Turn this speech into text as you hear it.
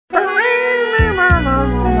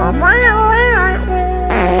All I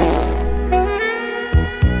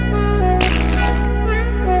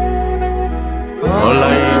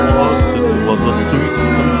wanted was a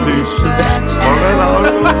supervision.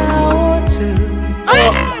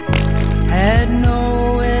 Had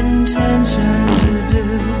no intention to do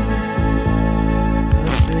the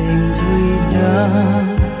things we've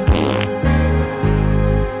done.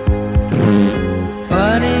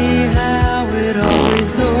 Funny how it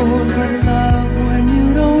always goes with love. When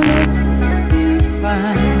you don't look, you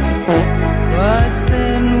find. But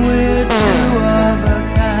then we're two of a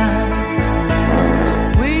kind.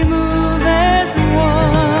 We move as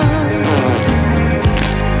one.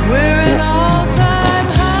 We're an all-time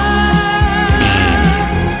high.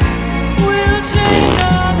 We'll change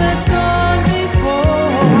all that's gone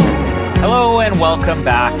before. Hello and welcome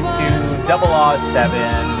back to Double Oz 7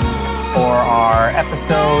 for our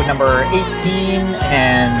episode number 18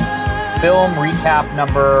 and film recap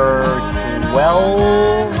number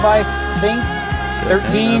 12, I think.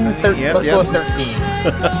 13? Let's go with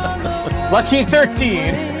 13. Lucky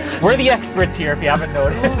 13. We're the experts here, if you haven't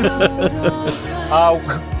noticed.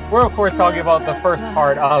 We're, of course, talking about the first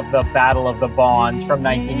part of the Battle of the Bonds from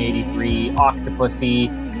 1983, Octopussy.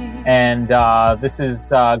 And this is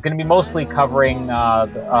going to be mostly covering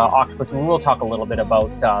Octopussy. We will talk a little bit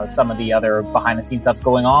about some of the other behind-the-scenes stuff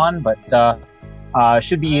going on, but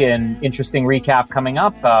should be an interesting recap coming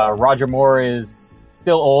up. Roger Moore is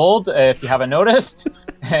still old, if you haven't noticed,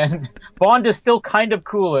 and Bond is still kind of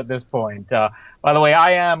cool at this point. By the way,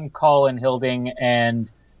 I am Colin Hilding,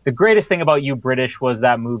 and the greatest thing about you British was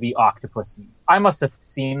that movie Octopussy. I must have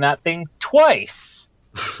seen that thing twice.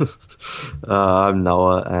 I'm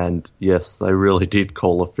Noah, and yes, they really did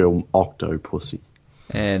call the film Octopussy.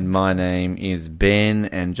 And my name is Ben,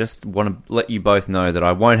 and just want to let you both know that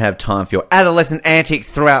I won't have time for your adolescent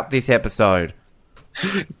antics throughout this episode.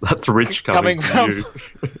 That's rich coming from you.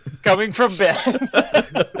 Coming from Ben.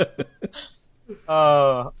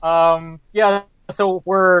 Yeah, so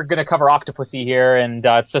we're going to cover Octopussy here, and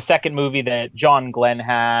it's the second movie that John Glenn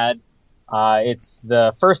had. It's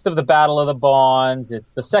the first of the Battle of the Bonds.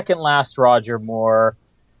 It's the second last Roger Moore.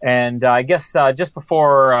 And I guess just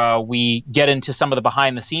before we get into some of the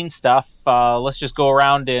behind-the-scenes stuff, let's just go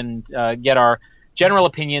around and get our general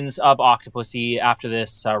opinions of Octopussy after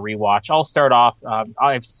this rewatch. I'll start off.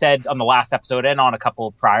 I've said on the last episode and on a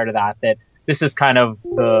couple prior to that this is kind of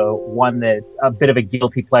the one that's a bit of a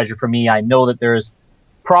guilty pleasure for me. I know that there's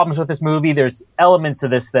problems with this movie. There's elements of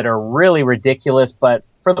this that are really ridiculous, but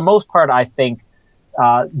for the most part, I think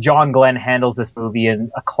John Glenn handles this movie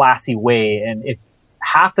in a classy way. And if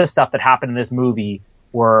half the stuff that happened in this movie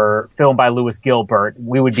were filmed by Lewis Gilbert,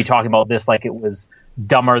 we would be talking about this like it was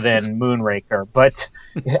dumber than Moonraker. But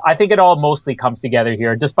I think it all mostly comes together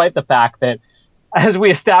here, despite the fact that, as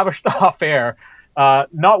we established off air,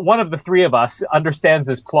 not one of the three of us understands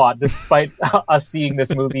this plot, despite us seeing this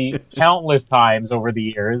movie countless times over the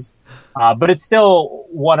years. But it's still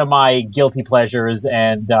one of my guilty pleasures,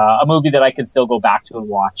 and a movie that I can still go back to and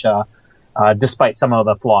watch, despite some of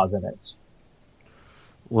the flaws in it.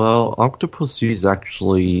 Well, Octopussy is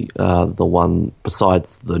actually the one,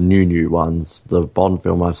 besides the new ones, the Bond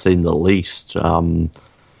film I've seen the least. And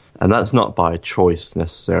that's not by choice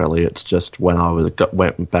necessarily. It's just when I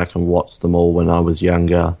went back and watched them all when I was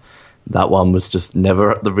younger, that one was just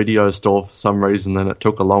never at the video store for some reason. Then it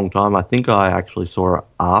took a long time. I think I actually saw it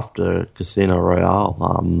after Casino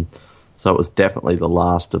Royale. So it was definitely the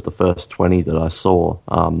last of the first 20 that I saw.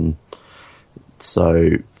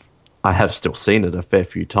 So I have still seen it a fair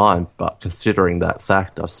few times, but considering that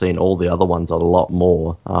fact, I've seen all the other ones a lot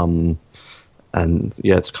more. And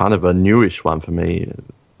yeah, it's kind of a newish one for me.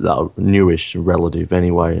 Newish relative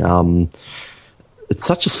anyway. It's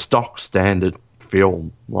such a stock standard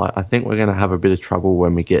film. Like, I think we're going to have a bit of trouble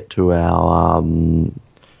when we get to our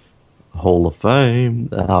Hall of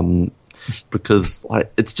Fame, because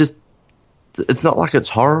like it's not like it's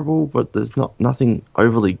horrible, but there's nothing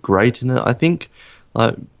overly great in it. I think,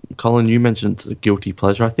 like Colin, you mentioned it's a guilty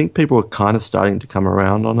pleasure. I think people are kind of starting to come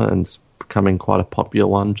around on it, and it's becoming quite a popular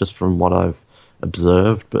one just from what I've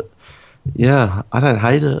observed. But yeah, I don't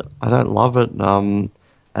hate it. I don't love it.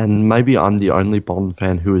 And maybe I'm the only Bond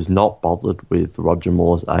fan who is not bothered with Roger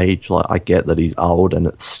Moore's age. Like, I get that he's old and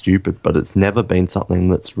it's stupid, but it's never been something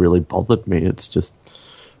that's really bothered me. It's just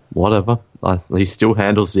whatever. He still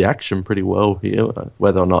handles the action pretty well here,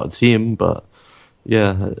 whether or not it's him. But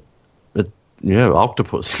yeah,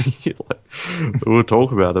 Octopussy. We'll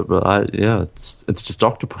talk about it, but it's just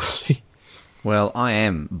Octopussy. Well, I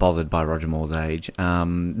am bothered by Roger Moore's age.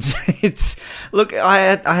 Look,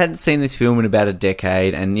 I hadn't seen this film in about a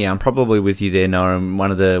decade, and yeah, I'm probably with you there, Noah.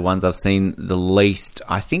 One of the ones I've seen the least.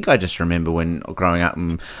 I think I just remember when growing up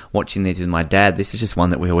and watching this with my dad. This is just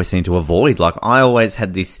one that we always seem to avoid. Like, I always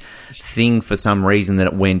had this thing for some reason that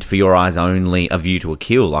it went For Your Eyes Only, A View to a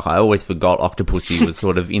Kill. Like, I always forgot Octopussy was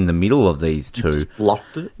sort of in the middle of these two. Just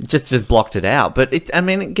blocked it. Just blocked it out. But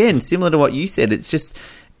again, similar to what you said, it's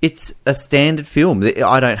a standard film.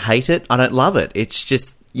 I don't hate it. I don't love it. It's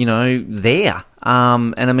just, there.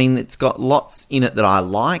 And I mean, it's got lots in it that I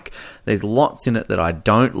like. There's lots in it that I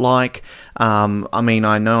don't like. I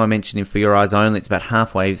know I mentioned in For Your Eyes Only, it's about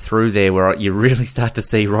halfway through there where you really start to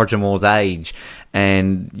see Roger Moore's age.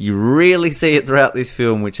 And you really see it throughout this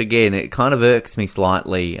film, which again, it kind of irks me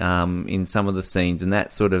slightly in some of the scenes. And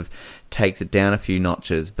that sort of takes it down a few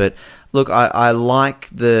notches. But look, I like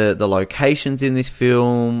the locations in this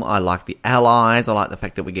film. I like the allies. I like the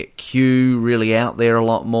fact that we get Q really out there a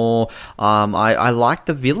lot more. I like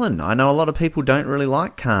the villain. I know a lot of people don't really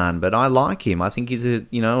like Khan, but I like him. I think he's an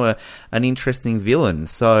interesting villain.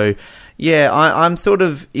 So yeah, I'm sort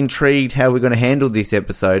of intrigued how we're going to handle this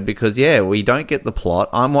episode because, yeah, we don't get the plot.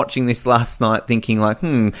 I'm watching this last night thinking like, how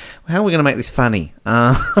are we going to make this funny?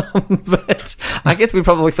 But I guess we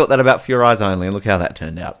probably thought that about For Your Eyes Only, and look how that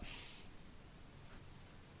turned out.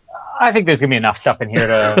 I think there's going to be enough stuff in here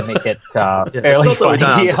to make it fairly it's not funny. that we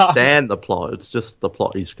don't understand the plot. It's just the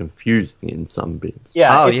plot is confusing in some bits.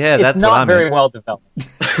 Yeah. That's it's what I not very meant. well developed.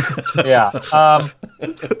 Yeah.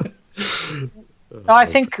 No, I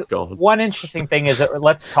think God. one interesting thing is that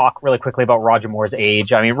let's talk really quickly about Roger Moore's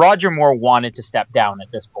age. I mean, Roger Moore wanted to step down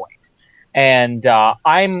at this point. And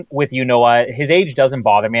I'm with you, Noah. His age doesn't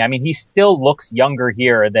bother me. I mean, he still looks younger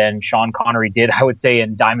here than Sean Connery did, I would say,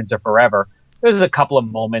 in Diamonds Are Forever. There's a couple of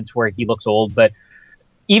moments where he looks old, but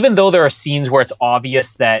even though there are scenes where it's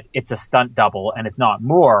obvious that it's a stunt double and it's not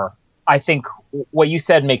Moore, I think what you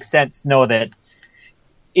said makes sense, Noah, that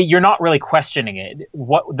you're not really questioning it.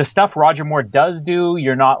 What the stuff Roger Moore does do,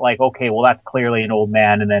 you're not like, okay, well, that's clearly an old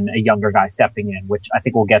man and then a younger guy stepping in, which I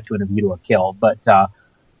think we'll get to in A View to a Kill. But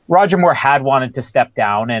Roger Moore had wanted to step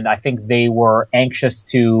down, and I think they were anxious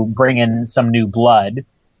to bring in some new blood.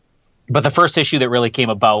 But the first issue that really came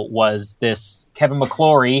about was this Kevin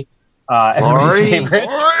McClory, everybody's favorite.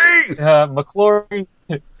 McClory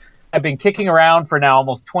had been kicking around for now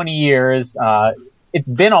almost 20 years. It's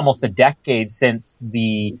been almost a decade since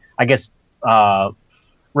the,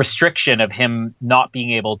 restriction of him not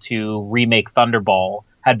being able to remake Thunderball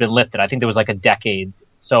had been lifted. I think there was like a decade.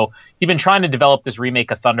 So he'd been trying to develop this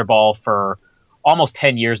remake of Thunderball for almost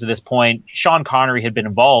 10 years at this point. Sean Connery had been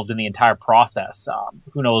involved in the entire process.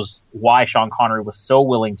 Who knows why Sean Connery was so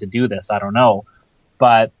willing to do this? I don't know.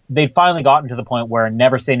 But they'd finally gotten to the point where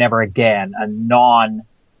Never Say Never Again, a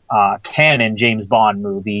non-canon James Bond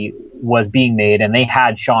movie, was being made, and they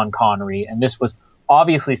had Sean Connery. And this was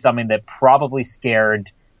obviously something that probably scared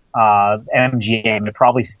MGM. It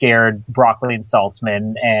probably scared Broccoli and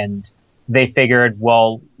Saltzman, and they figured,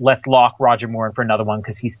 well, let's lock Roger Moore in for another one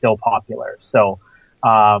because he's still popular. So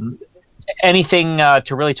anything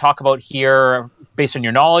to really talk about here based on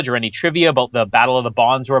your knowledge or any trivia about the Battle of the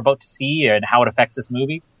Bonds we're about to see and how it affects this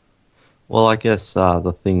movie? Well, I guess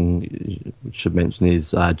the thing we should mention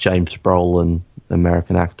is James Brolin,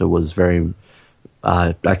 American actor, was very...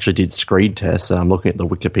 actually did screen tests. I'm looking at the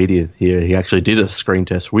Wikipedia here. He actually did a screen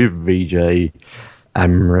test with Vijay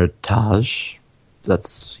Amritaj.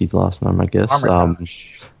 That's his last name, I guess. So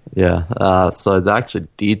they actually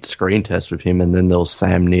did screen test with him, and then there was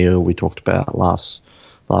Sam Neill we talked about last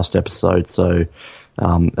episode. So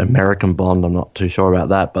American Bond, I'm not too sure about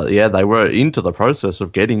that, but yeah, they were into the process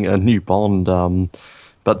of getting a new Bond.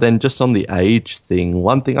 But then just on the age thing,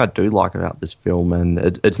 one thing I do like about this film, and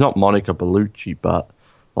it's not Monica Bellucci, but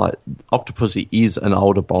like Octopussy is an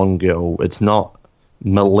older Bond girl. It's not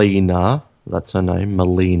Melina. That's her name,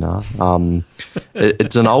 Melina.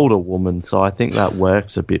 It's an older woman, so I think that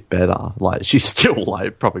works a bit better. Like, she's still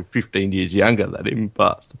like probably 15 years younger than him,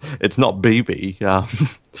 but it's not BB.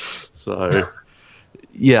 So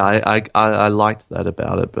yeah, I liked that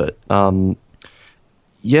about it, but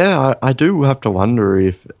yeah, I do have to wonder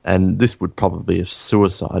if, and this would probably be a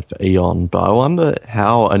suicide for Eon, but I wonder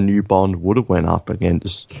how a new Bond would have went up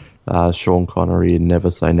against Sean Connery and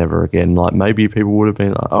Never Say Never Again. Like, maybe people would have been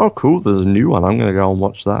like, oh, cool, there's a new one, I'm going to go and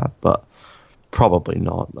watch that, but probably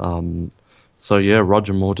not. So yeah,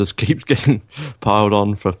 Roger Moore just keeps getting piled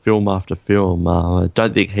on for film after film. I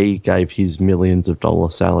don't think he gave his millions of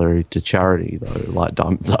dollar salary to charity, though, like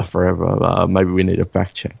Diamonds Are Forever. Maybe we need to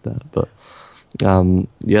fact check that, but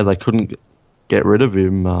yeah, they couldn't get rid of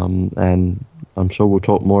him, and I'm sure we'll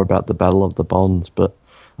talk more about the Battle of the Bonds, but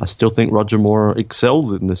I still think Roger Moore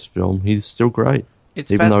excels in this film. He's still great,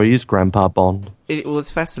 even though he is Grandpa Bond.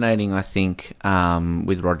 It's fascinating, I think,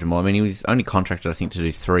 with Roger Moore. I mean, he was only contracted, I think, to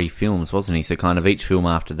do 3 films, wasn't he? So kind of each film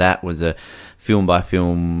after that was a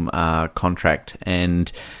film-by-film contract.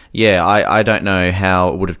 And, yeah, I don't know how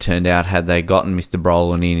it would have turned out had they gotten Mr.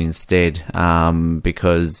 Brolin in instead,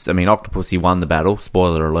 because, I mean, Octopussy won the battle,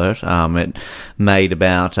 spoiler alert. It made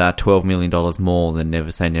about $12 million more than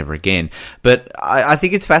Never Say Never Again. But I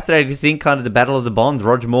think it's fascinating to think kind of the Battle of the Bonds,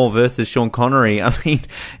 Roger Moore versus Sean Connery. I mean,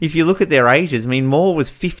 if you look at their ages, I mean, Moore was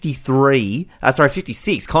 56.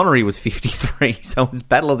 Connery was 53. So it's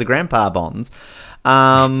Battle of the Grandpa Bonds.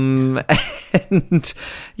 And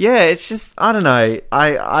yeah, it's just, I don't know.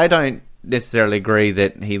 I don't necessarily agree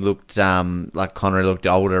that he looked like Connery looked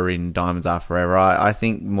older in Diamonds Are Forever. I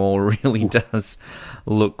think Moore really does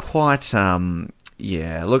look quite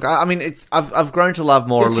yeah. Look, I mean, I've grown to love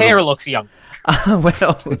Moore. His a little. hair looks young.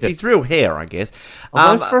 Well, it's his real hair, I guess.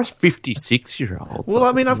 Although for a 56-year-old. Well,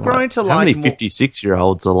 I mean, I've grown to how like many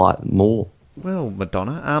 56-year-olds are like Moore? Well,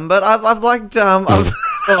 Madonna. But I've liked.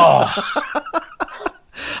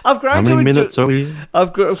 I've grown How to many enjoy, minutes are we?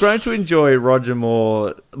 I've grown to enjoy Roger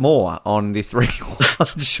Moore more on this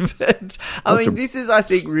rewatch. But I mean, this is, I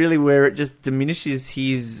think, really where it just diminishes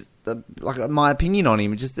his. Like my opinion on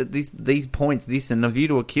him, just at these points, this and A View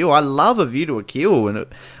to a Kill. I love A View to a Kill, and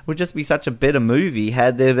it would just be such a better movie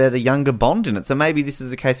had there been a younger Bond in it. So maybe this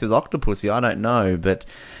is the case with Octopussy. I don't know, but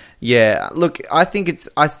yeah, look, I think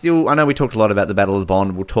I know we talked a lot about the Battle of the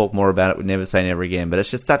Bond. We'll talk more about it with Never Say Never Again, but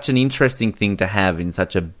it's just such an interesting thing to have in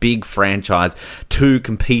such a big franchise, 2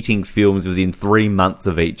 competing films within 3 months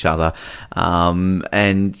of each other.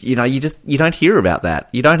 And, you know, you don't hear about that.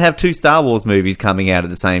 You don't have 2 Star Wars movies coming out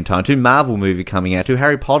at the same time, 2 Marvel movies coming out, 2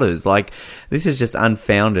 Harry Potters. Like, this is just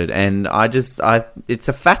unfounded. And it's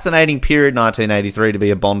a fascinating period, 1983, to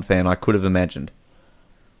be a Bond fan. I could have imagined.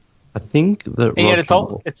 I think that. And yet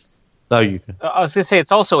I was going to say,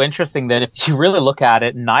 it's also interesting that if you really look at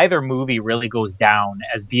it, neither movie really goes down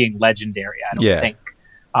as being legendary, I don't think.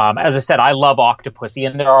 As I said, I love Octopussy,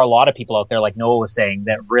 and there are a lot of people out there, like Noah was saying,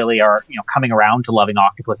 that really are, you know, coming around to loving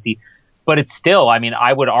Octopussy. But it's still, I mean,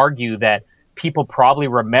 I would argue that people probably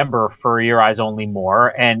remember For Your Eyes Only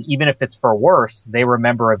more, and even if it's for worse, they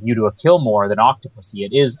remember A View to a Kill more than Octopussy.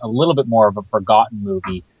 It is a little bit more of a forgotten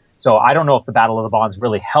movie. So I don't know if the Battle of the Bonds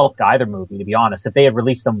really helped either movie, to be honest. If they had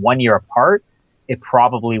released them 1 year apart, it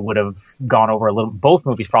probably would have gone over both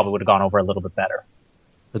movies probably would have gone over a little bit better.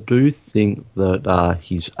 I do think that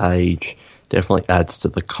his age definitely adds to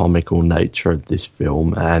the comical nature of this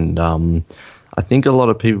film, and I think a lot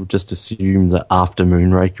of people just assume that after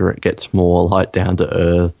Moonraker it gets more like down to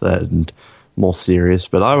earth and more serious,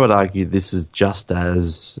 but I would argue this is just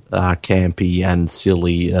as campy and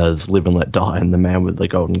silly as Live and Let Die and The Man with the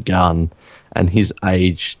Golden Gun, and his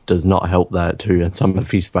age does not help that too, and some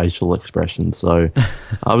of his facial expressions. So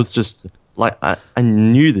I was just like, I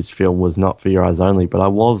knew this film was not For Your Eyes Only, but I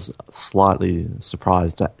was slightly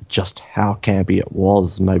surprised at just how campy it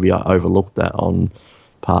was. Maybe I overlooked that on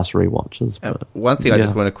past rewatches. But, one thing I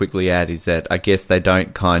just want to quickly add is that I guess they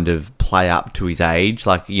don't kind of play up to his age.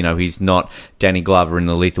 Like, you know, he's not Danny Glover in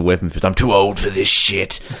the Lethal Weapon because I'm too old for this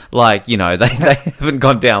shit. Like, you know, they haven't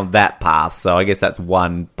gone down that path. So I guess that's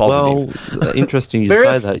one positive. Well, interesting you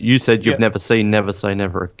say that. You said you've never seen Never Say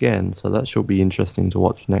Never Again, so that should be interesting to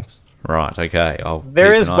watch next. Right, okay.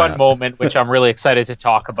 There is one moment which I'm really excited to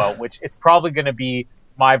talk about, which it's probably going to be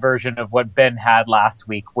my version of what Ben had last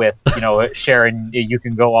week with, you know, Sharon, You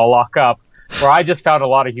Can Go, I'll Lock Up, where I just found a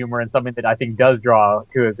lot of humor in something that I think does draw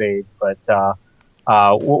to his age, but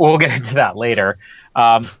we'll get into that later.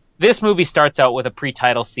 This movie starts out with a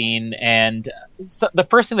pre-title scene, and the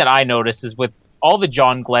first thing that I notice is with all the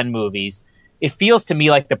John Glenn movies, it feels to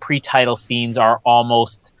me like the pre-title scenes are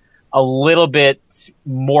almost a little bit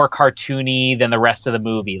more cartoony than the rest of the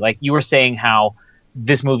movie. Like you were saying how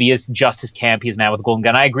this movie is just as campy as Man with a Golden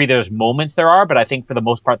Gun. I agree there's moments there are, but I think for the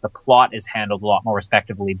most part the plot is handled a lot more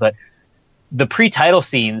respectively. But the pre-title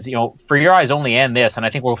scenes, you know, For Your Eyes Only and this, and I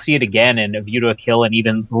think we'll see it again in A View to a Kill and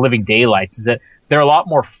even Living Daylights, is that they're a lot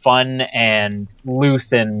more fun and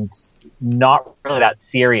loose and not really that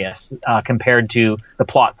serious compared to the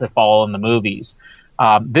plots that follow in the movies.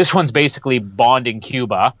 This one's basically Bond in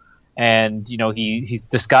Cuba, and, you know, he's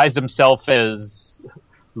disguised himself as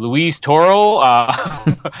Luis Toro.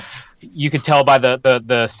 You could tell by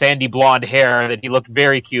the sandy blonde hair that he looked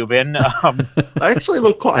very Cuban. They actually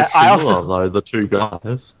look quite similar, though, the two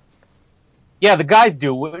guys. Yeah, the guys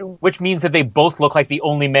do, which means that they both look like the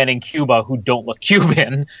only men in Cuba who don't look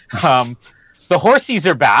Cuban. the horsies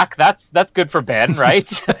are back. That's good for Ben, right?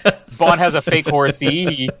 Bond has a fake horsey.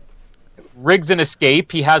 He rigs an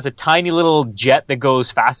escape. He has a tiny little jet that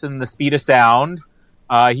goes faster than the speed of sound.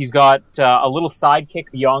 He's got a little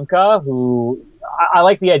sidekick, Bianca, who I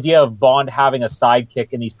like the idea of Bond having a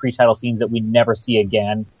sidekick in these pre-title scenes that we never see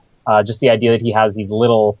again. Just the idea that he has these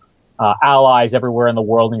little allies everywhere in the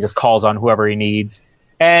world and just calls on whoever he needs.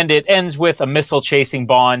 And it ends with a missile chasing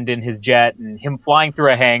Bond in his jet and him flying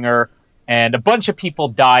through a hangar and a bunch of people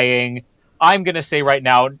dying. I'm going to say right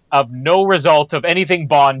now, of no result of anything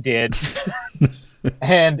Bond did.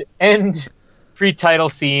 And end pre-title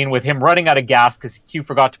scene with him running out of gas because Q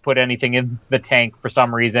forgot to put anything in the tank for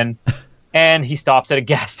some reason. And he stops at a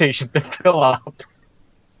gas station to fill up.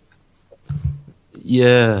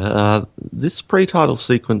 Yeah, this pre-title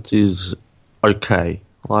sequence is okay.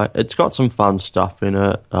 Like, it's got some fun stuff in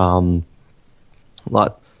it.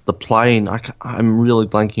 Like the plane, I'm really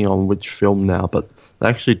blanking on which film now, but they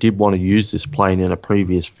actually did want to use this plane in a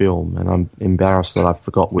previous film, and I'm embarrassed that I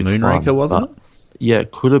forgot which Moonraker, one. wasn't it? Yeah,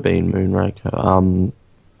 it could have been Moonraker.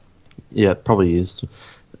 Yeah, it probably is.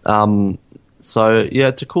 So, yeah,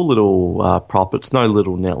 it's a cool little prop. It's no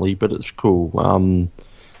Little Nelly, but it's cool.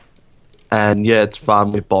 And, yeah, it's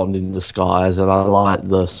fun with Bond in disguise, and I like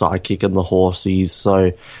the sidekick and the horsies.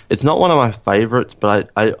 So, it's not one of my favourites, but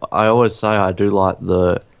I always say I do like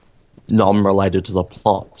the non-related to the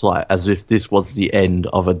plot, like as if this was the end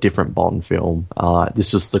of a different Bond film.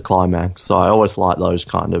 This is the climax. So, I always like those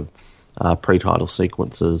kind of pre-title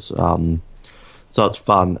sequences. So it's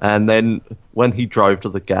fun. And then when he drove to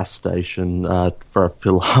the gas station for a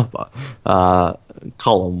fill-up,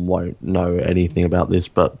 Colin won't know anything about this,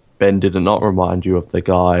 but Ben, did it not remind you of the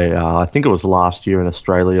guy, I think it was last year in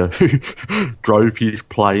Australia, who drove his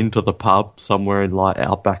plane to the pub somewhere in like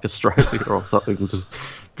outback Australia or something, just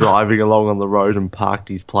driving along on the road and parked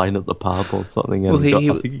his plane at the pub or something, and I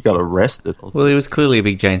think he got arrested. Well, he was clearly a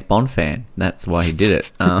big James Bond fan. That's why he did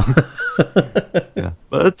it. Yeah,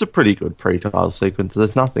 but it's a pretty good pre-title sequence.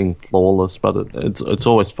 There's nothing flawless, but it's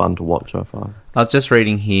always fun to watch, I find. I was just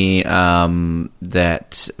reading here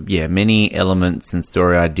that, many elements and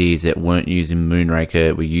story ideas that weren't used in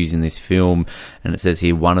Moonraker were used in this film, and it says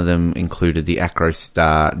here one of them included the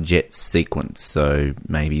Acrostar jet sequence, so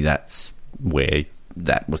maybe that's where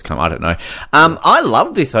that was I don't know. I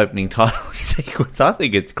love this opening title sequence. I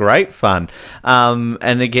think it's great fun.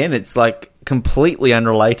 And again, it's like completely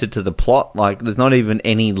unrelated to the plot. Like, there's not even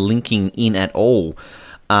any linking in at all.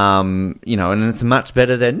 And it's much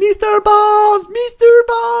better than Mr.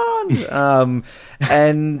 Bond.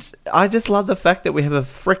 And I just love the fact that we have a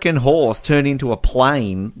frickin' horse turn into a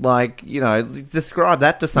plane. Like, describe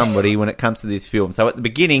that to somebody when it comes to this film. So at the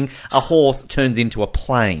beginning, a horse turns into a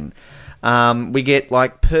plane. We get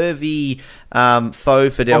like pervy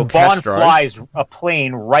faux Fidel Castro. Bond flies a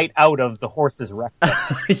plane right out of the horse's rectum.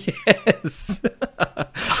 Yes,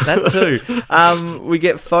 that too. We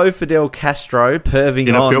get faux Fidel Castro perving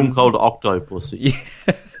in a on film called Octopussy.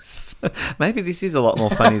 Yes. Maybe this is a lot more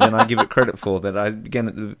funny than I give it credit for. That I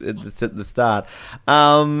began at the start,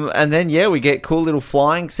 and then we get cool little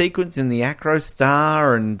flying sequence in the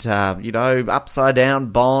Acrostar, and upside down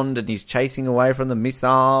Bond, and he's chasing away from the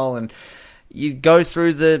missile, and he goes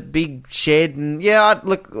through the big shed, and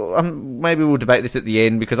maybe we'll debate this at the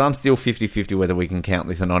end because I'm still 50-50 whether we can count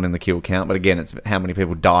this or not in the kill count. But again, it's how many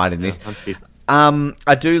people died in this.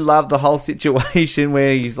 I do love the whole situation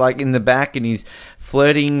where he's like in the back and he's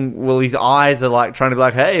flirting. Well, his eyes are like trying to be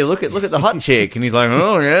like, "Hey, look at the hot chick," and he's like,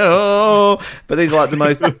 "Oh yeah," but he's like the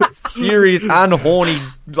most serious, unhorny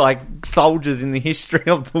like soldiers in the history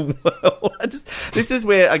of the world. This is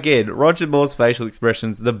where again Roger Moore's facial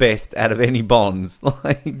expressions the best out of any Bonds.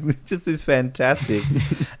 Like, it just is fantastic.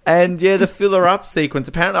 And the filler up sequence.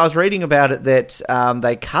 Apparently, I was reading about it that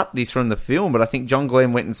they cut this from the film, but I think John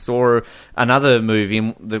Glenn went and saw another movie,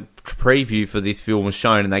 and the preview for this film was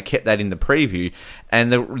shown, and they kept that in the preview.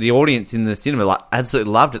 And the audience in the cinema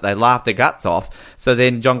absolutely loved it. They laughed their guts off. So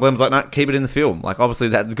then John Glenn was like, "No, keep it in the film. Like, obviously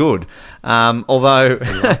that's good." Although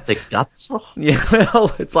the guts off. Yeah,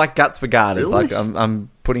 well, it's like guts for garters. Really? Like I'm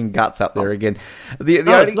putting guts up there again.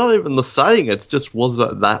 It's not even the saying. It's just, was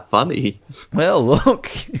it that funny? Well, look,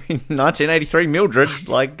 in 1983, Mildred,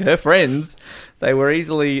 like her friends, they were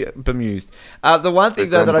easily bemused. The one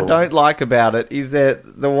thing, though, that I don't like about it is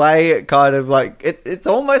that the way it kind of like... It's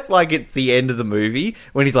almost like it's the end of the movie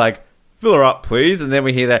when he's like, "Fill her up, please," and then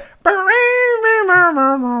we hear that...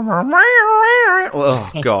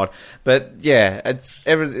 Oh, God. But, it's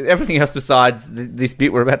everything else besides this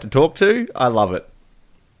bit we're about to talk to. I love it.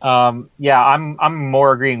 I'm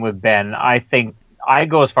more agreeing with Ben. I think I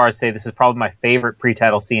go as far as to say this is probably my favorite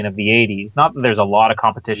pre-title scene of the 80s. Not that there's a lot of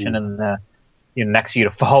competition in the next few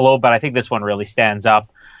to follow, but I think this one really stands up.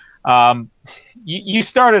 You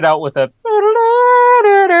started out with a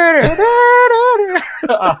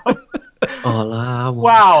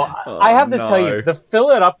wow. I have to tell you, the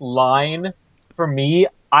fill it up line for me,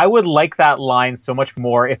 I would like that line so much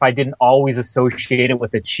more if I didn't always associate it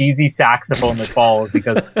with a cheesy saxophone that follows,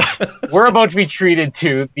 because we're about to be treated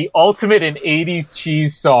to the ultimate in 80s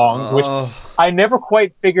cheese songs, which I never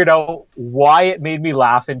quite figured out why it made me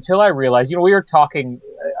laugh until I realized, we were talking,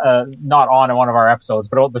 not on one of our episodes,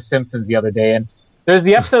 but about The Simpsons the other day, and there's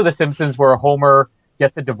the episode of The Simpsons where Homer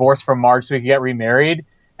gets a divorce from Marge so he can get remarried,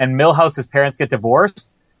 and Milhouse's parents get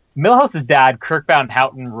divorced. Milhouse's dad, Kirk Van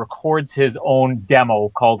Houten, records his own demo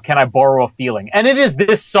called Can I Borrow a Feeling? And it is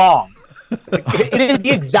this song. It is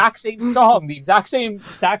the exact same song, the exact same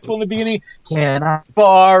saxophone in the beginning. Can I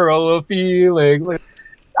borrow a feeling?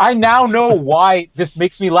 I now know why this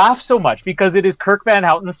makes me laugh so much, because it is Kirk Van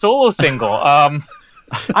Houten's solo single.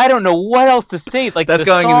 I don't know what else to say. That's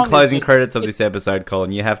going in the closing credits of this episode,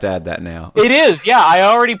 Colin. You have to add that now. It is, yeah. I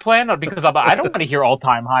already planned on, because I don't want to hear All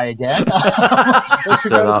Time High again. Let's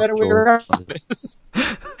figure out a better way around this.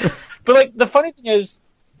 But the funny thing is,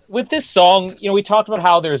 with this song, we talked about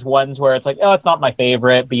how there's ones where it's like, oh, it's not my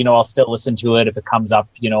favorite, but I'll still listen to it if it comes up,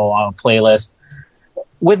 on a playlist.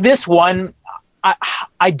 With this one,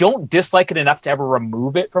 I don't dislike it enough to ever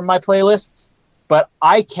remove it from my playlists. But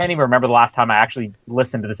I can't even remember the last time I actually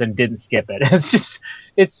listened to this and didn't skip it.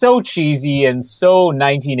 It's so cheesy and so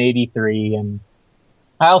 1983. And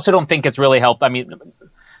I also don't think it's really helped. I mean,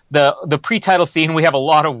 the pre-title scene, we have a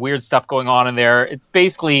lot of weird stuff going on in there. It's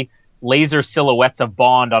basically laser silhouettes of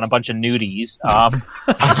Bond on a bunch of nudies. I'm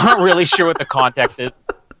not really sure what the context is.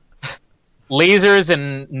 Lasers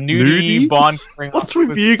and nudie Bond. What's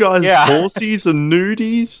with you guys? Yeah. Horsies and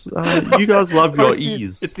nudies? You guys love your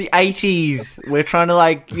ears. It's the 80s. We're trying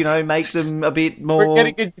to make them a bit more. We're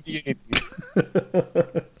getting into the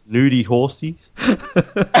 80s. Nudie horsies.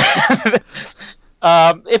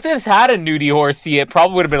 If this had a nudie horsey, it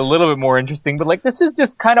probably would have been a little bit more interesting. But this is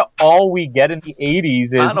just kind of all we get in the 80s.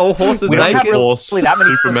 Is aren't all horses naked? Really that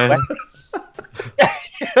many Superman.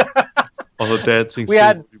 On a dancing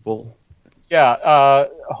ball. Yeah,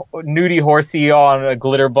 nudie horsey on a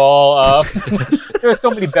glitter ball. There are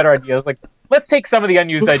so many better ideas. Let's take some of the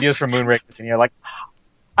unused ideas from Moonraker. And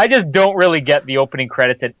I just don't really get the opening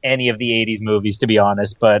credits in any of the 80s movies, to be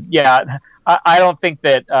honest. But yeah, I don't think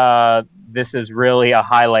that this is really a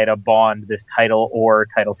highlight of Bond, this title or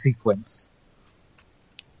title sequence.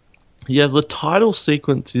 Yeah, the title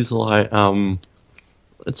sequence is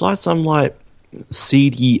it's like some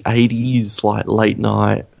seedy 80s late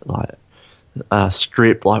night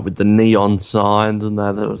strip with the neon signs and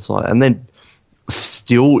that. It was and then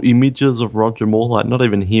still images of Roger Moore, not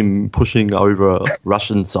even him pushing over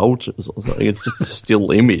Russian soldiers or something. It's just a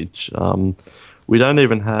still image. We don't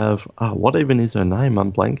even have what even is her name?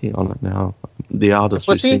 I'm blanking on it now. The artist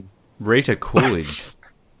who sings Rita Coolidge.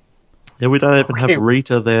 Yeah, we don't even have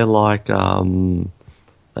Rita there. What's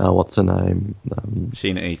her name?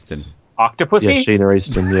 Sheena Easton. Octopussy? Yeah, Sheena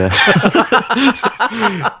Easton, yeah.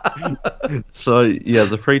 So, yeah,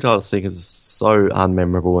 the pre-title sequence is so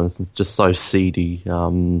unmemorable and it's just so seedy.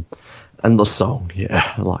 And the song,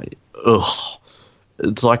 yeah, ugh.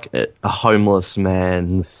 It's like a homeless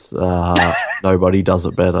man's Nobody Does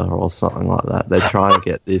It Better or something like that. They're trying to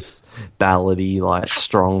get this ballady,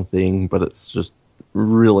 strong thing, but it's just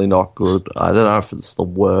really not good. I don't know if it's the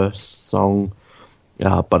worst song,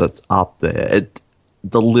 but it's up there.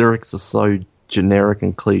 The lyrics are so generic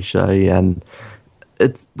and cliche, and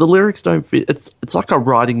the lyrics don't fit. It's like a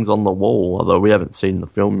writings on the wall, although we haven't seen the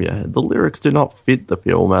film yet. The lyrics do not fit the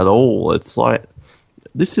film at all. It's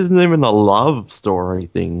this isn't even a love story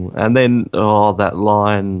thing. And then, that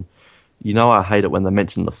line, I hate it when they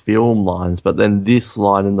mention the film lines, but then this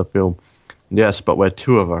line in the film, yes, but we're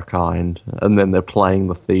two of our kind. And then they're playing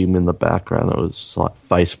the theme in the background. It was just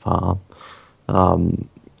facepalm.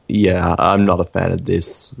 Yeah, I'm not a fan of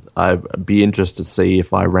this. I'd be interested to see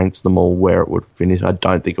if I ranked them all where it would finish. I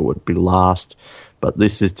don't think it would be last, but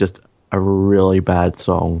this is just a really bad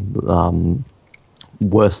song.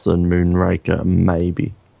 Worse than Moonraker,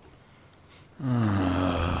 maybe.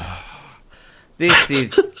 This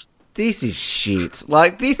is shit.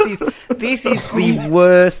 This is the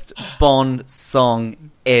worst Bond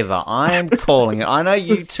song ever. I am calling it. I know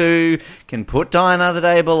you two can put Die Another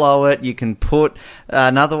Day below it. You can put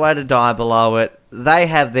Another Way to Die below it. They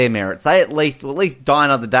have their merits. They at least Die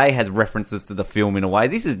Another Day has references to the film in a way.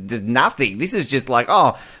 This is just nothing. This is just like,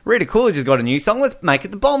 oh, Rita Coolidge has got a new song. Let's make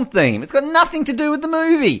it the Bond theme. It's got nothing to do with the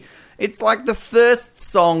movie. It's like the first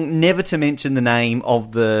song never to mention the name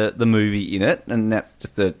of the movie in it, and that's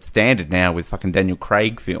just a standard now with fucking Daniel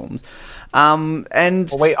Craig films. And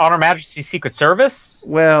Well, wait, On Her Majesty's Secret Service?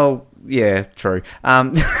 well, yeah, true.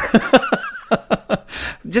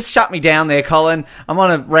 Just shut me down there, Colin. I'm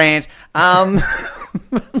on a rant.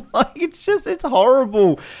 Like, it's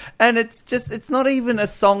horrible. And it's not even a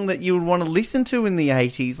song that you would want to listen to in the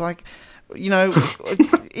 80s. Like, you know,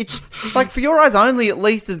 it's like For Your Eyes Only at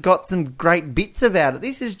least has got some great bits about it.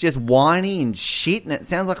 This is just whiny and shit, and it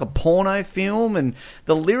sounds like a porno film, and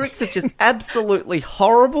the lyrics are just absolutely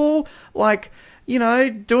horrible. Like, you know,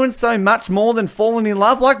 doing so much more than falling in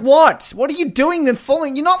love. Like, what? What are you doing than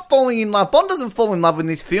falling? You're not falling in love. Bond doesn't fall in love in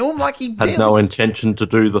this film. Like, he Had no intention to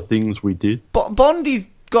do the things we did. Bond is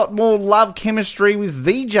got more love chemistry with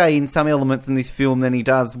VJ in some elements in this film than he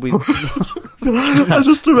does with... I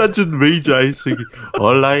just imagine VJ singing,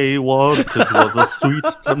 all I wanted was a sweet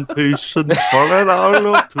temptation for an hour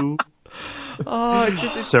or two. Oh,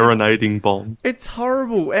 it's serenading Bond. It's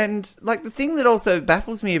horrible. And, like, the thing that also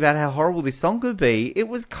baffles me about how horrible this song could be, it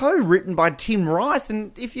was co-written by Tim Rice.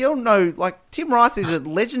 And if you don't know, like, Tim Rice is a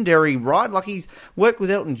legendary writer. Like, he's worked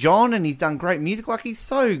with Elton John and he's done great music. Like, he's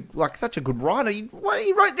so, like, such a good writer. He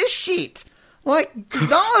wrote this shit. Like,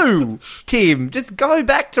 no, Tim, just go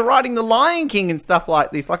back to writing The Lion King and stuff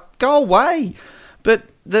like this. Like, go away. But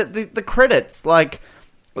the credits, like...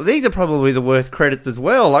 Well, these are probably the worst credits as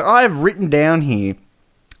well. Like, I have written down here,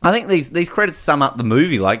 I think these credits sum up the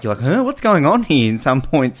movie. Like, you're like, huh, what's going on here in some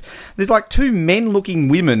points? There's like two men-looking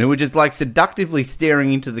women who are just like seductively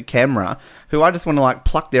staring into the camera, who I just want to like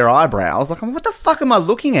pluck their eyebrows. Like, what the fuck am I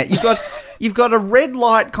looking at? You've got a red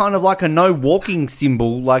light, kind of like a no walking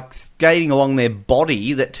symbol, like skating along their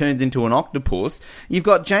body that turns into an octopus. You've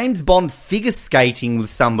got James Bond figure skating with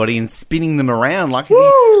somebody and spinning them around, like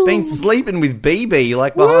he's been sleeping with BB,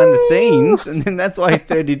 like behind the scenes, and then that's why he's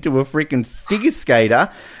turned into a freaking figure skater.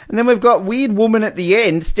 And then we've got weird woman at the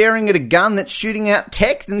end staring at a gun that's shooting out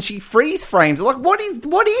text, and she freeze frames. Like, what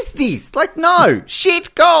is this? Like, no,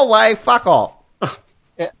 shit, go away, fuck off.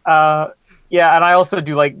 Yeah, and I also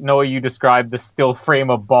do like Noah. You described the still frame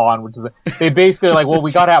of Bond, which is they basically like, well,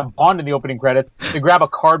 we got to have Bond in the opening credits. They grab a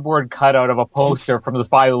cardboard cutout of a poster from The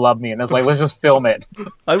Spy Who Loved Me, and it's like, let's just film it.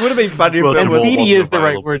 It would have been funny if And CD is the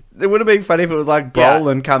right word. It would have been funny if it was like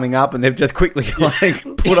Brolin coming up and they've just quickly like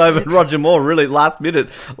put over Roger Moore really last minute.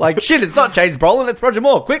 Like, shit, it's not James Brolin, it's Roger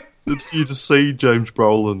Moore. Quick. It's you to see James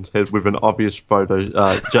Brolin's head with an obvious photo,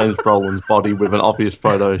 James Brolin's body with an obvious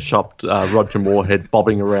photoshopped Roger Moore head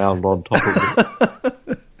bobbing around on top of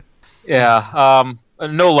it. Yeah,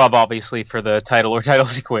 no love, obviously, for the title or title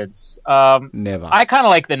sequence. Never. I kind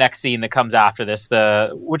of like the next scene that comes after this,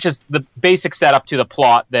 which is the basic setup to the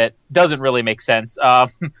plot that doesn't really make sense.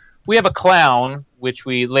 We have a clown, which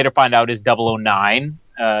we later find out is 009,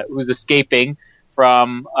 who's escaping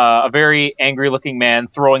from a very angry-looking man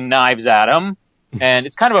throwing knives at him. And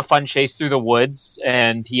it's kind of a fun chase through the woods,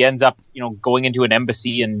 and he ends up, going into an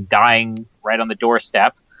embassy and dying right on the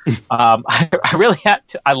doorstep. I really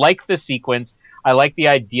I like the sequence. I like the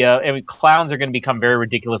idea. I mean, clowns are going to become very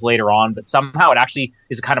ridiculous later on, but somehow it actually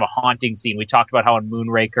is kind of a haunting scene. We talked about how in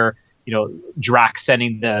Moonraker, Drax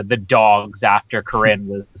sending the dogs after Corinne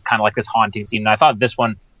was kind of like this haunting scene. And I thought this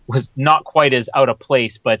one was not quite as out of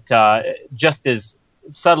place, but just as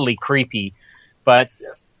subtly creepy. But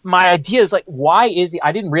my idea is like, why is he?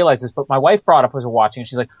 I didn't realize this, but my wife brought up as we're watching, and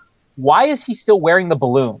she's like, why is he still wearing the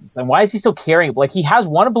balloons? And why is he still carrying? Like, he has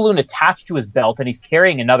one balloon attached to his belt, and he's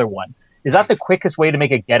carrying another one. Is that the quickest way to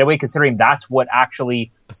make a getaway, considering that's what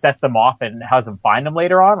actually sets them off and has them find them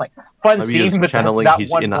later on? Like, fun Maybe scene, he was but channeling that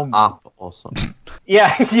his one inner moment. up or something.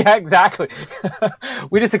 Yeah, exactly.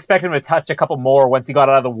 We just expect him to touch a couple more once he got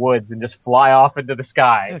out of the woods and just fly off into the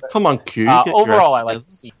sky. Yeah, come on, Q. get your Overall, I act like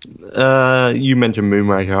the scene. You mentioned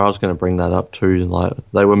Moonraker. I was going to bring that up too. Like,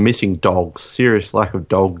 they were missing dogs. Serious lack of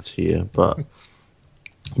dogs here, but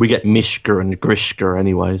we get Mishka and Grishka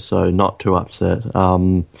anyway, so not too upset.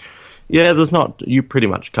 Yeah, there's not. You pretty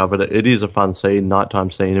much covered it. It is a fun scene,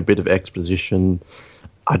 nighttime scene, a bit of exposition.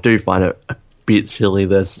 I do find it a bit silly.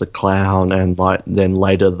 There's the clown, and then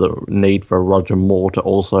later the need for Roger Moore to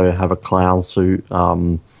also have a clown suit.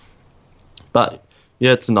 But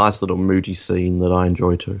yeah, it's a nice little moody scene that I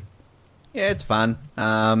enjoy too. Yeah, it's fun.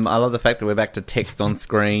 I love the fact that we're back to text on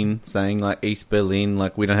screen saying, like, East Berlin.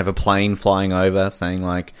 Like, we don't have a plane flying over saying,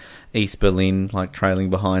 like, East Berlin, like, trailing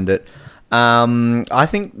behind it. I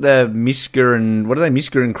think the Mishka and... What are they?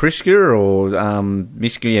 Mishka and Krishka? Or,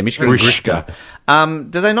 Mishka and Grishka.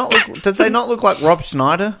 Did they not look like Rob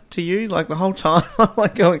Schneider to you? Like, the whole time?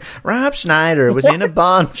 Like, going, Rob Schneider was in a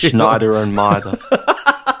Bond film. Schneider and Maida.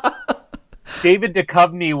 David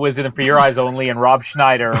Duchovny was in For Your Eyes Only, and Rob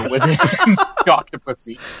Schneider was in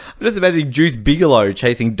Octopussy. I'm just imagining Juice Bigelow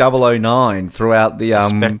chasing 009 throughout the...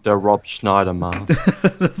 Spectre Rob Schneider, man.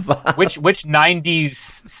 Which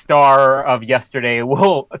 90s star of yesterday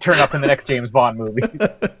will turn up in the next James Bond movie?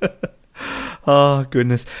 Oh,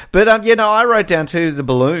 goodness. But, I wrote down, too, the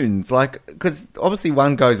balloons. Like, because obviously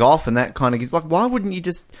one goes off and that kind of gives... Like, why wouldn't you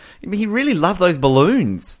just... I mean, he really loved those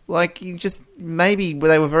balloons. Like, you just... Maybe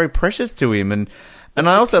they were very precious to him. And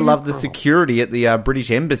I also love the security at the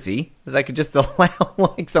British Embassy. That they could just allow,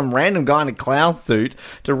 like, some random guy in a clown suit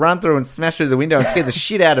to run through and smash through the window and scare the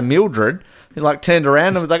shit out of Mildred, who, like, turned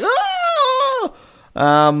around and was like, ah!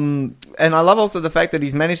 And I love also the fact that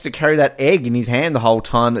he's managed to carry that egg in his hand the whole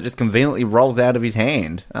time that just conveniently rolls out of his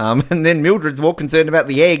hand. And then Mildred's more concerned about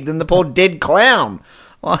the egg than the poor dead clown.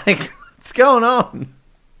 Like, what's going on?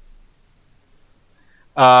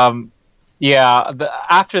 After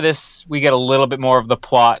this, we get a little bit more of the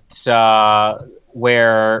plot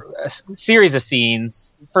where a series of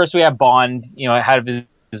scenes. First, we have Bond, had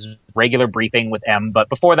his regular briefing with M, but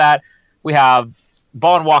before that, we have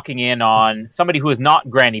Bond walking in on somebody who is not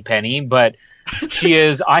Granny Penny, but she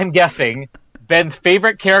is, I'm guessing, Ben's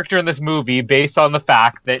favorite character in this movie based on the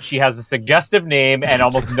fact that she has a suggestive name and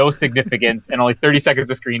almost no significance and only 30 seconds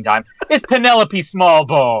of screen time. It's Penelope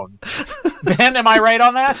Smallbone. Ben, am I right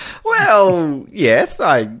on that? Well, yes,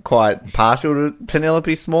 I'm quite partial to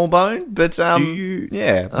Penelope Smallbone, but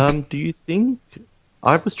do you think...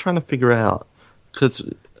 I was trying to figure out, because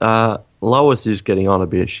Lois is getting on a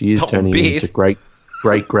bit. She is turning into great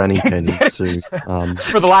Granny Penny soon.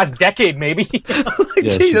 For the last decade, maybe.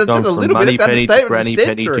 She's gone from Money Penny to Granny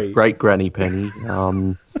Penny to Great Granny Penny.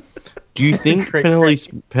 Do you think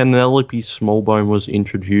Penelope Smallbone was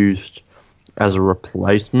introduced as a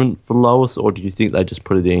replacement for Lois, or do you think they just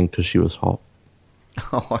put it in because she was hot?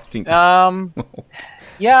 Oh, I think...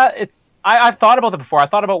 I've thought about that before. I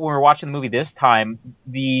thought about when we were watching the movie this time,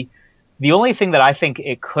 the only thing that I think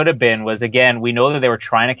it could have been was, again, we know that they were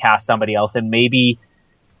trying to cast somebody else, and maybe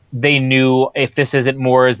they knew if this isn't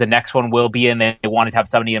Moore's, the next one will be, and they wanted to have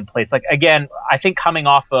somebody in place. Like, again, I think coming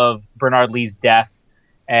off of Bernard Lee's death,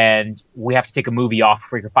 and we have to take a movie off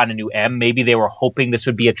before we can find a new M, maybe they were hoping this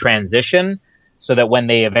would be a transition, so that when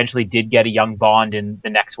they eventually did get a young Bond in the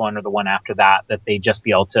next one or the one after that they'd just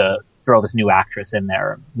be able to throw this new actress in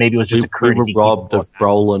there. Maybe it was just a courtesy. We were robbed of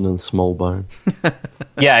Brolin and Smallbone.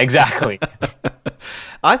 Yeah, exactly.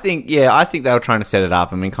 I think they were trying to set it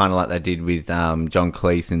up. I mean, kind of like they did with John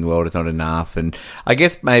Cleese in The World Is Not Enough. And I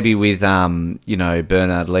guess maybe with,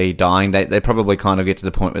 Bernard Lee dying, they probably kind of get to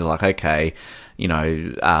the point where they're like, okay,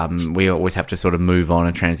 we always have to sort of move on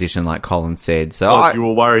and transition, like Colin said. So you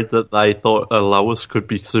were worried that they thought Lois could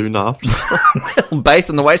be soon after? Well, based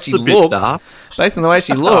on the way she looks,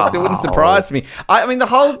 it wouldn't surprise me. I mean, the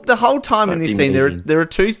whole time in this scene, there are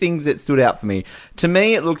two things that stood out for me. To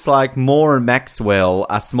me, it looks like Moore and Maxwell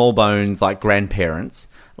are Smallbone's, like, grandparents.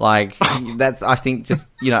 Like, that's, I think, just,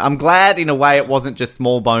 I'm glad in a way it wasn't just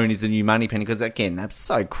Smallbone is the new Moneypenny, because, again, that's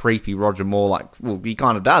so creepy. Roger Moore, like, well, he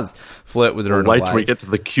kind of does flirt with her in a way. Wait till we get to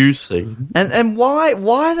the Q scene. And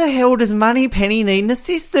why the hell does Moneypenny need an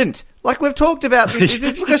assistant? Like, we've talked about this. Is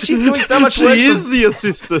this because she's doing so much work? She is the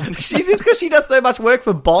assistant. Is this because she does so much work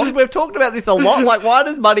for Bond? We've talked about this a lot. Like, why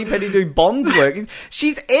does Moneypenny do Bond's work?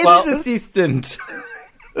 She's M's assistant.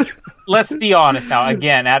 Let's be honest now.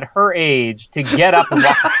 Again, at her age, to get up and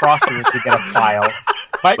walk across the room to get a file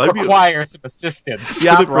might require some assistance.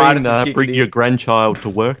 Yeah, bring your grandchild to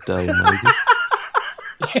work day, maybe.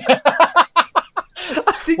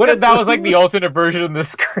 What if that was like the alternate version of the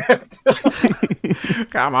script?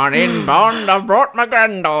 Come on in, Bond. I brought my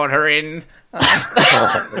granddaughter in.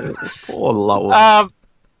 Poor Lois.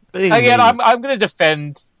 Again, I'm going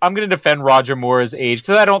to defend Roger Moore's age,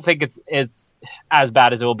 because I don't think it's as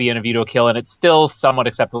bad as it will be in A View to a Kill, and it's still somewhat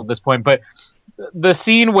acceptable at this point. But the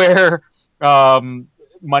scene where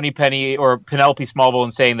Moneypenny or Penelope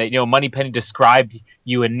Smallbone saying that Moneypenny described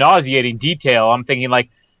you in nauseating detail, I'm thinking, like,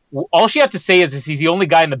 all she had to say is he's the only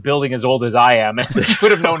guy in the building as old as I am, and she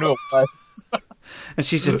would have known who it was. And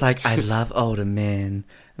she's just like, I love older men.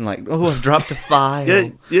 And And like, oh, I've dropped a file. Yeah.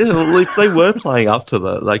 Well, if they were playing up to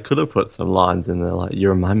that, they could have put some lines in there like, "You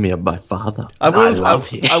remind me of my father." I love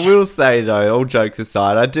him. I will say though, all jokes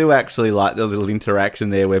aside, I do actually like the little interaction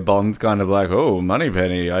there where Bond's kind of like, "Oh,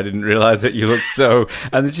 Moneypenny, I didn't realize that you looked so,"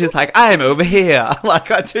 and it's just like, "I'm over here." Like,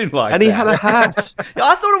 I do like. And that. he had a hat.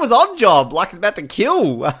 I thought it was Odd Job, like he's about to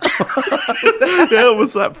kill. Yeah, it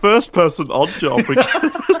was that first person Odd Job.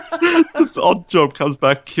 Just Odd Job comes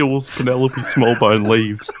back, kills Penelope Smallbone,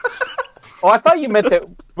 leaves. Oh, I thought you meant that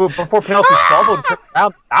before Penelope Smallbone turned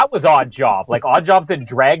around, that was Odd Job. Like, Odd Job's in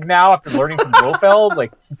drag now after learning from Blofeld.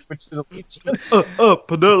 Like, he switched his allegiance.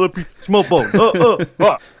 Penelope Smallbone.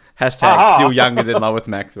 Hashtag still younger than Lois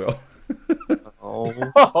Maxwell. Oh,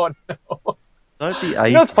 no. Don't be You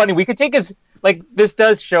know, it's funny. We could take this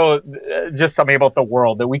does show just something about the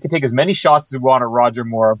world, that we could take as many shots as we want at Roger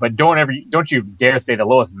Moore, but don't you dare say that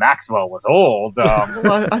Lois Maxwell was old.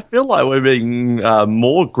 Well, I feel like we're being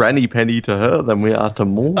more Granny Penny to her than we are to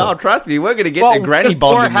Moore. Oh, trust me, we're going to get to Granny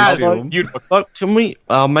Bond in this film. But can we?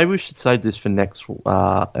 Maybe we should save this for next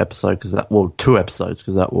episode, because 2 episodes,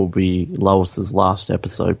 because that will be Lois's last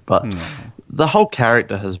episode. But the whole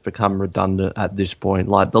character has become redundant at this point.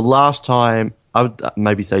 Like, the last time, I would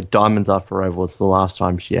maybe say Diamonds Are Forever was the last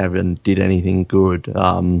time she ever did anything good.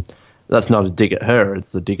 That's not a dig at her;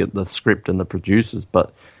 it's a dig at the script and the producers.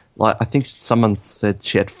 But like, I think someone said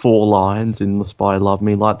she had 4 lines in The Spy Who Loved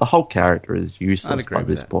Me. Like, the whole character is useless by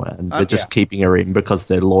this point, and they're just keeping her in because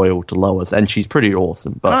they're loyal to Lois, and she's pretty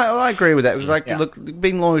awesome. But I agree with that. It was like, look,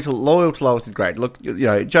 being loyal to Lois is great. Look,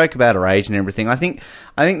 joke about her age and everything. I think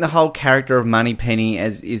the whole character of Moneypenny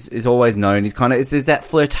is always known. There's that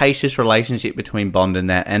flirtatious relationship between Bond and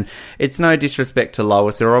that, and it's no disrespect to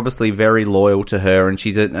Lois. They're obviously very loyal to her, and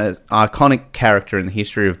she's an iconic character in the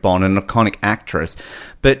history of Bond, an iconic actress.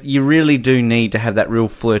 But you really do need to have that real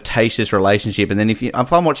flirtatious relationship. And then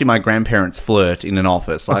if I'm watching my grandparents flirt in an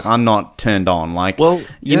office, like, I'm not turned on. Like,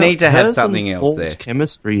 you need to have something else there.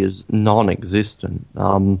 Chemistry is non-existent,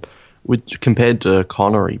 compared to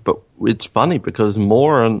Connery. But it's funny because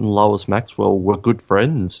Moore and Lois Maxwell were good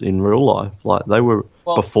friends in real life. Like, they were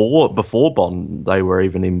before Bond. They were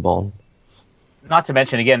even in Bond. Not to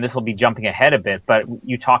mention, again, this will be jumping ahead a bit, but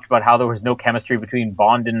you talked about how there was no chemistry between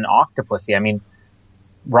Bond and Octopussy. I mean,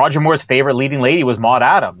 Roger Moore's favorite leading lady was Maude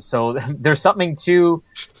Adams. So there's something to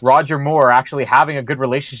Roger Moore actually having a good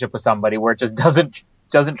relationship with somebody where it just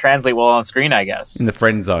doesn't translate well on screen, I guess. In the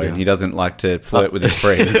friend zone. He doesn't like to flirt with his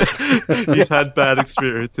friends. He's had bad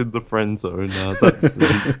experience in the friend zone.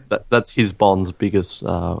 That's his Bond's biggest,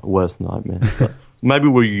 worst nightmare. But maybe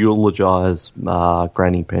we'll eulogise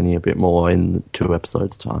Granny Penny a bit more in 2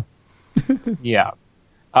 episodes' time. Yeah.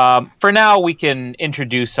 For now, we can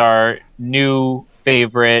introduce our new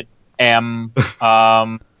favorite M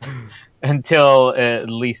until at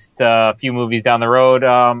least a few movies down the road.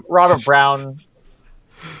 Robert Brown.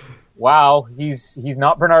 Wow, he's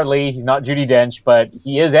not Bernard Lee, he's not Judi Dench, but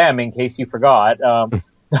he is M, in case you forgot.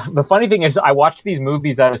 The funny thing is, I watch these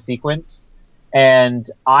movies out of sequence, and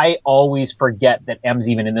I always forget that M's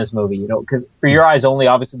even in this movie, because For Your Eyes Only,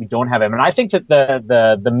 obviously we don't have M. And I think that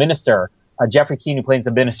the minister, Jeffrey Keane, who plays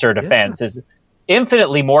the Minister of Defense, is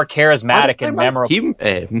infinitely more charismatic and memorable. Him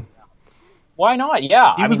M. Why not?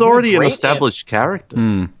 Yeah. He was already an established character.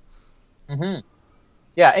 Mm-hmm.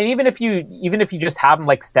 Yeah, and even if you just have him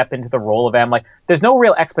like step into the role of M, like there's no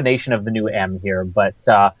real explanation of the new M here, but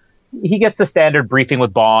he gets the standard briefing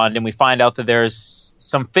with Bond, and we find out that there's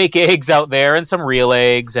some fake eggs out there and some real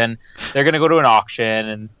eggs, and they're going to go to an auction.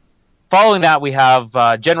 And following that, we have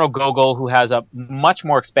General Gogol, who has a much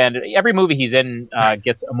more expanded. Every movie he's in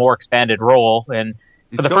gets a more expanded role, and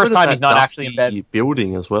for the first time, he's not actually in bed.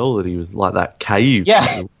 Building as well, that he was like that cave.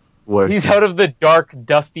 Yeah. He's out of the dark,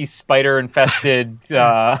 dusty, spider-infested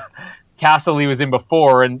castle he was in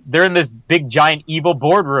before, and they're in this big, giant, evil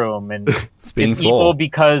boardroom, and it's evil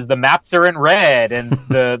because the maps are in red, and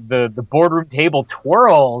the boardroom table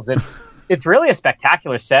twirls. It's really a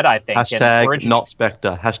spectacular set, I think. Hashtag not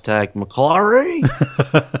Spectre. Hashtag McClary.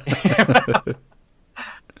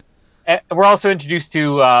 We're also introduced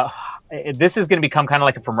to this is going to become kind of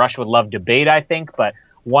like a From Russia with Love debate, I think, but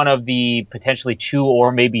one of the potentially 2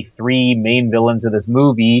 or maybe 3 main villains of this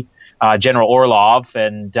movie, General Orlov,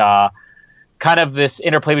 and kind of this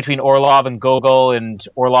interplay between Orlov and Gogol, and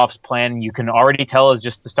Orlov's plan, you can already tell, is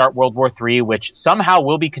just to start World War III, which somehow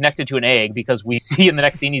will be connected to an egg, because we see in the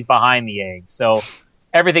next scene he's behind the egg. So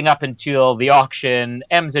everything up until the auction,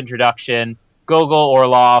 M's introduction, Gogol,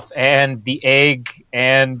 Orlov, and the egg,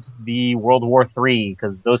 and the World War III,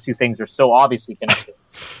 because those 2 things are so obviously connected.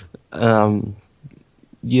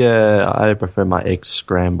 Yeah, I prefer my eggs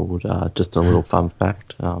scrambled. Just a little fun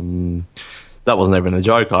fact. That wasn't even a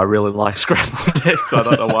joke. I really like scrambled eggs. I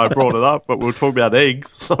don't know why I brought it up, but we were talking about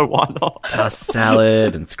eggs, so why not? Tossed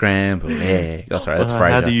salad and scrambled egg. Oh, sorry, that's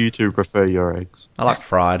Fraser. How do you two prefer your eggs? I like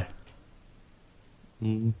fried.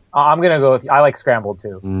 I'm gonna go with I like scrambled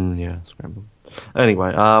too. Yeah, scrambled.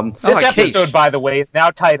 Anyway, This like episode, quiche. by the way, is now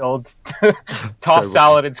titled "Tossed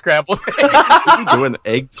Salad and Scrambled Eggs." did we do an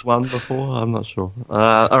eggs one before? I'm not sure.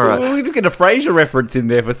 All right. Well, we just get a Fraser reference in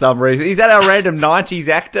there for some reason. Is that our random 90s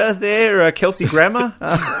actor there, Kelsey Grammer?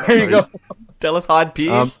 Here you go. Dallas Hyde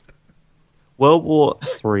Pierce? World War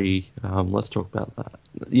III. Let's talk about that.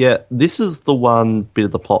 Yeah, this is the one bit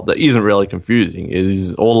of the plot that isn't really confusing. It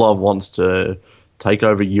is Orlov wants to take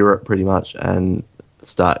over Europe pretty much and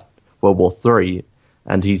start World War III,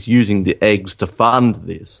 and he's using the eggs to fund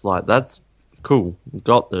this. Like, that's cool.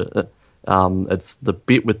 Got the it's the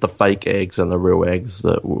bit with the fake eggs and the real eggs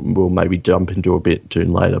that we'll maybe jump into a bit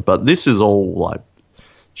soon later. But this is all like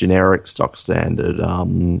generic, stock standard,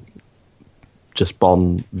 just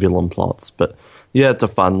Bond villain plots. But yeah, it's a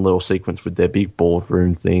fun little sequence with their big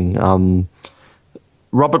boardroom thing.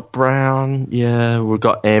 Robert Brown, yeah, we've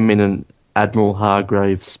got M in an Admiral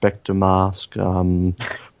Hargraves Spectre mask,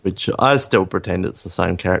 which I still pretend it's the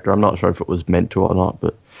same character. I'm not sure if it was meant to or not,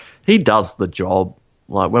 but he does the job.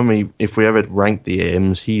 Like, if we ever rank the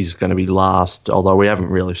M's, he's going to be last, although we haven't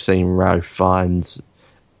really seen Ralph Fiennes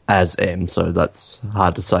as M, so that's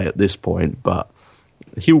hard to say at this point, but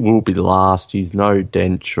he will be last. He's no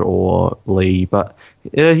Dench or Lee, but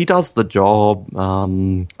yeah, he does the job.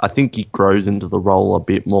 I think he grows into the role a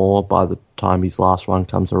bit more by the time his last one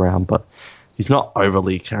comes around, but he's not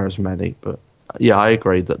overly charismatic. But yeah, I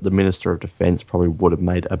agree that the Minister of Defence probably would have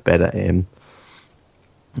made a better M.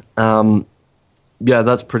 Yeah,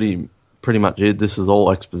 that's pretty much it. This is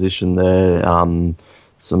all exposition there.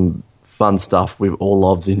 Some fun stuff with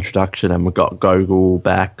Orlov's introduction, and we've got Gogol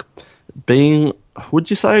back being, would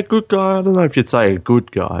you say a good guy? I don't know if you'd say a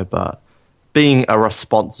good guy, but being a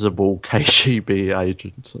responsible KGB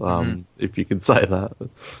agent, if you can say that.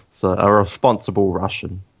 So a responsible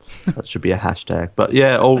Russian. That should be a hashtag. But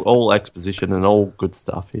yeah, all exposition and all good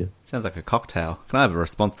stuff here. Sounds like a cocktail. Can I have a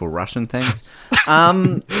responsible Russian, thanks?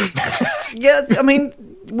 Yeah, I mean,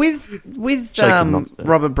 with Shaken, not stirred.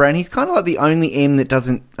 Robert Brown, he's kind of like the only M that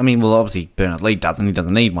doesn't... I mean, well, obviously Bernard Lee doesn't. He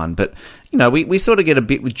doesn't need one. But, you know, we sort of get a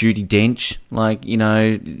bit with Judi Dench. Like, you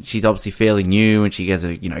know, she's obviously fairly new and she has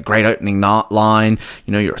a, you know, great opening line.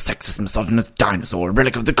 You know, you're a sexist, misogynist dinosaur, a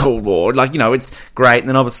relic of the Cold War. Like, you know, it's great. And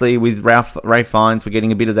then obviously with Ralph Fiennes, we're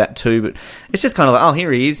getting a bit of that too. But it's just kind of like, oh,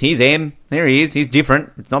 here he is. He's M. There he is. He's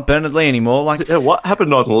different. It's not Bernard Lee anymore. Like, Yeah, what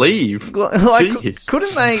happened on Leave? like, Jeez.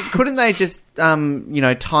 couldn't they just you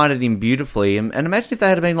know, tied it in beautifully? And imagine if they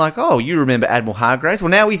had been like, oh, you remember Admiral Hargraves? Well,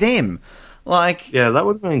 now he's M. Like, Yeah, that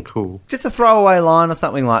would have been cool. just a throwaway line or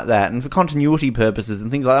something like that, and for continuity purposes and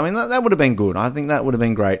things like that. I mean, that would have been good. I think that would have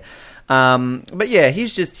been great. But yeah,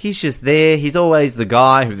 he's just there. He's always the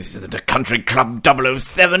guy who, this isn't a country club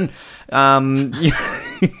 007.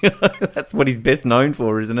 That's what he's best known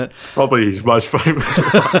for, isn't it? Probably his most famous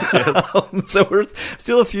one, yes. So we're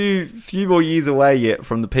still a few more years away yet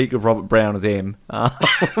from the peak of Robert Brown as M.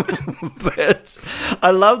 But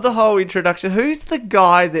I love the whole introduction. Who's the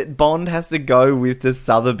guy that Bond has to go with to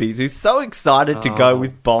Sotheby's? Who's so excited to go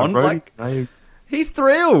with Bond? I wrote Like, his name. he's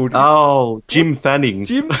thrilled. Oh, Jim Fanning.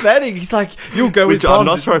 Jim Fanning. He's like, you'll go with Which I'm Bond.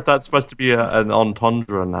 not sure if that's supposed to be an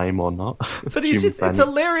entendre name or not. But he's Jim it's Fanning.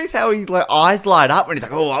 hilarious how he's like eyes light up and he's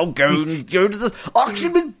like, oh, I'll go to the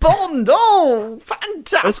auction with Bond. Oh,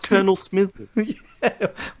 fantastic. That's Colonel Smith. Yeah.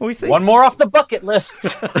 Well, we see One more off the bucket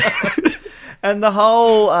list. And the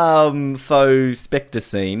whole faux Spectre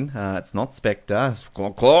scene, it's not Spectre, it's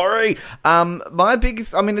Glory. My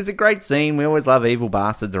biggest, I mean, it's a great scene. We always love evil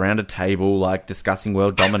bastards around a table, like, discussing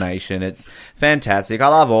world domination. It's fantastic. I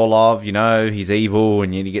love Orlov, you know, he's evil,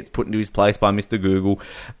 and yet he gets put into his place by Mr. Google.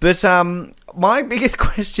 But my biggest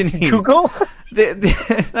question is... Google?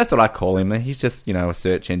 That's what I call him. He's just, you know, a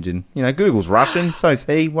search engine. You know, Google's Russian, so's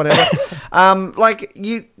he, whatever.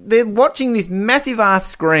 They're watching this massive ass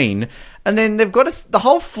screen, and then they've got the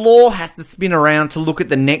whole floor has to spin around to look at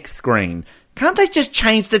the next screen. Can't they just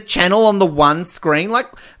change the channel on the one screen? Like,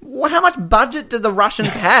 how much budget do the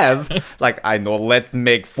Russians have? Like, I know, let's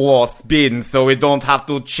make floor spin so we don't have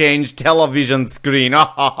to change television screen. Ha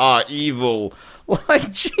ha ha, evil.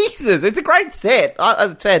 Like, Jesus, it's a great set.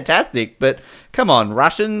 It's fantastic. But, come on,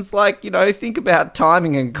 Russians, like, you know, think about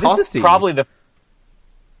timing and costing.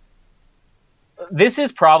 This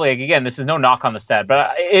is probably, again, this is no knock on the set,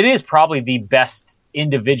 but it is probably the best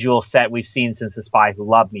individual set we've seen since The Spy Who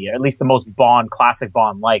Loved Me, or at least the most classic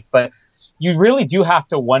Bond-like. But you really do have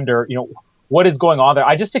to wonder, what is going on there.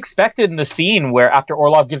 I just expected in the scene where after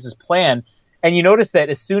Orlov gives his plan, and you notice that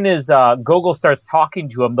as soon as Gogol starts talking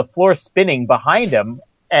to him, the floor's spinning behind him,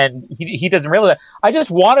 and he doesn't realize that. I just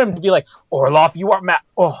want him to be like, Orlov, you are mad.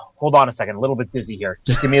 Oh, hold on a second. A little bit dizzy here.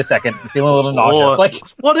 Just give me a second. I'm feeling a little nauseous.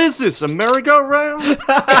 What is this, a merry-go-round?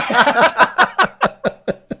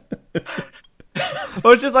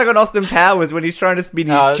 Or it's just like on Austin Powers when he's trying to spin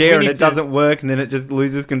his chair and it doesn't work, and then it just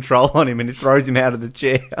loses control on him and it throws him out of the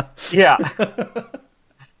chair. Yeah.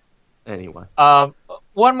 Anyway.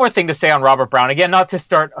 One more thing to say on Robert Brown. Again, not to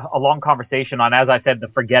start a long conversation on, as I said, the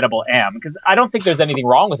forgettable M, because I don't think there's anything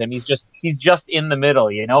wrong with him. He's just in the middle,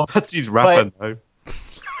 That's his rapping, though.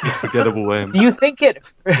 Forgettable M. Do you think it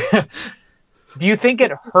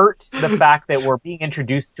hurt the fact that we're being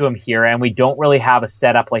introduced to him here and we don't really have a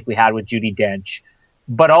setup like we had with Judi Dench,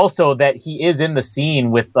 but also that he is in the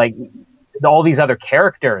scene with all these other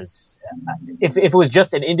characters? If it was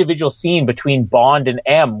just an individual scene between Bond and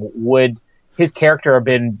M, would his character have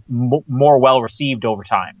been more well received over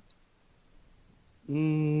time?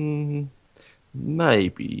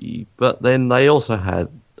 Maybe, but then they also had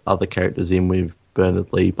other characters in with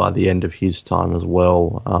Bernard Lee by the end of his time as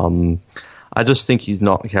well. I just think he's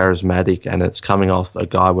not charismatic, and it's coming off a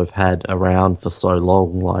guy we've had around for so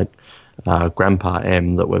long, like Grandpa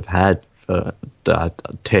M, that we've had for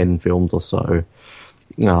 10 films or so.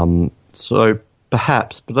 So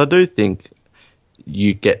perhaps, but I do think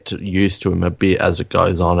you get used to him a bit as it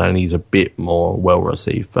goes on, and he's a bit more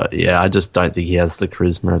well-received. But yeah, I just don't think he has the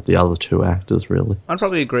charisma of the other two actors, really. I'd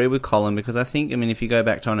probably agree with Colin, because I think, if you go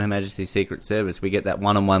back to On Her Majesty's Secret Service, we get that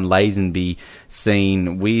one-on-one Lazenby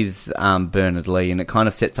scene with Bernard Lee, and it kind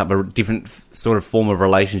of sets up a different sort of form of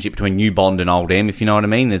relationship between new Bond and old M, if you know what I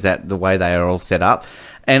mean. Is that the way they are all set up?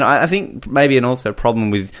 And I think maybe also a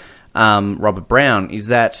problem with Robert Brown is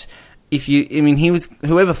that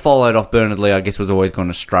whoever followed off Bernard Lee, I guess, was always going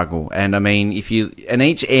to struggle. And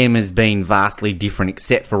each M has been vastly different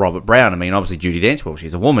except for Robert Brown. Obviously Judi Dench, well,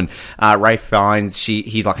 she's a woman. Ralph Fiennes,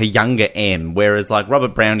 he's like a younger M, whereas like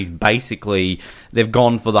Robert Brown is basically, they've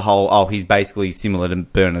gone for the whole, he's basically similar to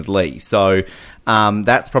Bernard Lee. So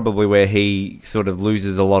that's probably where he sort of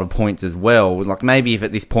loses a lot of points as well. Like maybe if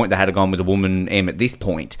at this point they had gone with a woman M at this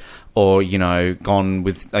point, or, gone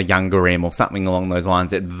with a younger M or something along those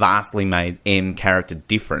lines, it vastly made M character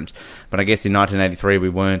different. But I guess in 1983 we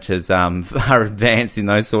weren't as far advanced in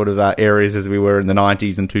those sort of areas as we were in the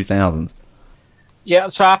 90s and 2000s. Yeah,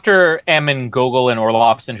 so after M and Gogol and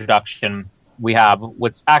Orlov's introduction, we have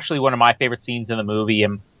what's actually one of my favorite scenes in the movie,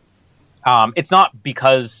 and it's not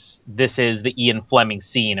because this is the Ian Fleming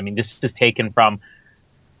scene. This is taken from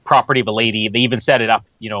Property of a Lady. They even set it up,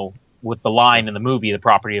 with the line in the movie, The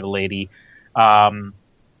Property of a Lady. I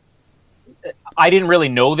didn't really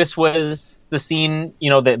know this was the scene,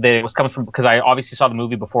 that it was coming from, because I obviously saw the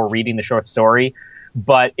movie before reading the short story,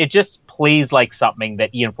 but it just plays like something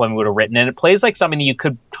that Ian Fleming would have written, and it plays like something you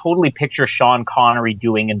could totally picture Sean Connery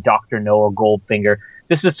doing in Dr. No or Goldfinger.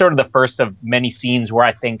 This is sort of the first of many scenes where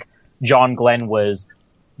I think John Glenn was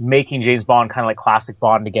making James Bond kind of like classic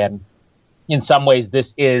Bond again. In some ways,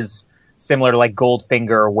 this is similar to like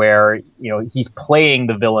Goldfinger, where, he's playing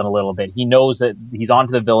the villain a little bit. He knows that he's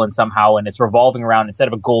onto the villain somehow, and it's revolving around, instead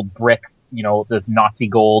of a gold brick, the Nazi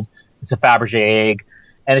gold, it's a Fabergé egg.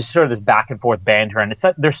 And it's sort of this back and forth banter. And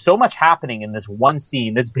there's so much happening in this one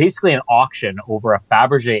scene that's basically an auction over a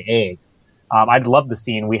Fabergé egg. I'd love the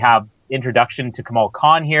scene. We have introduction to Kamal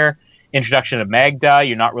Khan here, introduction to Magda.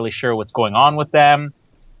 You're not really sure what's going on with them.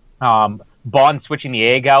 Bond switching the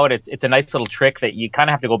egg out. It's a nice little trick that you kind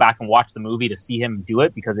of have to go back and watch the movie to see him do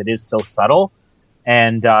it, because it is so subtle.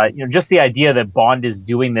 And, just the idea that Bond is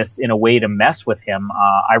doing this in a way to mess with him,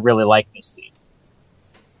 I really like this scene.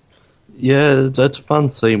 Yeah, it's a fun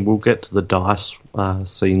scene. We'll get to the dice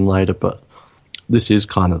scene later, but this is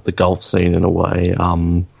kind of the golf scene in a way.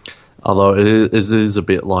 Although it is a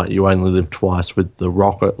bit like You Only Live Twice with the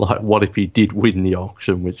rocket. Like, what if he did win the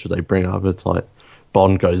auction, which they bring up? It's like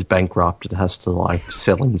Bond goes bankrupt and has to like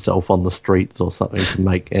sell himself on the streets or something to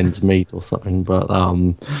make ends meet or something. But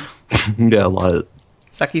yeah, like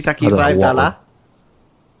sucky $5.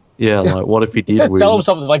 Yeah, like what if he did win? Sell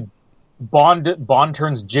himself like Bond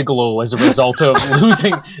turns gigolo as a result of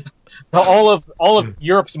losing all of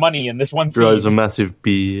Europe's money in this one scene. Grows a massive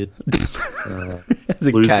beard.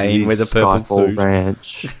 Loses cane with a purple suit.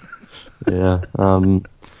 Ranch. Yeah.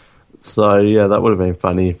 So yeah, that would have been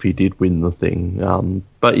funny if he did win the thing.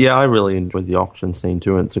 But yeah, I really enjoyed the auction scene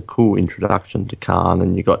too. And it's a cool introduction to Khan,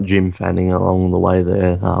 and you got Jim Fanning along the way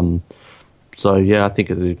there. So yeah, I think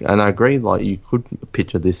and I agree. Like you could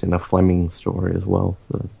picture this in a Fleming story as well.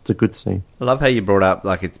 So it's a good scene. I love how you brought up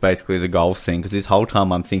like it's basically the golf scene, because this whole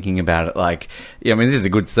time I'm thinking about it like, yeah, I mean, this is a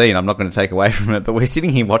good scene. I'm not going to take away from it, but we're sitting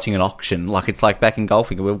here watching an auction. Like it's like back in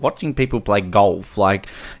golfing, we're watching people play golf. Like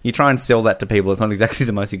you try and sell that to people, it's not exactly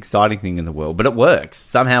the most exciting thing in the world, but it works.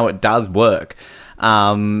 Somehow it does work.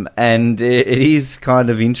 And it is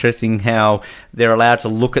kind of interesting how they're allowed to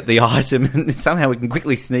look at the item and somehow we can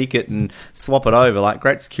quickly sneak it and swap it over. Like,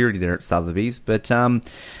 great security there at Sotheby's. But,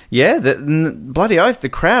 yeah, bloody oath, the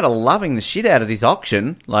crowd are loving the shit out of this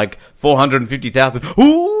auction. Like, 450,000.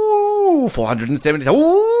 Ooh! 470,000.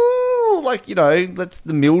 Ooh! Like, you know, that's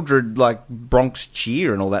the Mildred, like, Bronx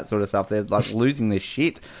cheer and all that sort of stuff. They're, like, losing their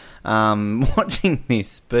shit. Watching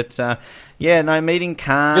this, but yeah, no, meeting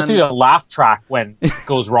Khan. Just need a laugh track when it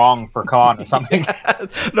goes wrong for Khan or something.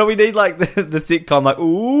 No, we need like the sitcom, like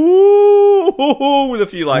ooh, with a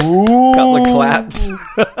few like couple of claps.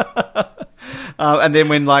 And then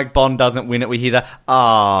when like Bond doesn't win it, we hear the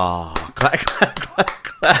clap, clap, clap,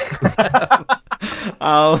 clap.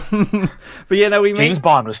 But yeah, no, we James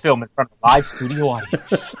Bond was filmed in front of a live studio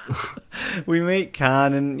audience. We meet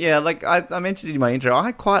Khan, and yeah, like I mentioned in my intro,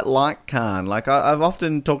 I quite like Khan. Like I've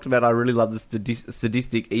often talked about, I really love the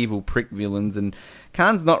sadistic, evil prick villains, and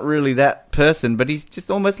Khan's not really that person, but he's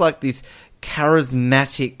just almost like this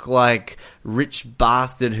charismatic, like rich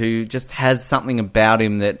bastard who just has something about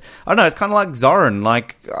him that I don't know. It's kind of like Zoran.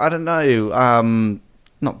 Like I don't know,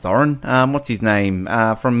 not Zoran. What's his name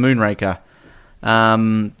from Moonraker?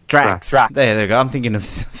 Drax. There you go. I'm thinking of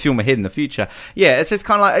film ahead in the future. Yeah, it's just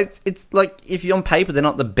kind of like it's like if you're on paper they're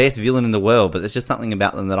not the best villain in the world, but there's just something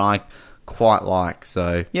about them that I quite like.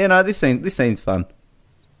 So yeah, no, this scene's fun.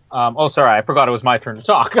 Oh, sorry, I forgot it was my turn to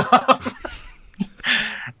talk.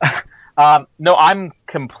 No, I'm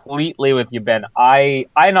completely with you, Ben. I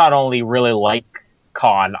not only really like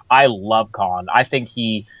Khan, I love Khan. I think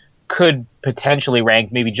he could potentially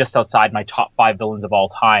rank maybe just outside my top 5 villains of all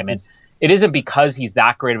time, and it isn't because he's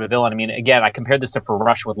that great of a villain. I mean, again, I compared this to For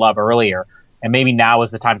Russia with Love earlier, and maybe now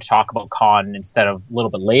is the time to talk about Khan instead of a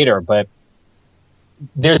little bit later, but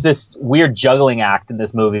there's this weird juggling act in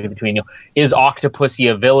this movie between, you know, is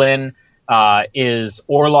Octopussy a villain? Is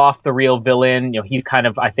Orloff the real villain? You know, he's kind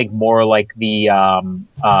of, I think, more like the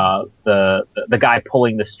guy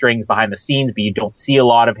pulling the strings behind the scenes, but you don't see a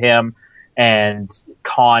lot of him. And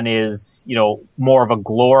Khan is, you know, more of a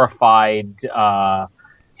glorified,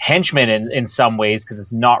 henchman in some ways, because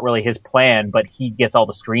it's not really his plan, but he gets all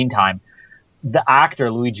the screen time. The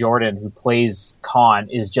actor Louis Jordan, who plays Khan,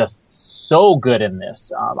 is just so good in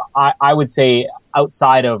this. I would say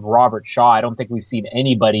outside of Robert Shaw, I don't think we've seen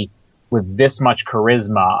anybody with this much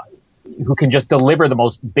charisma who can just deliver the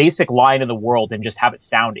most basic line in the world and just have it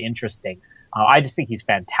sound interesting. I just think he's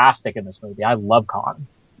fantastic in this movie. I love Khan.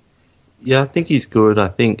 Yeah, I think he's good. I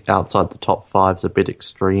think outside the top 5 is a bit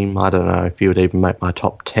extreme. I don't know if he would even make my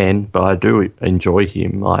top 10, but I do enjoy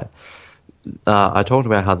him. I talked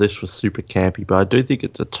about how this was super campy, but I do think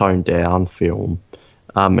it's a toned down film.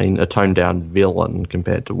 I mean, a toned down villain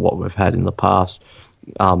compared to what we've had in the past.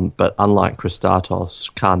 But unlike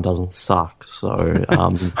Christatos, Khan doesn't suck. So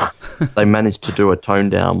they managed to do a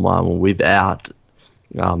toned down one without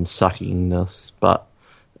suckiness,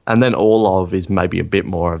 and then Orlov is maybe a bit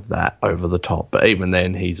more of that over the top, but even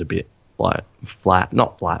then he's a bit like flat,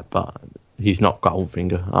 not flat, but he's not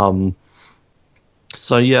Goldfinger.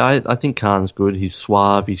 So yeah, I think Khan's good. He's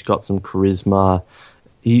suave. He's got some charisma.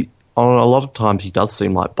 On a lot of times he does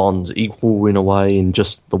seem like Bond's equal in a way, in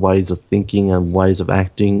just the ways of thinking and ways of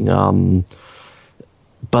acting.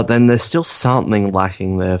 But then there's still something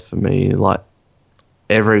lacking there for me. Like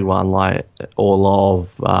everyone, like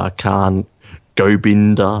Orlov, Khan,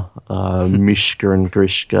 Gobinder, Mishka and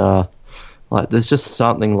Grishka. Like, there's just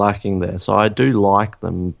something lacking there. So I do like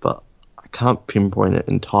them, but I can't pinpoint it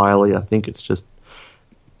entirely. I think it's just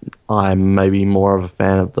I'm maybe more of a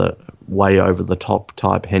fan of the way over-the-top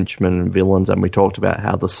type henchmen and villains, and we talked about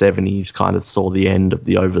how the 70s kind of saw the end of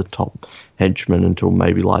the over-the-top henchmen until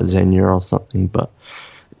maybe like Xenia or something. But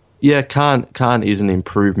yeah, Khan is an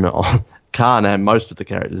improvement on... Khan and most of the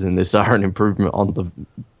characters in this are an improvement on the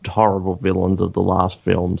horrible villains of the last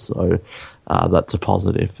film, so that's a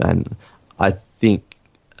positive. And I think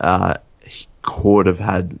he could have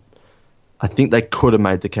had... I think they could have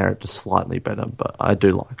made the character slightly better, but I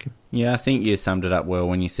do like him. Yeah, I think you summed it up well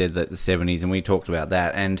when you said that the 70s, and we talked about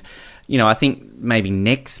that. And, you know, I think maybe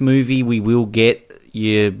next movie we will get,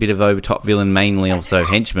 your bit of overtop villain, mainly also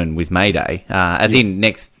henchman with Mayday, as in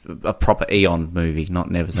next a proper Eon movie, not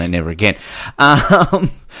Never Say Never Again.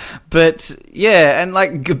 But yeah, and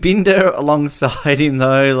like Gobinder alongside him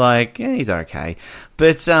though, like he's okay.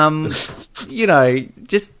 But you know,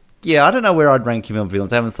 just. Yeah, I don't know where I'd rank him on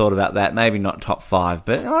villains. I haven't thought about that. Maybe not top 5,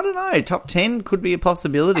 but I don't know. Top 10 could be a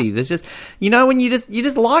possibility. There's just, you know, when you just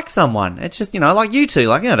like someone. It's just, you know, like you two.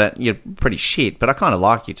 Like, you know, you're pretty shit, but I kind of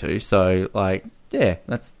like you two. So, like, yeah,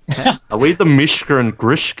 that's. Are we the Mishka and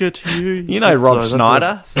Grishka to you? You know Rob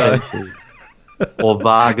Schneider. So. Or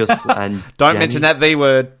Vargas and. Don't Jenny. mention that V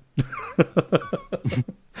word.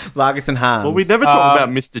 Vargas and Hans. Well, we never talk about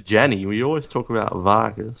Mr. Jenny. We always talk about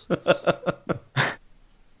Vargas.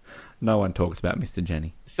 No one talks about Mr.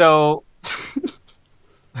 Jenny. So,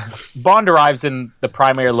 Bond arrives in the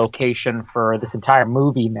primary location for this entire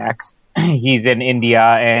movie next. He's in India,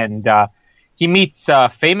 and he meets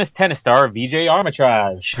famous tennis star Vijay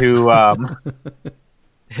Armitage, who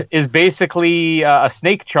is basically a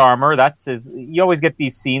snake charmer. That's his. You always get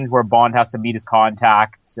these scenes where Bond has to meet his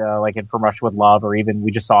contact, like in From Russia with Love, or even we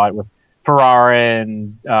just saw it with Ferrara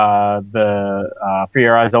and the For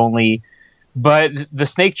Your Eyes Only. But the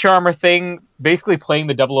snake charmer thing, basically playing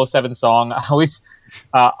the 007 song, I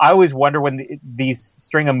always wonder when these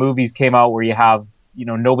string of movies came out where you have, you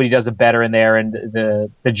know, Nobody Does It Better in there and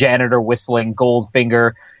the janitor whistling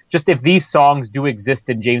Goldfinger. Just if these songs do exist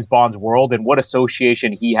in James Bond's world and what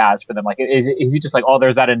association he has for them. Like, is he just like, oh,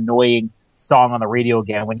 there's that annoying song on the radio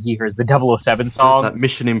again when he hears the 007 song? There's that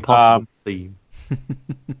Mission Impossible theme.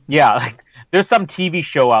 Yeah, like, there's some TV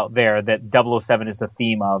show out there that 007 is the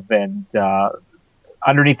theme of, and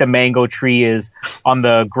Underneath the Mango Tree is on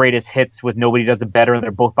the greatest hits with Nobody Does It Better, and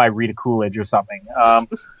they're both by Rita Coolidge or something. I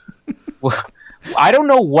don't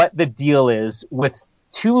know what the deal is with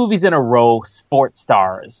 2 movies in a row, sports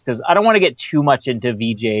stars, because I don't want to get too much into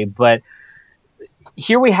VJ, but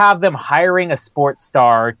here we have them hiring a sports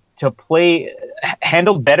star to play,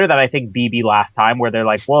 handled better than I think BB last time, where they're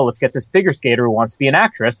like, well, let's get this figure skater who wants to be an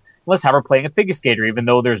actress. Let's have her playing a figure skater, even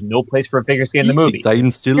though there's no place for a figure skater in the movie.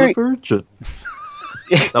 I'm still a virgin.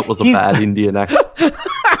 That was a bad Indian accent.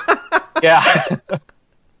 Yeah.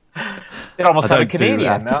 It almost I had a don't do Canadian.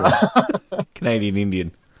 accents. Canadian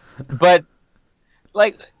Indian. But,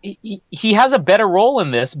 like, he has a better role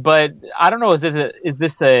in this, but I don't know, is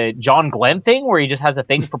this a John Glenn thing where he just has a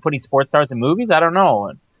thing for putting sports stars in movies? I don't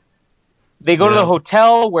know. They go to the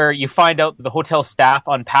hotel where you find out the hotel staff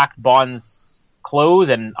unpacked Bond's clothes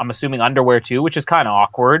and I'm assuming underwear too, which is kind of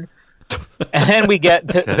awkward. And then we get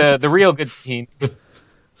the real good scene.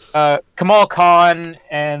 Kamal Khan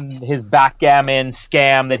and his backgammon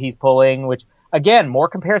scam that he's pulling, which, again, more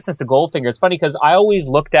comparisons to Goldfinger. It's funny because I always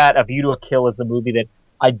looked at A View to a Kill as the movie that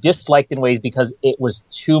I disliked in ways because it was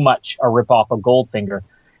too much a ripoff of Goldfinger.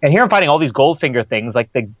 And here I'm finding all these Goldfinger things,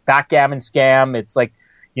 like the backgammon scam. It's like,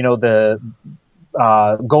 you know, the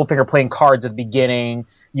Goldfinger playing cards at the beginning.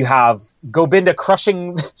 You have Gobinda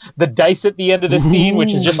crushing the dice at the end of the scene,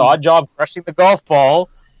 which is just odd job crushing the golf ball.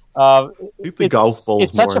 I think the golf ball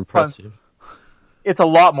is more impressive. It's a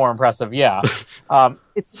lot more impressive, yeah.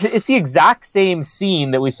 It's the exact same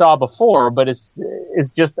scene that we saw before, but it's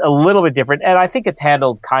just a little bit different, and I think it's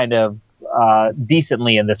handled kind of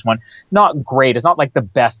decently in this one. Not great. It's not like the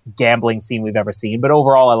best gambling scene we've ever seen, but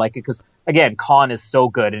overall I like it because, again, Khan is so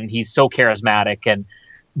good and he's so charismatic, and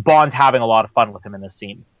Bond's having a lot of fun with him in this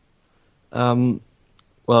scene.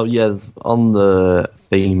 Well, yeah, on the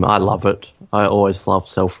theme, I love it. I always love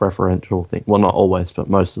self-referential things. Well, not always, but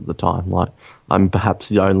most of the time. Like, I'm perhaps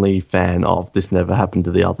the only fan of This Never Happened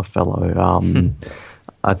to the Other Fellow.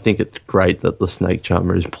 I think it's great that the Snake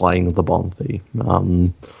Charmer is playing the Bond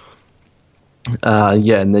theme.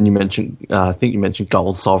 Yeah, and then you mentioned, I think you mentioned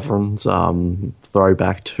Gold Sovereigns,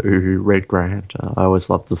 throwback to Red Grant. I always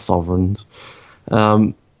loved the Sovereigns.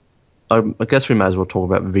 I guess we may as well talk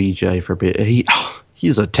about VJ for a bit.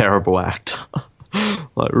 He's a terrible actor.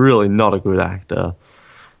 Like, really not a good actor.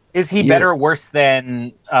 Is he better or worse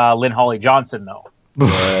than Lynn Holly Johnson, though?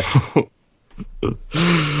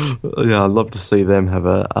 Yeah, I'd love to see them have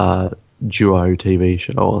a duo TV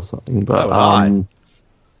show or something. But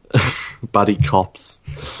buddy cops.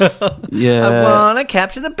 Yeah, I want to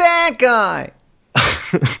capture the bad guy.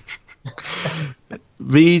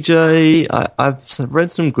 VJ, I've read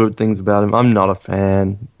some good things about him. I'm not a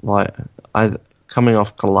fan. Like, coming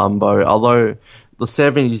off Columbo, although the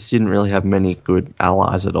 70s didn't really have many good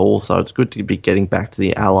allies at all, so it's good to be getting back to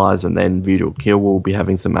the allies, and then View to a Kill will be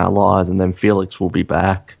having some allies, and then Felix will be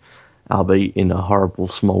back, albeit in a horrible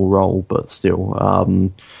small role, but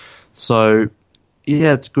still. So,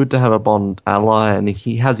 yeah, it's good to have a Bond ally, and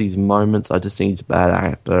he has his moments. I just think he's a bad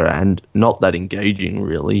actor and not that engaging,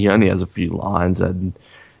 really. He only has a few lines and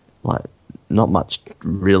like not much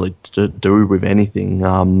really to do with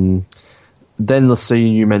anything. Then the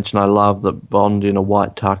scene you mentioned, I love the Bond in a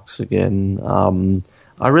white tux again.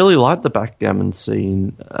 I really like the backgammon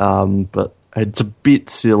scene, but it's a bit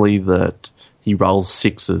silly that he rolls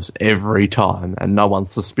sixes every time, and no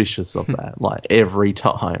one's suspicious of that. Like every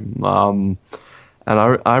time, and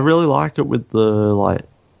I really like it with the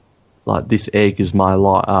like this egg is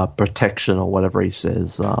my protection or whatever he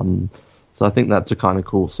says. So I think that's a kind of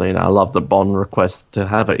cool scene. I love the Bond request to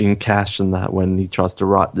have it in cash and that when he tries to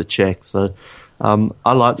write the check. So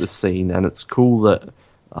I like this scene, and it's cool that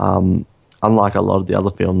unlike a lot of the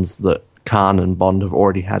other films, that Khan and Bond have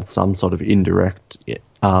already had some sort of indirect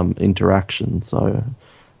interaction. So,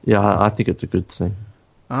 yeah, I think it's a good scene.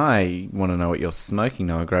 I want to know what you're smoking,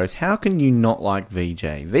 Noah Gross. How can you not like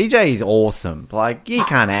VJ? VJ is awesome. Like, he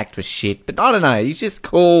can't act for shit, but I don't know, he's just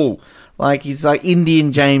cool. Like, he's like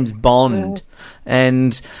Indian James Bond.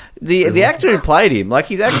 And the actor who played him, like,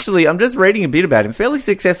 he's actually, I'm just reading a bit about him, fairly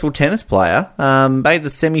successful tennis player. Made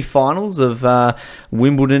the semi-finals of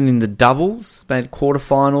Wimbledon in the doubles, made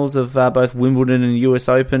quarterfinals of both Wimbledon and US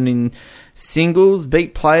Open in singles,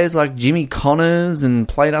 beat players like Jimmy Connors and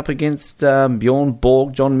played up against Bjorn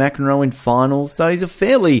Borg, John McEnroe in finals. So he's a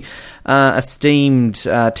fairly esteemed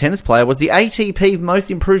tennis player. Was the ATP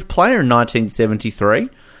Most Improved Player in 1973.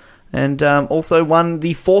 And also won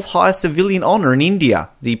the fourth highest civilian honour in India,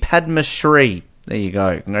 the Padma Shri. There you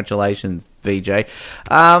go. Congratulations, VJ.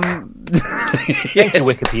 Thank you,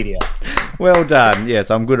 Wikipedia. Well done. Yes,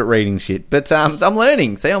 I'm good at reading shit. But I'm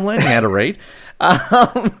learning. See, I'm learning how to read.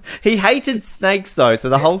 He hated snakes, though, so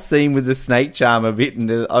the whole scene with the snake charmer bit and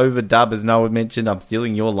the overdub, as Noah mentioned, I'm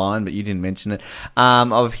stealing your line, but you didn't mention it,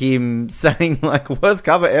 of him saying, like, worst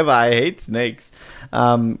cover ever, I hate snakes,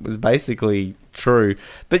 was basically true.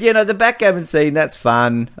 But, you know, the backgammon scene, that's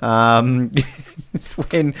fun. It's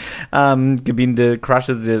when Gobinda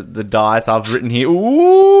crushes the dice. I've written here,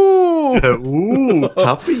 ooh! Ooh,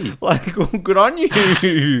 toughie. Like, oh, good on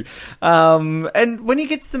you. And when he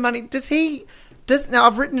gets the money, now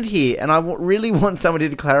I've written it here, and I really want somebody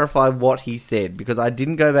to clarify what he said, because I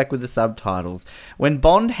didn't go back with the subtitles. When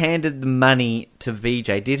Bond handed the money to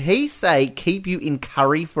VJ, did he say, keep you in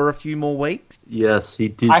curry for a few more weeks? Yes, he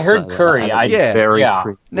did. I heard say curry. That. Yeah.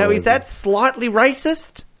 Now, is that slightly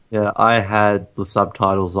racist? Yeah, I had the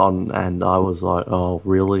subtitles on, and I was like, oh,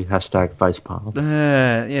 really? Hashtag facepalm.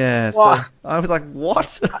 Yeah. Well, so I was like,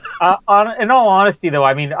 what? In all honesty, though,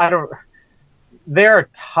 I mean, there are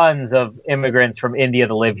tons of immigrants from India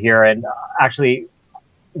that live here, and actually,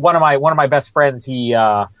 one of my best friends, he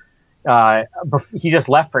just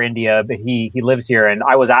left for India, but he lives here, and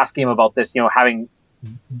I was asking him about this, you know,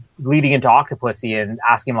 leading into Octopussy, and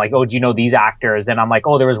asking him like, oh, do you know these actors? And I'm like,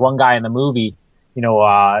 oh, there was one guy in the movie, you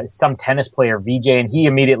know, some tennis player, VJ, and he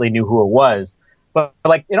immediately knew who it was. But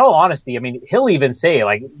like, in all honesty, I mean, he'll even say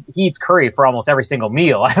like he eats curry for almost every single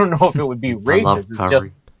meal. I don't know if it would be racist. I love It's curry. just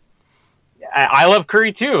I love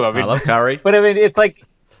curry too. I mean, I love curry. but I mean, it's like,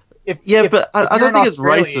 But I you're don't in think it's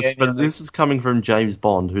Australia racist, and but you're this is coming from James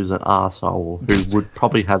Bond, who's an arsehole, who would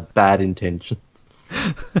probably have bad intentions.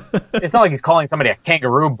 it's not like he's calling somebody a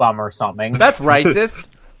kangaroo bum or something. That's racist.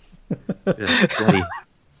 Yeah, bloody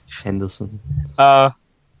Henderson. But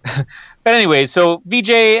anyway, so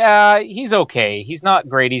VJ, he's okay. He's not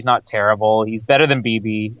great. He's not terrible. He's better than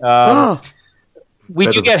BB.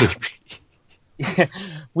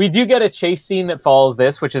 We do get a chase scene that follows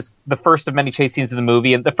this, which is the first of many chase scenes in the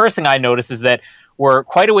movie. And the first thing I notice is that we're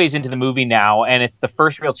quite a ways into the movie now, and it's the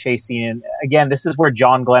first real chase scene. And again, this is where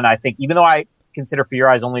John Glenn, I think, even though I consider For Your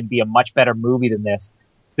Eyes Only to be a much better movie than this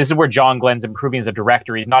is where John Glenn's improving as a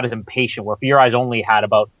director. He's not as impatient, where For Your Eyes Only had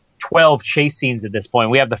about 12 chase scenes at this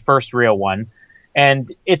point. We have the first real one.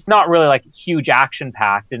 And it's not really like huge action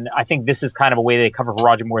packed. And I think this is kind of a way they cover for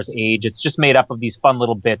Roger Moore's age. It's just made up of these fun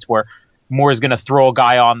little bits where Moore's going to throw a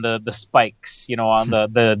guy on the spikes, you know, on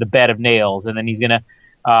the bed of nails. And then he's going to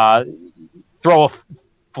throw a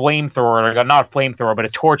flamethrower, or not a flamethrower, but a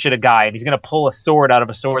torch at a guy. And he's going to pull a sword out of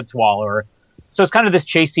a sword swallower. So it's kind of this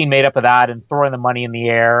chase scene made up of that and throwing the money in the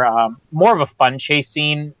air. More of a fun chase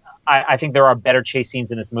scene. I think there are better chase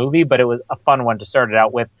scenes in this movie, but it was a fun one to start it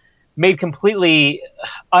out with. Made completely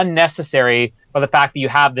unnecessary by the fact that you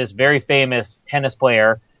have this very famous tennis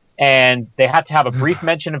player, and they had to have a brief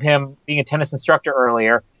mention of him being a tennis instructor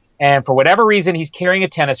earlier. And for whatever reason, he's carrying a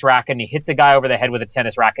tennis racket, and he hits a guy over the head with a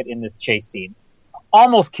tennis racket in this chase scene.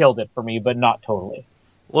 Almost killed it for me, but not totally.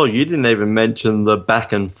 Well, you didn't even mention the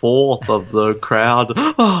back and forth of the crowd.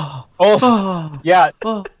 Oh, Oh, yeah.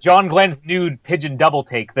 John Glenn's nude pigeon double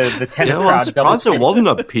take, the tennis Yeah, well, I'm crowd double surprised there take. wasn't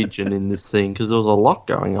a pigeon in this scene because there was a lot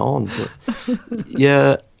going on. But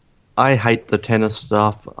yeah, I hate the tennis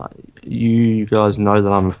stuff. You guys know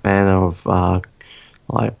that I'm a fan of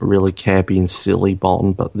like really campy and silly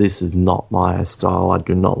Bond, but this is not my style. I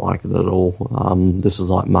do not like it at all. This is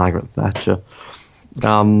like Margaret Thatcher.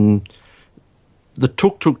 The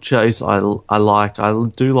tuk-tuk chase I like. I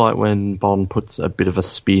do like when Bond puts a bit of a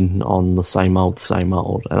spin on the same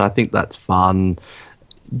old, and I think that's fun.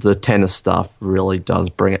 The tennis stuff really does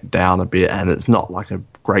bring it down a bit, and it's not like a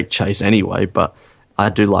great chase anyway, but I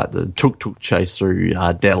do like the tuk-tuk chase through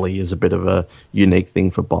Delhi is a bit of a unique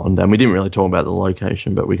thing for Bond, and we didn't really talk about the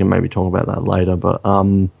location, but we can maybe talk about that later. But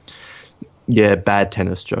yeah, bad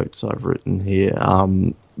tennis jokes I've written here.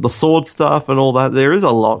 The sword stuff and all that, there is a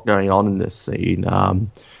lot going on in this scene.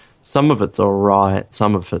 Some of it's all right,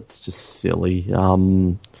 some of it's just silly.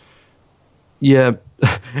 Yeah,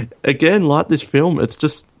 again, like this film, it's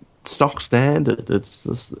just stock standard.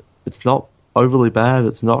 It's not overly bad,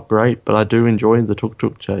 it's not great, but I do enjoy the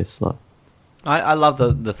tuk-tuk chase. So. I love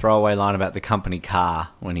the throwaway line about the company car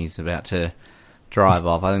when he's about to drive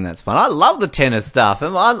off. I think that's fun. I love the tennis stuff.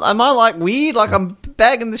 Am I like weird? Like I'm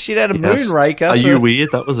bagging the shit out of Yes. Moonraker. Are you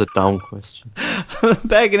weird? That was a dumb question.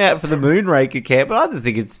 bagging out for the Moonraker camp, but I just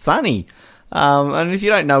think it's funny. And if you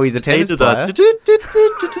don't know he's a tennis player.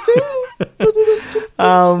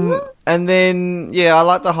 And then, yeah, I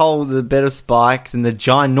like the better spikes and the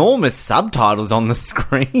ginormous subtitles on the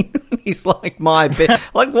screen. He's like, like,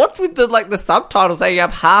 what's with the subtitles taking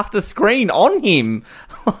up half the screen on him?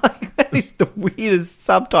 Like, that is the weirdest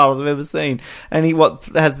subtitles I've ever seen. And he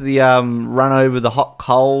has the run over the hot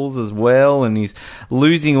coals as well, and he's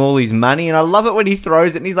losing all his money. And I love it when he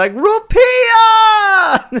throws it and he's like,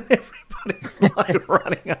 Rupiah! Everybody's like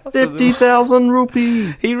running after 50,000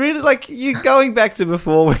 rupees. He really, like, you going back to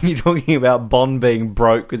before when you're talking about Bond being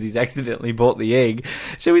broke because he's accidentally bought the egg.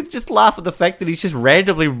 Should we just laugh at the fact that he's just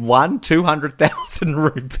randomly won 200,000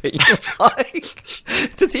 rupees? Like,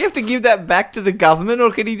 does he have to give that back to the government,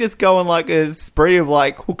 or can he just go on like a spree of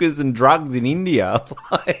like hookers and drugs in India?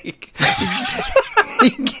 Like, he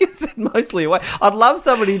gives it mostly away. I'd love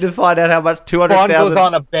somebody to find out how much 200,000. Bond goes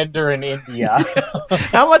on a bender in India.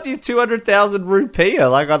 How much is 200,000 rupiah?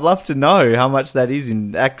 Like, I'd love to know how much that is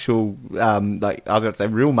in actual, like, I was going to say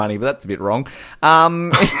real money, but that's a bit wrong. That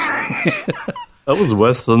was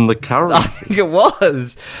worse than the I current. think it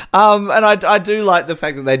was. And I do like the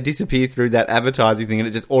fact that they disappear through that advertising thing and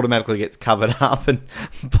it just automatically gets covered up, and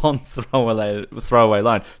Bond's throwaway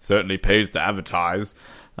line certainly pays to advertise.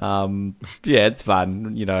 Yeah, it's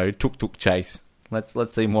fun, you know, tuk-tuk chase.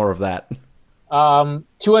 Let's see more of that.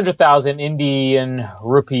 200,000 Indian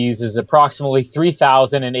rupees is approximately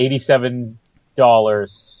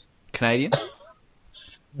 $3,087. Canadian?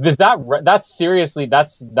 That's seriously,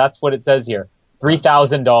 that's what it says here.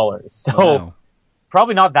 $3,000. So Wow.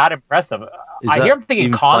 probably not that impressive. I that hear him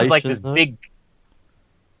thinking Khan's like this inflation, though? big.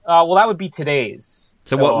 Well, that would be today's.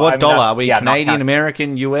 So what I mean, dollar? that's- Are we yeah, not Canadian, counting.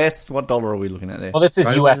 American, US? What dollar are we looking at there? Well, this is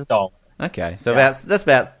Australian? US dollar. Okay, so Yeah. that's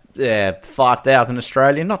about 5,000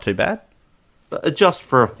 Australian. Not too bad. But adjust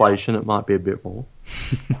for inflation, it might be a bit more.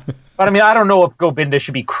 But I mean, I don't know if Govinda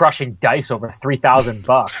should be crushing dice over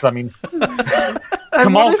 $3,000. I mean, And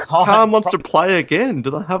Kamal what if Khan Khan wants to play again? Do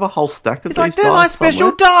they have a whole stack of It's these like, they're my dice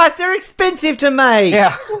special somewhere? dice. They're expensive to make.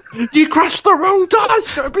 yeah. You crashed the wrong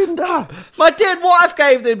dice, Govinda! My dead wife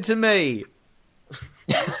gave them to me.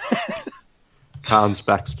 Khan's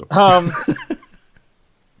backstory.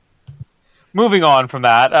 Moving on from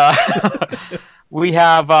that, we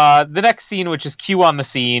have the next scene, which is Q on the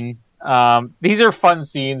scene. These are fun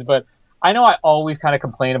scenes, but I know I always kind of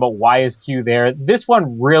complain about why is Q there. This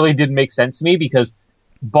one really didn't make sense to me because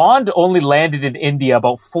Bond only landed in India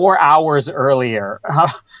about 4 hours earlier.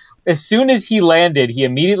 As soon as he landed, he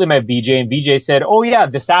immediately met Vijay, and Vijay said, "Oh yeah,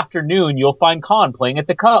 this afternoon you'll find Khan playing at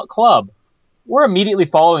the club." We're immediately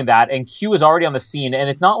following that, and Q is already on the scene, and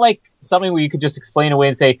it's not like something where you could just explain away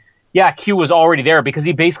and say, yeah, Q was already there, because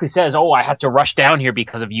he basically says, "Oh, I had to rush down here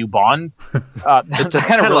because of you, Bond." That It's a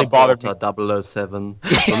kind of really bothered me. teleporter, 007.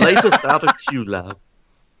 The latest out of Q-Lab.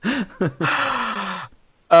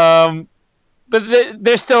 But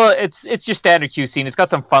there's still, it's your standard Q scene. It's got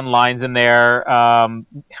some fun lines in there.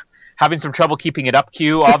 Having some trouble keeping it up,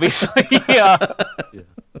 Q, obviously.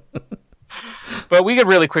 But we could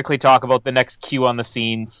really quickly talk about the next Q on the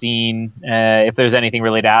scene, if there's anything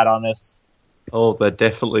really to add on this. Oh, there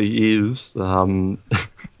definitely is.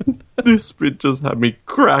 This bit just had me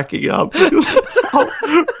cracking up. It was how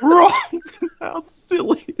wrong and how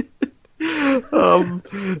silly. I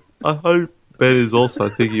hope Ben is also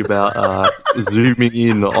thinking about zooming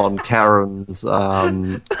in on Karen's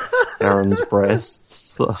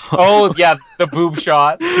breasts. Oh yeah, the boob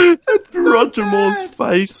shot. Roger Moore's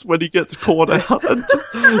face when he gets caught out, and just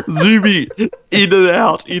zooming in and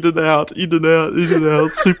out, in and out, in and out, in and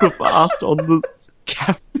out, super fast on the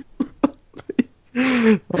camera.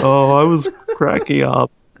 Oh, I was cracking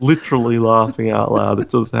up, literally laughing out loud at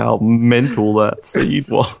just how mental that scene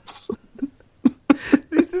was.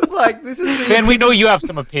 This is the Ben, we know you have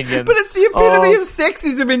some opinions. But it's the epitome of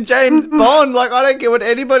sexism in James Bond. Like, I don't care what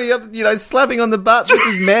anybody, slapping on the butt. This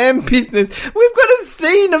is man business. We've got a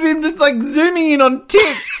scene of him just, like, zooming in on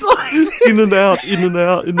tits. Like, In and out, in and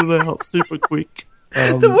out, in and out, super quick.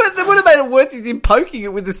 the would have made it worse is him poking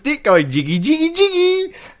it with the stick going, jiggy, jiggy,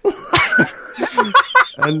 jiggy.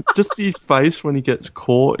 And just his face when he gets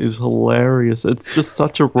caught is hilarious. It's just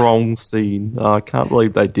such a wrong scene. I can't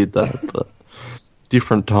believe they did that, but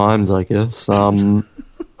different times, I guess.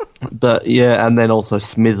 But yeah, and then also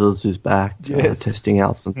Smithers is back, testing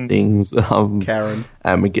out some things. Karen.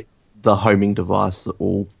 And we get the homing device that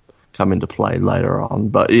will come into play later on.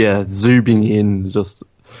 But yeah, zooming in, just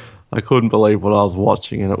I couldn't believe what I was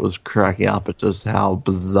watching, and it was cracking up at just how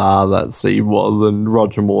bizarre that scene was, and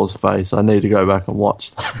Roger Moore's face. I need to go back and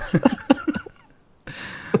watch that.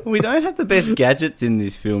 We don't have the best gadgets in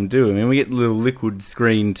this film, do we? I mean, we get the little liquid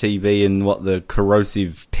screen TV and the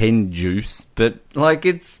corrosive pen juice, but like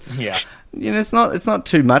it's it's not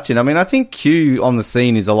too much. And I mean, I think Q on the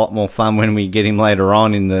scene is a lot more fun when we get him later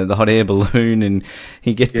on in the hot air balloon, and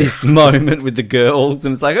he gets his moment with the girls,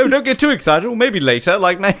 and it's like, oh, don't get too excited. Well, maybe later.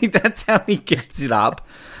 Like maybe that's how he gets it up.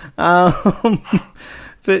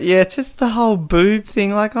 But yeah, just the whole boob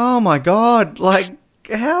thing. Like, oh my god, like.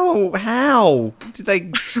 How did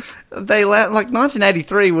they like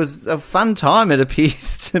 1983 was a fun time, it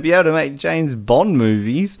appears, to be able to make James Bond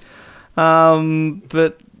movies.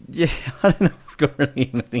 But yeah, I don't know if I've got really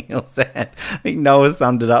anything else to add. I think Noah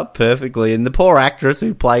summed it up perfectly. And the poor actress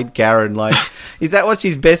who played Karen, like, is that what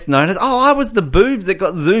she's best known as? Oh, I was the boobs that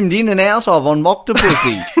got zoomed in and out of on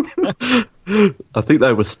Octopussy. I think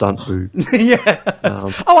they were stunt boobs. Yeah.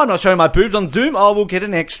 I'm not showing my boobs on Zoom. Oh, we'll get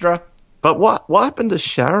an extra. But what happened to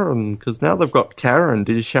Sharon? Because now they've got Karen.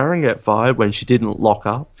 Did Sharon get fired when she didn't lock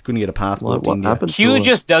up? She couldn't get a passport. What happened? Q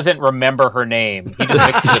just doesn't remember her name. He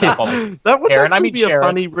just mixes it up. That would Karen, actually be Sharon. a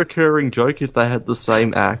funny recurring joke if they had the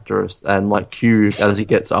same actress, and like Q, as he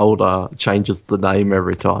gets older, changes the name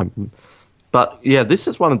every time. But yeah, this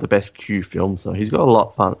is one of the best Q films, so he's got a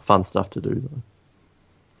lot of fun stuff to do, though.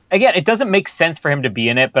 Again, it doesn't make sense for him to be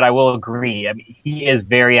in it, but I will agree. I mean, he is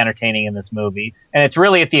very entertaining in this movie, and it's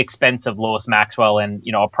really at the expense of Lois Maxwell and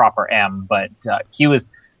a proper M. But Q is,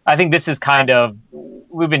 I think this is kind of,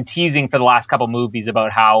 we've been teasing for the last couple movies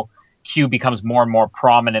about how Q becomes more and more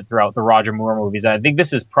prominent throughout the Roger Moore movies. I think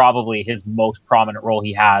this is probably his most prominent role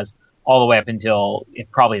he has, all the way up until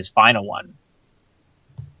probably his final one.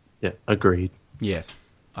 Yeah, agreed. Yes,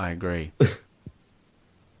 I agree.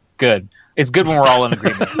 Good. It's good when we're all in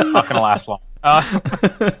agreement. It's not going to last long.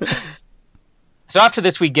 So after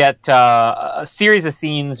this, we get a series of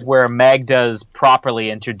scenes where Magda's properly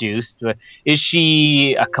introduced. Is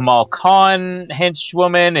she a Kamal Khan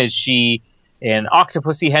henchwoman? Is she an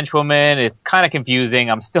Octopussy henchwoman? It's kind of confusing.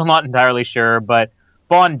 I'm still not entirely sure, but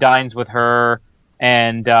Bond dines with her,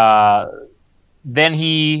 and then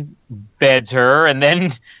he beds her, and then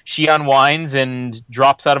she unwinds and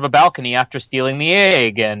drops out of a balcony after stealing the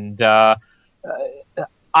egg. And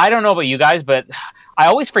I don't know about you guys, but I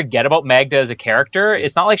always forget about Magda as a character.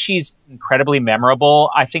 It's not like she's incredibly memorable.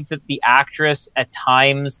 I think that the actress at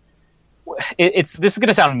times, this is going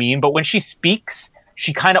to sound mean, but when she speaks,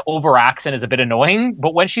 she kind of overacts and is a bit annoying.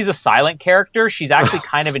 But when she's a silent character, she's actually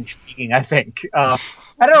kind of intriguing, I think. I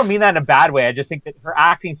don't mean that in a bad way. I just think that her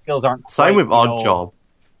acting skills aren't quite, Same with Oddjob.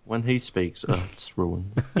 When he speaks, it's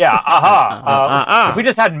ruined. Yeah, if we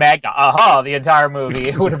just had Magda, the entire movie,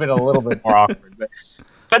 it would have been a little bit more awkward.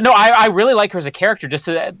 But no, I really like her as a character. Just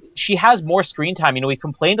so that she has more screen time. We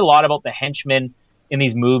complained a lot about the henchmen in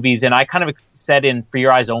these movies, and I kind of said in For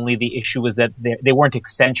Your Eyes Only, the issue was that they weren't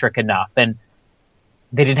eccentric enough, and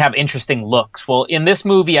they didn't have interesting looks. Well, in this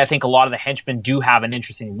movie, I think a lot of the henchmen do have an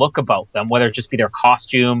interesting look about them, whether it just be their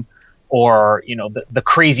costume or, the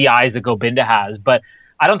crazy eyes that Gobinda has. But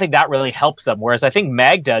I don't think that really helps them. Whereas I think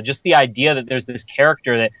Magda, just the idea that there's this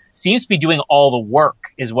character that seems to be doing all the work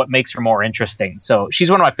is what makes her more interesting. So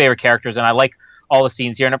she's one of my favorite characters, and I like all the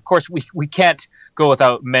scenes here. And of course, we can't go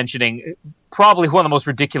without mentioning probably one of the most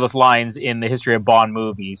ridiculous lines in the history of Bond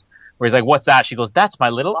movies, where he's like, "What's that?" She goes, "That's my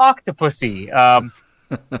little Octopussy."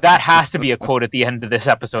 That has to be a quote at the end of this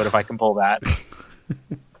episode if I can pull that.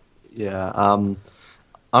 Yeah,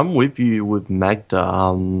 I'm with you with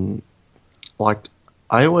Magda. Like,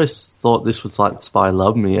 I always thought this was like Spy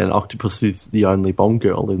Love Me, and Octopus is the only Bond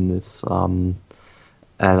girl in this. And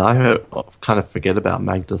I kind of forget about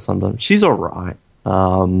Magda sometimes. She's all right.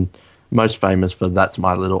 Most famous for "That's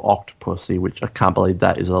My Little Octopussy," which I can't believe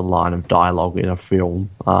that is a line of dialogue in a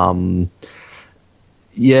film.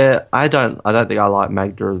 Yeah, I don't think I like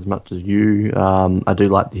Magda as much as you. I do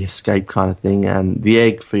like the escape kind of thing, and the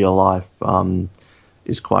egg for your life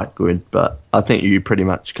is quite good. But I think you pretty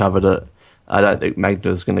much covered it. I don't think Magda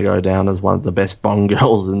is going to go down as one of the best Bond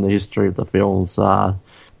girls in the history of the films.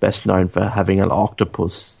 Best known for having an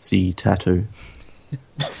octopus sea tattoo.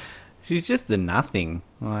 She's just a nothing.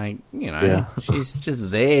 Like, you know, Yeah. she's just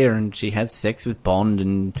there and she has sex with Bond.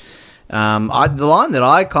 And the line that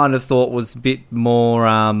I kind of thought was a bit more...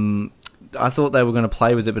 I thought they were going to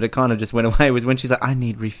play with it, but it kind of just went away, was when she's like, I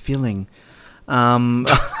need refilling. I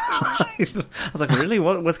was like, really?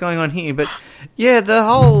 What's going on here? But yeah, the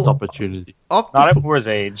whole Missed opportunity. Not at Moor's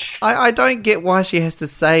age. I don't get why she has to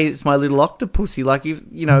say it's my little octopussy. Like, if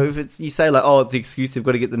it's, you say like, oh, it's the excuse, they've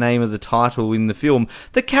got to get the name of the title in the film.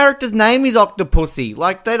 The character's name is Octopussy.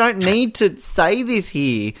 Like, they don't need to say this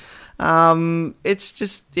here. It's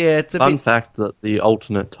just, yeah, it's a Fun bit fact that the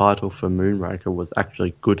alternate title for Moonraker was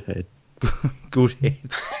actually Goodhead. good head.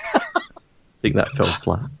 I think that fell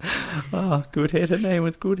flat. Oh, good head. Her name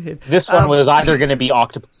was Good Head. This one was either going to be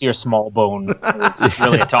Octopussy or Small Bone. It was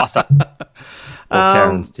really a toss-up. Or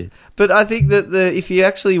Karen's did. But I think that if you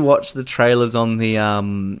actually watch the trailers on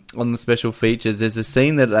the special features, there's a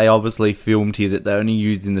scene that they obviously filmed here that they only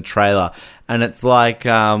used in the trailer, and it's like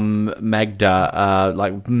Magda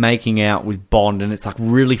like making out with Bond, and it's like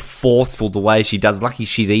really forceful the way she does, like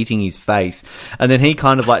she's eating his face, and then he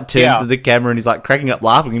kind of like turns to the camera and he's like cracking up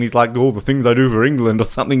laughing, and he's like, "All the things I do for England," or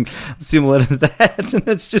something similar to that, and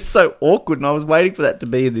it's just so awkward. And I was waiting for that to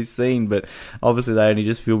be in this scene, but obviously they only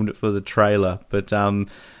just filmed it for the trailer. But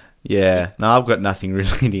yeah, no, I've got nothing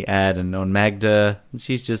really to add. And on Magda,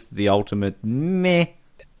 she's just the ultimate meh.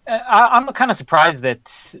 I'm kind of surprised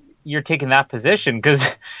that you're taking that position, because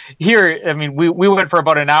here, I mean, we went for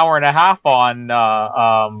about an hour and a half on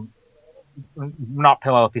not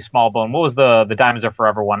Penelope Smallbone. What was the Diamonds Are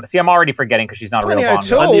Forever one? See, I'm already forgetting because she's not a real Bond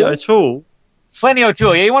girl. Plenty O'Toole. Plenty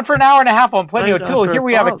O'Toole. Yeah, you went for an hour and a half on Plenty Named O'Toole. after Here her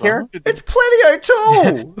we have a father. character. It's Plenty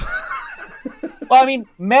O'Toole. Well, I mean,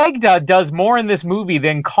 Magda does more in this movie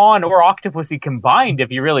than Khan or Octopussy combined,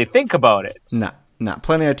 if you really think about it. No,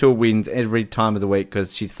 Plenty O'Toole wins every time of the week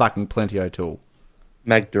because she's fucking Plenty O'Toole.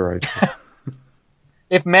 Magda O'Toole.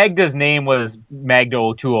 If Magda's name was Magda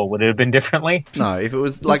O'Toole, would it have been differently? No, if it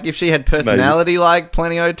was like, if she had personality like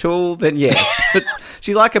Plenty O'Toole, then yes. But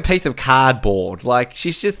she's like a piece of cardboard. Like,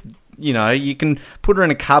 she's just, you can put her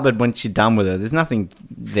in a cupboard when she's done with her. There's nothing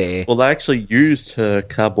there. Well, they actually used her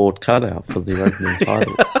cardboard cutout for the opening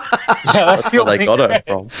titles. Yeah, that's the Where they only got her credit.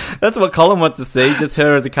 from. That's what Colin wants to see, just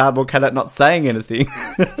her as a cardboard cutout not saying anything.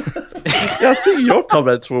 Yeah, I think your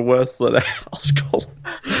comments were worse than ours, Colin.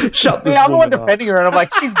 Shut this Yeah, I'm the one woman up. defending her, and I'm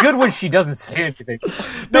like, she's good when she doesn't say anything.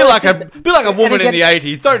 Be like a woman in the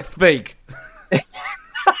 80s. Don't speak.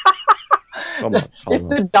 Come on, It's Colin.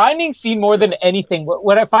 the dining scene more than anything.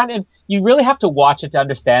 What I find, and you really have to watch it to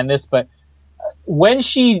understand this, but when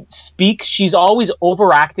she speaks, she's always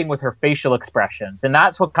overacting with her facial expressions, and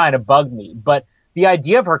that's what kind of bugged me. But the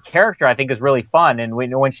idea of her character, I think, is really fun, and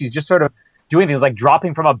when she's just sort of doing things like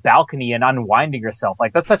dropping from a balcony and unwinding herself,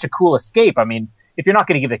 like, that's such a cool escape. I mean, if you're not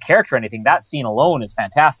going to give the character anything, that scene alone is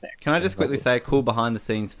fantastic. Can I just quickly say a cool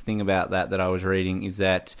behind-the-scenes thing about that I was reading is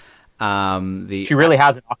that She really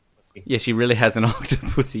has an octopus. Yeah, she really has an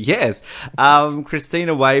octopussy. Yes.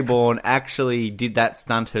 Christina Wayborn actually did that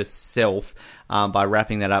stunt herself by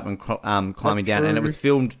wrapping that up and climbing down. And it was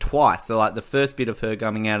filmed twice. So, like, the first bit of her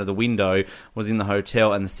coming out of the window was in the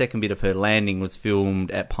hotel, and the second bit of her landing was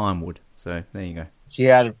filmed at Pinewood. So, there you go. She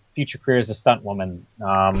had a future career as a stunt woman.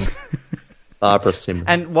 Barbara Simmons.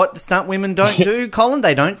 And what stunt women don't do, Colin,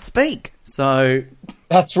 they don't speak. So...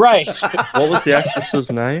 That's right. What was the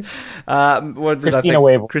actress's name? What did Christina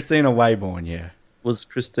I say? Wayborn. Christina Wayborn, yeah. Was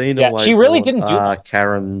Christina Yeah, she really Wayborn, didn't do that.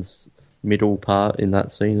 Karen's middle part in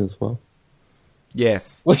that scene as well?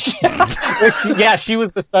 Yes. Yeah, she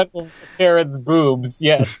was the stunt woman for Karen's boobs.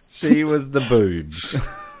 Yes. She was the boobs.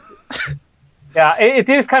 Yeah, it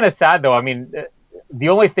is kind of sad though. I mean, the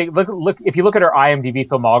only thing, look, if you look at her IMDb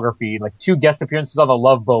filmography, like 2 guest appearances on The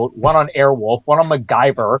Love Boat, 1 on Airwolf, 1 on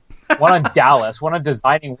MacGyver, 1 on Dallas, 1 on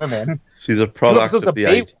Designing Women, She's a 2 product episodes of of the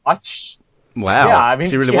 80s. Baywatch. Wow. Yeah, I mean,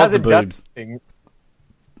 she really was the hasn't done boobs. anything.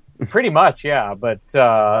 Pretty much, yeah. But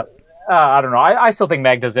I don't know. I still think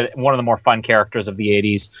Magda's one of the more fun characters of the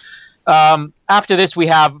 80s. After this, we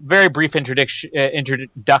have very brief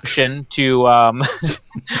introduction to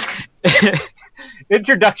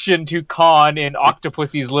introduction to Khan in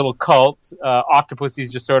Octopussy's little cult.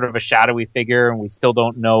 Octopussy's just sort of a shadowy figure, and we still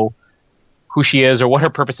don't know who she is or what her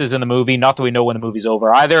purpose is in the movie. Not that we know when the movie's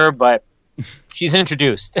over either, but she's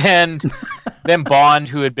introduced. And then Bond,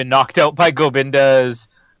 who had been knocked out by Govinda, is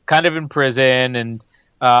kind of in prison, and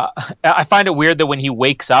I find it weird that when he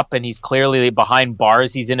wakes up and he's clearly behind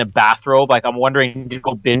bars, he's in a bathrobe. Like, I'm wondering, did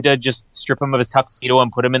Govinda just strip him of his tuxedo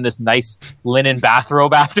and put him in this nice linen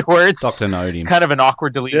bathrobe afterwards? Dr. Noed him. Kind of an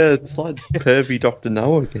awkward delete. Yeah, it's like pervy Dr.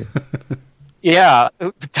 No again. Yeah,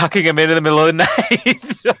 tucking him in the middle of the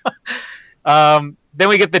night. Then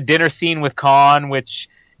we get the dinner scene with Khan, which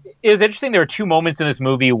is interesting. There were two moments in this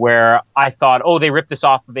movie where I thought, oh, they ripped this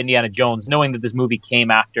off of Indiana Jones, knowing that this movie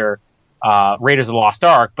came after Raiders of the Lost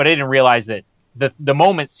Ark, but I didn't realize that the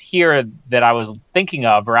moments here that I was thinking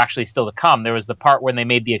of are actually still to come. There was the part when they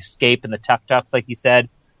made the escape in the tuk-tuks, like you said,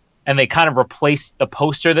 and they kind of replaced the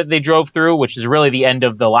poster that they drove through, which is really the end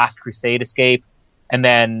of the Last Crusade escape. And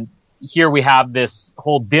then here we have this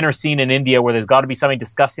whole dinner scene in India where there's got to be something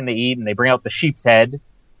disgusting to eat, and they bring out the sheep's head,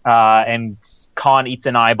 and Khan eats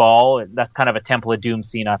an eyeball. That's kind of a Temple of Doom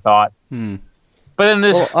scene, I thought. But then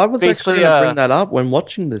there's I was basically actually going to bring that up when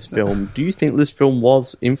watching this film. Do you think this film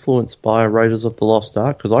was influenced by Raiders of the Lost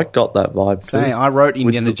Ark? Because I got that vibe too. I wrote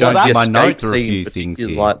Indiana Jones in my notes for a few things here.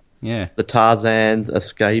 Like Yeah. the Tarzan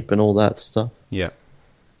escape and all that stuff. Yeah.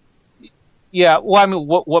 Yeah, well, I mean,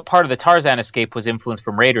 what part of the Tarzan escape was influenced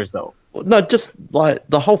from Raiders, though? No, just like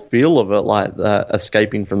the whole feel of it, like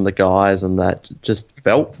escaping from the guys, and that just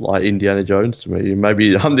felt like Indiana Jones to me.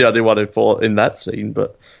 Maybe I'm the only one who thought in that scene,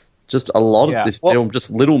 but just a lot of this film,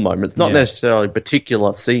 just little moments, not necessarily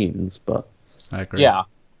particular scenes, but I agree. Yeah.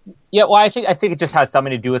 Yeah, well, I think it just has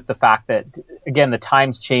something to do with the fact that, again, the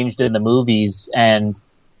times changed in the movies, and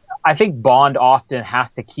I think Bond often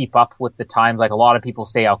has to keep up with the times. Like a lot of people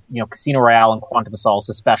say, Casino Royale and Quantum of Solace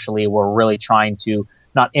especially were really trying to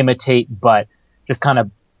not imitate, but just kind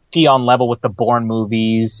of be on level with the Bourne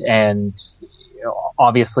movies. And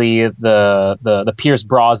obviously the Pierce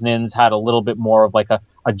Brosnans had a little bit more of like a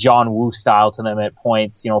John Woo style to them at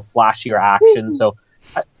points, flashier action. So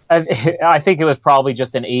I think it was probably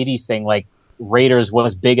just an 80s thing. Like Raiders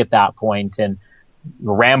was big at that point, and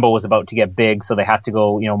Rambo was about to get big, so they had to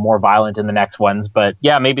go, more violent in the next ones. But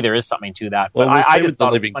yeah, maybe there is something to that. Well, but I just just the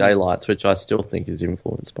thought Living Daylights, which I still think is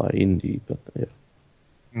influenced by indie. But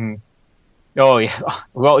yeah, Oh yeah,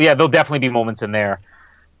 well yeah, there'll definitely be moments in there.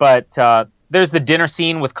 But there's the dinner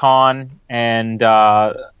scene with Khan, and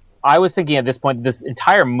I was thinking at this point, this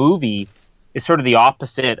entire movie is sort of the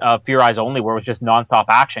opposite of Fear Eyes Only, where it was just nonstop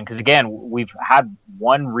action. Because again, we've had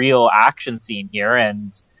one real action scene here,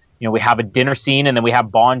 and we have a dinner scene, and then we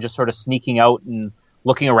have Bond just sort of sneaking out and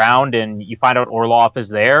looking around, and you find out Orlov is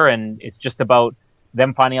there, and it's just about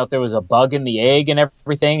them finding out there was a bug in the egg and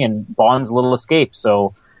everything, and Bond's little escape.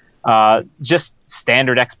 So just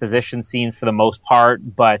standard exposition scenes for the most part,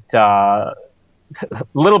 but a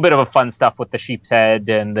little bit of a fun stuff with the sheep's head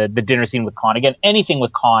and the dinner scene with Khan. Again, anything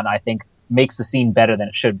with Khan, I think, makes the scene better than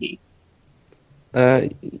it should be.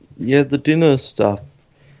 yeah, the dinner stuff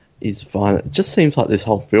is fine. It just seems like this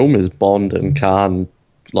whole film is Bond and Khan,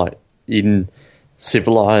 like in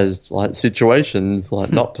civilized like situations,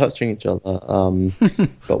 like not touching each other.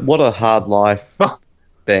 But what a hard life,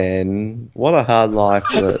 Ben! What a hard life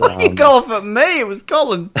that. You go off at me. It was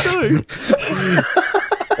Colin too.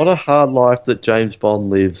 What a hard life that James Bond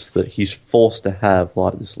lives, that he's forced to have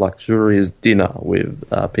like this luxurious dinner with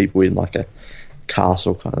people in like a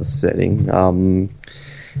castle kind of setting.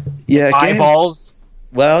 Yeah, again, Eyeballs.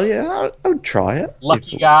 well, yeah, I would try it.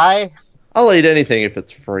 Lucky guy. I'll eat anything if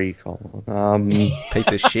it's free, Colin. Piece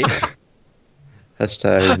of shit.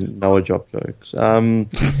 Hashtag Noah job jokes.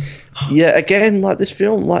 Yeah, again, like this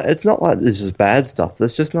film, like it's not like this is bad stuff.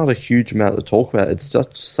 There's just not a huge amount to talk about. It's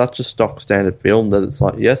such a stock standard film that it's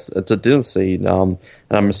like, yes, it's a dinner scene. And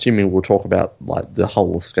I'm assuming we'll talk about like the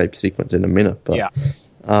whole escape sequence in a minute. But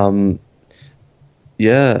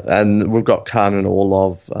yeah, and we've got Khan and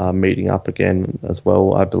Orlov meeting up again as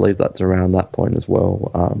well. I believe that's around that point as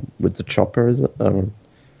well, with the chopper, is it?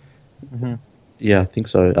 Yeah, I think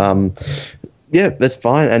so. Yeah, that's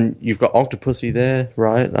fine. And you've got Octopussy there,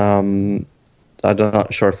 right? I'm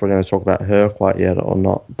not sure if we're going to talk about her quite yet or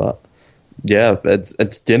not, but yeah,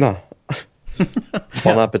 it's dinner.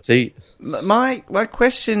 Bon appetit. My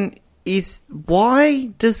question is, why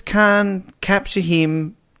does Khan capture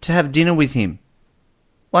him to have dinner with him?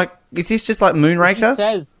 Like, is this just like Moonraker? He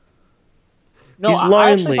says. No, He's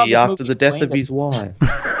I actually thought lonely this after movie the death of explained his wife.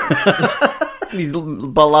 His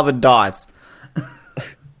beloved dice.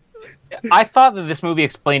 I thought that this movie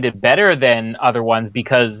explained it better than other ones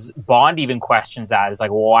because Bond even questions that. It's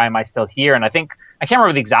like, well, why am I still here? And I can't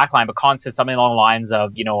remember the exact line, but Khan said something along the lines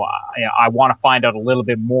of, I want to find out a little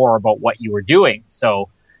bit more about what you were doing. So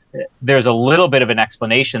there's a little bit of an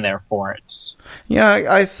explanation there for it. Yeah,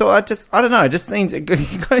 I don't know. It just seems it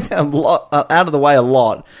goes out of the way a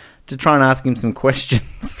lot to try and ask him some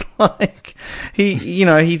questions. Like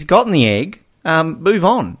he's gotten the egg. Move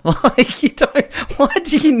on. Like, why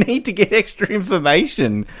do you need to get extra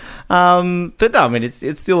information? But no, I mean,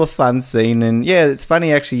 it's still a fun scene. And yeah, it's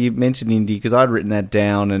funny actually you mentioned Indy because I'd written that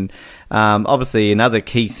down. And obviously another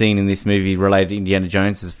key scene in this movie related to Indiana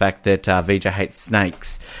Jones is the fact that Vijay hates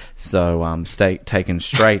snakes. So, taken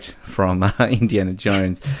straight from Indiana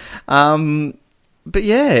Jones. But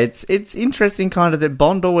yeah, it's interesting kind of that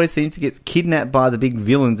Bond always seems to get kidnapped by the big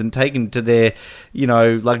villains and taken to their,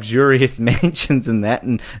 luxurious mansions and that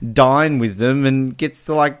and dine with them and gets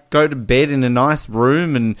to like go to bed in a nice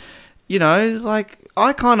room and,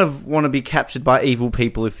 I kind of want to be captured by evil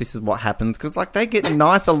people if this is what happens because like they get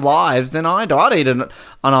nicer lives than I do. I'd eat an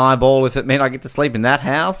eyeball if it meant I get to sleep in that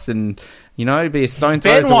house and... be a stone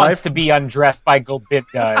throw away. Ben wants to be undressed by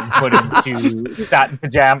Gobinda and put into satin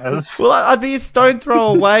pajamas. Well, I'd be a stone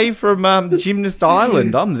throw away from Gymnast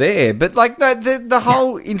Island. I'm there. But, like, the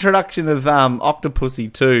whole introduction of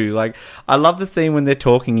Octopussy, too. Like, I love the scene when they're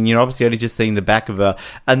talking and you're obviously only just seeing the back of her.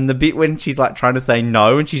 And the bit when she's, like, trying to say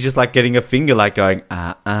no and she's just, like, getting a finger, like, going,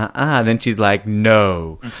 And then she's like,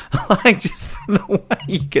 no. Like, just the way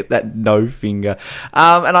you get that no finger.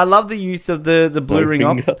 And I love the use of the blue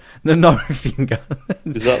ring. The no finger.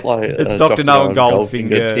 Is that like it's Dr. No and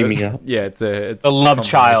Goldfinger teaming up? Yeah, it's the love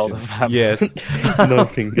child. Yes, no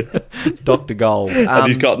finger. Dr. Gold. And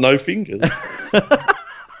he's got no fingers.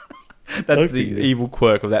 That's no the fingers. evil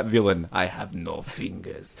quirk of that villain. I have no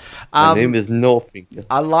fingers. My name is No Finger.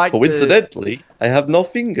 I like coincidentally, I have no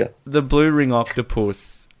finger. The blue ring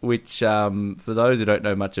octopus, which for those who don't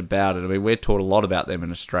know much about it, I mean, we're taught a lot about them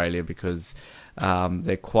in Australia because.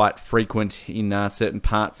 They're quite frequent in certain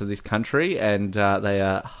parts of this country, and they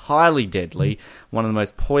are highly deadly. One of the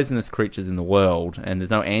most poisonous creatures in the world, and there's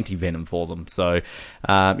no anti-venom for them. So,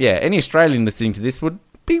 any Australian listening to this would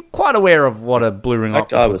be quite aware of what a blue ring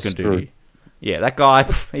octopus can do. Yeah, that guy,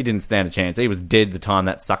 he didn't stand a chance. He was dead the time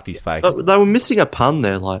that sucked his face. They were missing a pun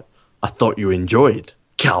there, like, I thought you enjoyed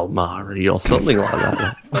calamari or something like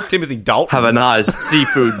that. It's not Timothy Dalton. Have a nice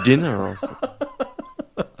seafood dinner or something.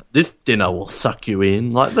 This dinner will suck you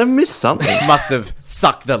in. Like, they missed something. Must have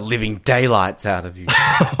sucked the living daylights out of you.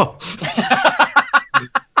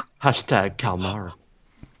 Hashtag calamari.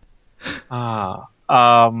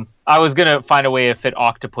 I was going to find a way to fit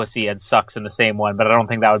Octopussy and Sucks in the same one, but I don't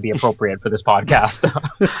think that would be appropriate for this podcast.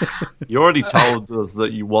 You already told us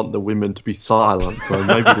that you want the women to be silent, so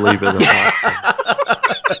maybe leave it at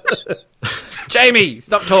that. Jamie,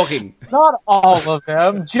 stop talking. Not all of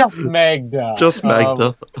them, just Magda. Just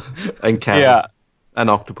Magda and Cam. Yeah. And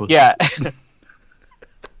Octopus. Yeah.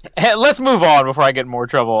 Let's move on before I get in more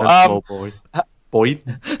trouble. And Small Boy.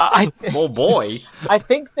 Small boy? I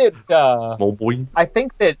think that... Small Boy. I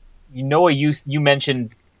think that, you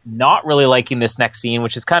mentioned not really liking this next scene,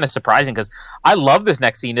 which is kind of surprising because I love this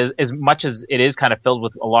next scene as much as it is kind of filled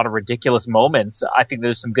with a lot of ridiculous moments. I think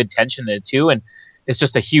there's some good tension in it too, and it's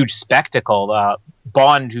just a huge spectacle.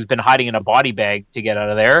 Bond, who's been hiding in a body bag to get out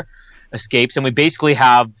of there, escapes, and we basically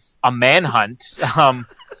have a manhunt,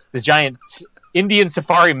 this giant Indian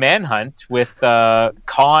safari manhunt with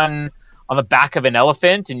Khan on the back of an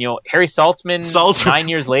elephant, and Harry Saltzman 9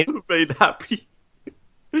 years later made happy.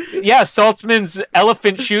 Yeah, Saltzman's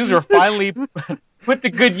elephant shoes were finally put to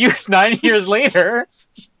good use 9 years later.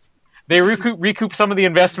 They recoup some of the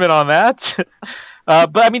investment on that.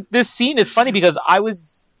 But I mean, this scene is funny because I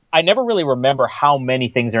never really remember how many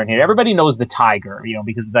things are in here. Everybody knows the tiger,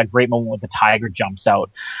 because of that great moment where the tiger jumps out.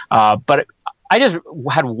 But I just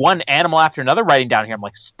had one animal after another writing down here. I'm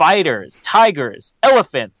like, spiders, tigers,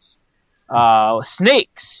 elephants,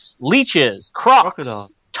 snakes, leeches, crocs, crocodile.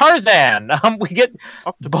 Tarzan. We get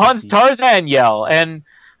Bond's Tarzan yell, and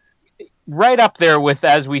right up there with,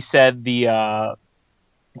 as we said,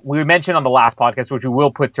 we mentioned on the last podcast, which we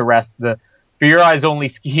will put to rest, the For Your Eyes Only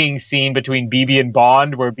skiing scene between BB and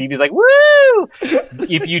Bond, where BB's like, woo!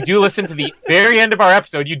 If you do listen to the very end of our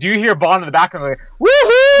episode, you do hear Bond in the background like,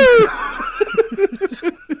 woohoo!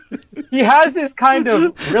 He has this kind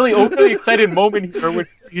of really overly excited moment here where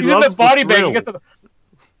he's in the body bag, he gets a...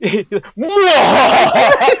 It's the best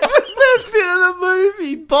bit of the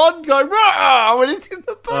movie. Bond going, "Rah!" when it's in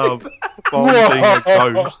the body bag. Bond being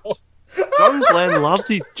a ghost. John Glenn loves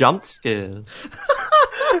his jump scares.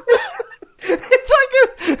 It's like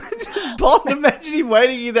just Bond. Imagine him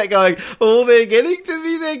waiting in that going, oh, they're getting to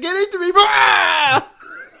me, they're getting to me.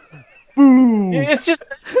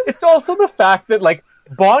 It's also the fact that, like,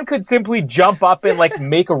 Bond could simply jump up and, like,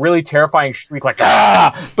 make a really terrifying shriek, like,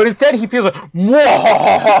 ah! But instead he feels like,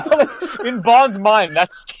 whoa! In Bond's mind,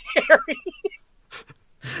 that's scary.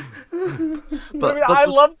 I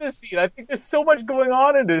love this scene. I think there's so much going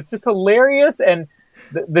on in it. It's just hilarious, and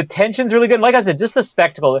the tension's really good. And like I said, just the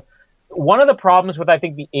spectacle. One of the problems with, I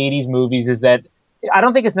think, the 80s movies is that I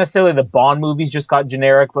don't think it's necessarily the Bond movies just got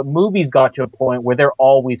generic, but movies got to a point where they're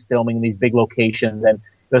always filming in these big locations, and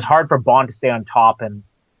it was hard for Bond to stay on top. And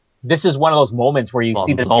this is one of those moments where you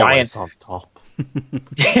see this giant on top.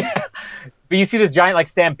 But you see this giant, like,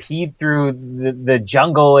 stampede through the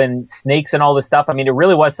jungle and snakes and all this stuff. I mean, it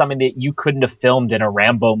really was something that you couldn't have filmed in a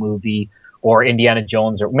Rambo movie or Indiana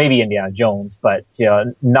Jones, or maybe Indiana Jones, but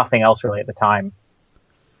nothing else really at the time.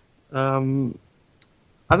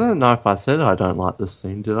 I don't know if I said I don't like this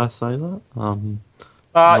scene. Did I say that?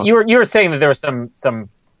 You were saying that there was some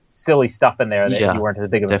silly stuff in there that you weren't as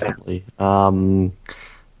big of a fan. Definitely.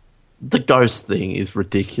 The ghost thing is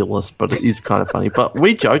ridiculous, but it is kind of funny. But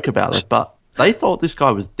we joke about it, but they thought this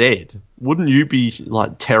guy was dead. Wouldn't you be,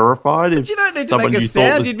 like, terrified if you don't need to someone make a you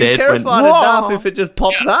sound. thought was You'd be dead terrified went, enough if it just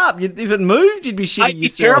pops up. If it moved, you'd be shitting I'd be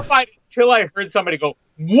yourself. terrified until I heard somebody go,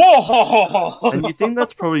 whoa! And you think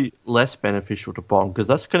that's probably less beneficial to Bond, because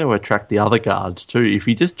that's going to attract the other guards too. If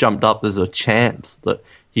he just jumped up, there's a chance that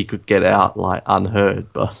he could get out, like,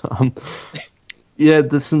 unheard. But yeah,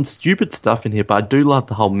 there's some stupid stuff in here, but I do love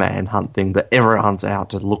the whole manhunt thing, that everyone's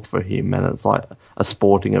out to look for him, and it's like a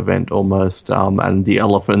sporting event almost, and the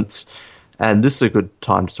elephants. And this is a good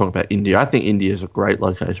time to talk about India. I think India is a great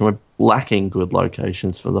location. We're lacking good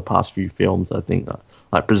locations for the past few films. I think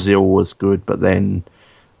like Brazil was good, but then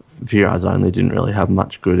Fear Eyes Only didn't really have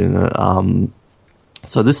much good in it.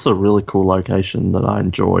 So this is a really cool location that I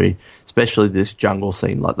enjoy, especially this jungle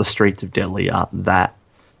scene. Like, the streets of Delhi aren't that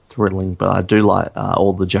thrilling, but I do like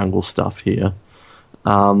all the jungle stuff here.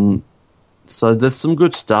 So there's some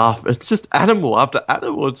good stuff. It's just animal after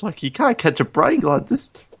animal. It's like you can't catch a break. Like,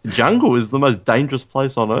 this jungle is the most dangerous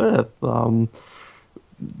place on earth.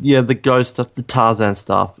 Yeah, the ghost stuff, the Tarzan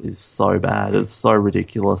stuff is so bad. It's so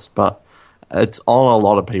ridiculous, but it's on a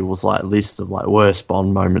lot of people's, like, lists of, like, worst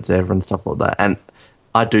Bond moments ever and stuff like that. And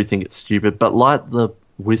I do think it's stupid, but like the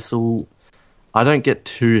whistle, I don't get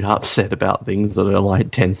too upset about things that are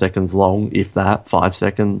like 10 seconds long, if that, 5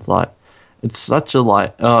 seconds. Like, it's such a,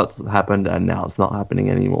 like, oh, it's happened and now it's not happening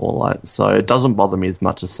anymore. Like, so it doesn't bother me as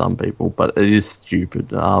much as some people, but it is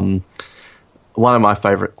stupid. One of my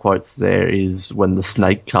favourite quotes there is when the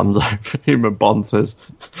snake comes over him and Bond says,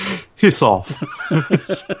 "Hiss off."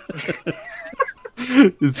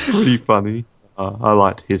 It's pretty funny. I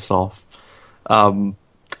liked "hiss off." And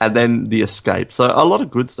then the escape. So a lot of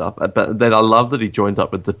good stuff. But then I love that he joins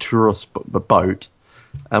up with the tourist boat.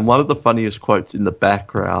 And one of the funniest quotes in the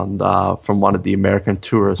background from one of the American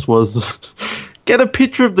tourists was, "Get a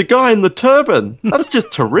picture of the guy in the turban. That's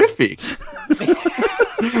just terrific."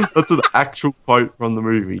 That's an actual quote from the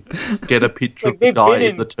movie. "Get a picture of the guy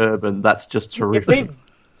in the turban. That's just terrific."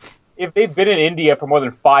 If they've been in India for more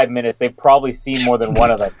than 5 minutes, they've probably seen more than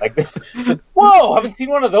one of them. Like this, whoa! Haven't seen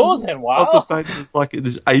one of those in a while. The fact that there's like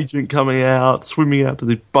this agent coming out, swimming out to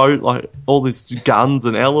the boat, like all these guns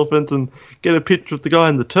and elephants, and get a picture of the guy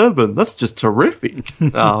in the turban. That's just terrific.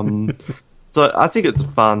 So I think it's a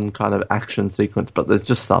fun kind of action sequence, but there's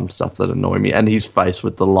just some stuff that annoy me. And his face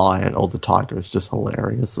with the lion or the tiger is just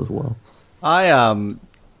hilarious as well.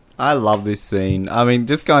 I love this scene. I mean,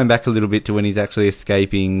 just going back a little bit to when he's actually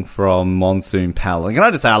escaping from Monsoon Palace. Can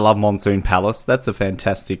I just say I love Monsoon Palace? That's a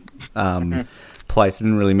fantastic place. I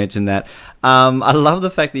didn't really mention that. I love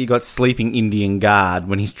the fact that you got sleeping Indian guard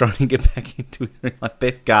when he's trying to get back into his like,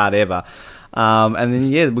 best guard ever. And then,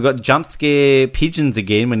 yeah, we've got jump scare pigeons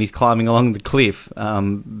again when he's climbing along the cliff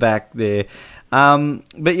back there.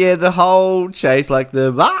 But, yeah, the whole chase, like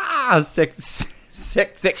the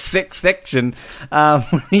section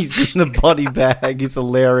when he's in the body bag is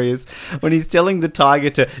hilarious. When he's telling the tiger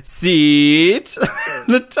to sit,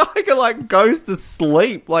 the tiger like goes to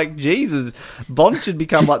sleep. Like, Jesus, Bond should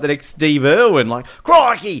become like the next Steve Irwin. Like,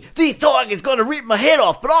 crikey, this tiger's gonna rip my head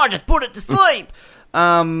off, but I just put it to sleep.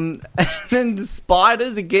 And then the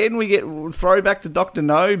spiders again. We get throwback to Dr.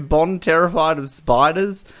 No. Bond terrified of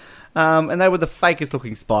spiders, and they were the fakest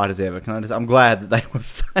looking spiders ever. I'm glad that they were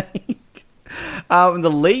fake. The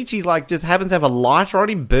leech, he's like, just happens to have a lighter on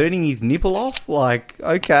him, burning his nipple off. Like,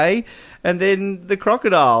 okay. And then the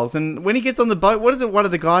crocodiles. And when he gets on the boat, what is it? One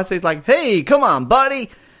of the guys says, like, hey, come on,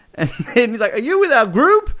 buddy. And then he's like, are you with our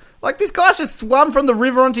group? Like, this guy's just swum from the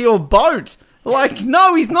river onto your boat. Like,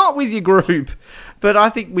 no, he's not with your group. But I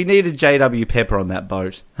think we needed J.W. Pepper on that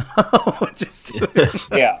boat. Just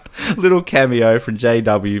Yeah. little cameo from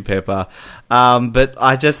J.W. Pepper. But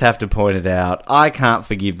I just have to point it out. I can't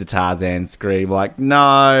forgive the Tarzan scream. Like,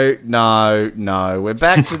 no. We're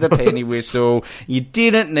back to the penny whistle. You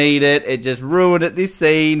didn't need it. It just ruined it. This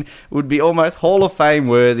scene would be almost Hall of Fame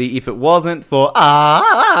worthy if it wasn't for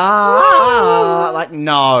like,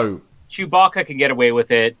 no. Chewbacca can get away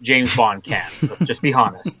with it. James Bond can't. Let's just be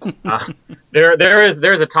honest.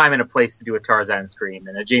 There's a time and a place to do a Tarzan scream,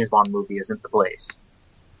 and a James Bond movie isn't the place.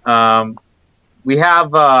 We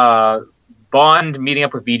have Bond meeting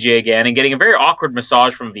up with VJ again and getting a very awkward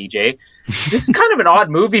massage from VJ. This is kind of an odd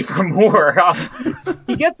movie for Moore.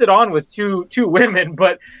 He gets it on with two women,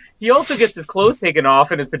 but he also gets his clothes taken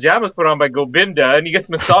off and his pajamas put on by Gobinda, and he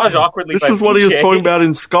gets massaged awkwardly This by is what he was VJ. talking about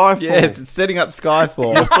in Skyfall. Yes, it's setting up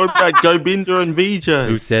Skyfall. He was talking about Gobinda and VJ.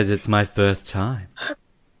 Who says it's my first time?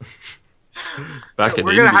 Back in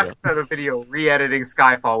We're going to have India. to have a video re-editing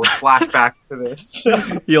Skyfall with flashbacks to this.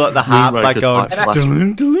 You like the harps like Moonraker going... type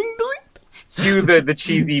 "Dling, dling, dling." Cue the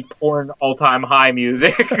cheesy porn all-time high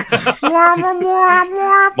music.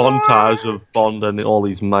 montage of Bond and all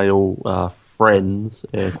his male friends,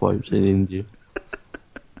 air quotes, in India.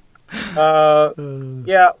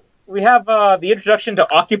 Yeah, we have the introduction to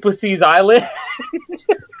Octopussy's Island.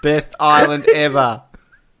 Best island ever.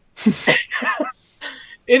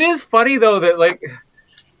 It is funny, though, that, like,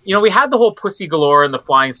 you know, we had the whole Pussy Galore and the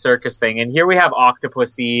Flying Circus thing, and here we have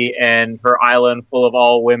Octopussy and her island full of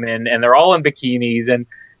all women, and they're all in bikinis, and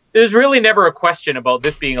there's really never a question about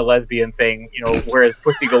this being a lesbian thing, you know, whereas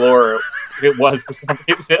Pussy Galore, it was for some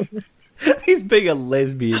reason. He's being a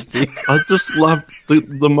lesbian thing. I just love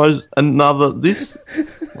the most another this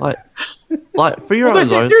like For Your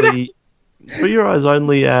Eyes Only. For Your Eyes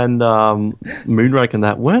Only and Moonraker and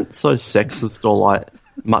that weren't so sexist or like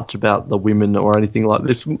much about the women or anything like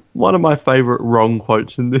this. One of my favourite wrong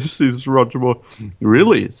quotes in this is Roger Moore.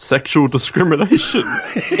 Really, sexual discrimination.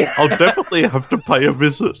 I'll definitely have to pay a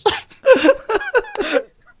visit.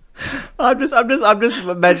 I'm just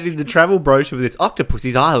imagining the travel brochure for this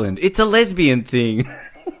Octopussy's Island. It's a lesbian thing.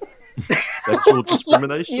 Sexual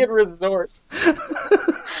discrimination. Lesbian resort.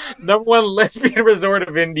 Number one lesbian resort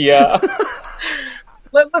of India.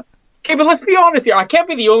 Let's be honest here. I can't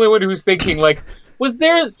be the only one who's thinking, like, was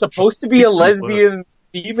there supposed to be a lesbian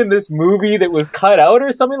theme in this movie that was cut out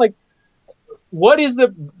or something? Like, what is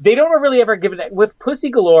they don't really ever give it, with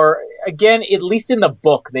Pussy Galore, again, at least in the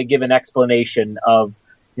book, they give an explanation of,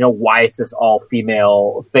 you know, why it's this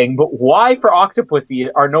all-female thing, but why for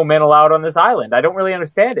Octopussy are no men allowed on this island? I don't really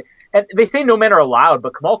understand it. And they say no men are allowed,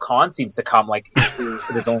 but Kamal Khan seems to come, like, with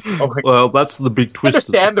his own... Like, Well, that's the big twist.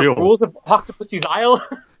 understand of the the film. rules of Octopussy's Island?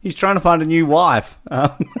 He's trying to find a new wife.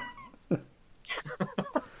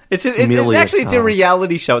 It's Amelia actually it's a Carr.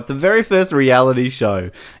 reality show. It's the very first reality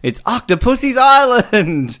show. It's Octopussy's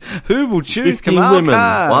Island. Who will choose 15 Kamal women,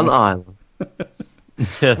 Khan? one island.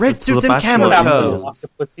 Yeah, Red it's suits the and camel Bachelor toes. Island.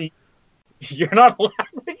 Octopussy. You're not allowed.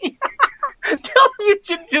 Tell me you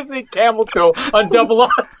should just say camel toe on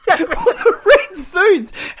 007. Red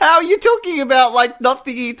suits. How are you talking about, like, not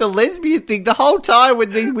thinking it's a lesbian thing? The whole time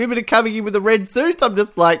when these women are coming in with the red suits, I'm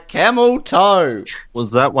just like, camel toe.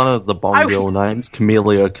 Was that one of the Bond girl names?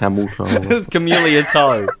 Camellia Camel It Toe. was Camellia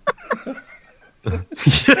Toe.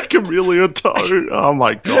 Yeah, Camellia Toe. Oh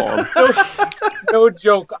my god. No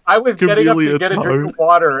joke. I was getting up to Camellia get a drink Toad. of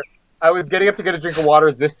water. I was getting up to get a drink of water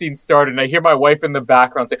as this scene started, and I hear my wife in the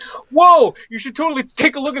background say, "Whoa, you should totally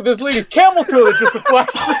take a look at this lady's camel toe that just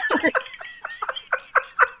flashed the screen."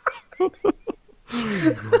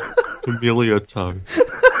 Camellia Toe.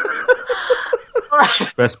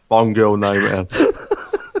 Best Bond girl name ever.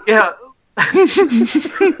 Yeah.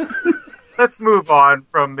 Let's move on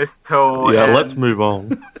from Miss Toe. Yeah, and let's move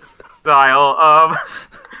on. Style.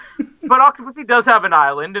 But Octopussy does have an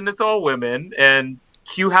island, and it's all women, and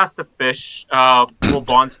Q has to fish. Little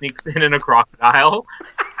Bond sneaks in a crocodile.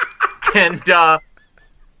 And, I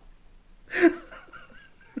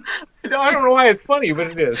don't know why it's funny, but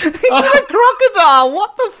it is. He's a crocodile.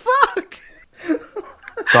 What the fuck?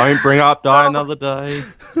 Don't bring up Die Another Day.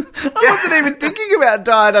 I wasn't even thinking about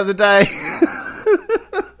Die Another Day.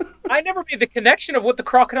 I never made the connection of what the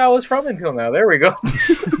crocodile is from until now. There we go.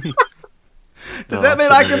 Does that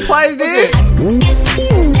mean I can play this?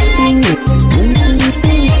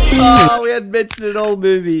 Oh, we hadn't mentioned it all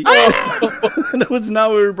movie. There was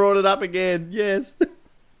Noah who brought it up again. Yes.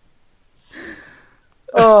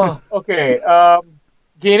 Oh, okay.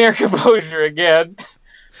 Gain our composure again.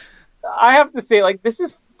 I have to say, like, this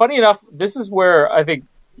is funny enough. This is where I think,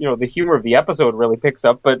 the humor of the episode really picks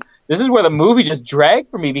up, but this is where the movie just dragged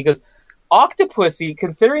for me because Octopussy,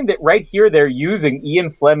 considering that right here they're using Ian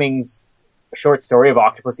Fleming's short story of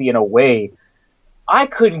Octopussy in a way, I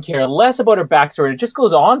couldn't care less about her backstory. It just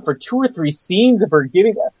goes on for 2 or 3 scenes of her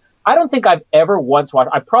giving. I don't think I've ever once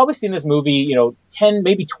watched. I've probably seen this movie, 10,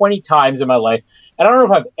 maybe 20 times in my life. And I don't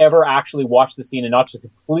know if I've ever actually watched the scene and not just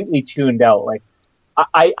completely tuned out. Like,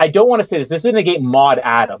 I don't want to say this. This isn't negate Maude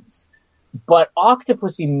Adams, but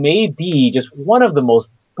Octopussy may be just one of the most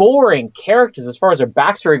boring characters as far as her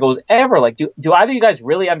backstory goes ever. Like, do either of you guys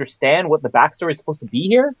really understand what the backstory is supposed to be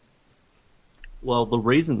here? Well, the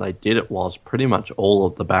reason they did it was pretty much all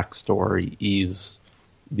of the backstory is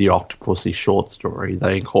the Octopussy short story.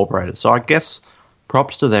 They incorporated. So I guess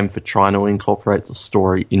props to them for trying to incorporate the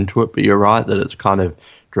story into it, but you're right that it's kind of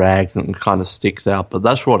drags and kind of sticks out. But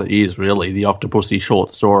that's what it is, really, the Octopussy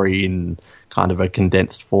short story in kind of a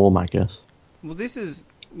condensed form, I guess. Well, this is...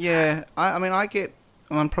 Yeah, I mean,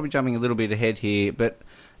 I'm probably jumping a little bit ahead here, but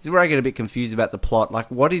this is where I get a bit confused about the plot. Like,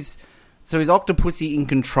 what is... So is Octopussy in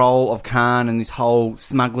control of Khan and this whole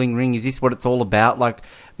smuggling ring? Is this what it's all about? Like, I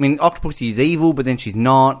mean, Octopussy is evil, but then she's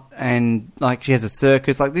not, and, like, she has a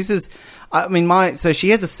circus. Like, this is... I mean, so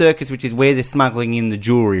she has a circus, which is where they're smuggling in the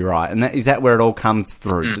jewelry, right? And is that where it all comes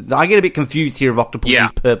through? I get a bit confused here of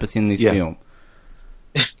Octopussy's purpose in this film.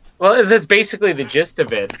 Well, that's basically the gist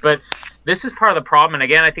of it, but this is part of the problem, and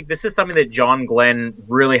again, I think this is something that John Glenn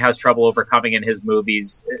really has trouble overcoming in his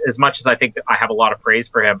movies, as much as I think that I have a lot of praise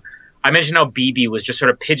for him. I mentioned how BB was just sort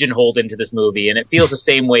of pigeonholed into this movie, and it feels the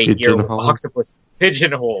same way here with Octopus.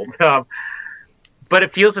 Pigeonholed. But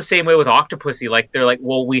it feels the same way with Octopussy. Like, they're like,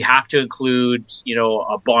 well, we have to include,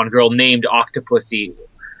 a Bond girl named Octopussy.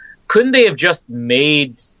 Couldn't they have just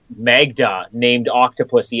made Magda named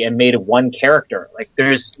Octopussy and made one character? Like,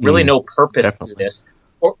 there's really no purpose to this.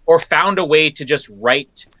 Or found a way to just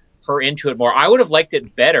write her into it more. I would have liked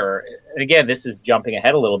it better. And again, this is jumping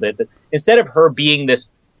ahead a little bit. But instead of her being this,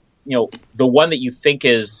 the one that you think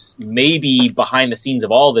is maybe behind the scenes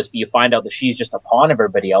of all this, but you find out that she's just a pawn of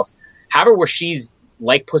everybody else. Have her where she's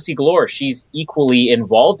like Pussy Galore. She's equally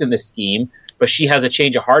involved in the scheme, but she has a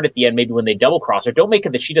change of heart at the end, maybe when they double cross her. Don't make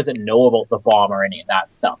it that she doesn't know about the bomb or any of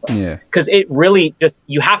that stuff. Yeah. Because it really just,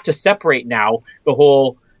 you have to separate now the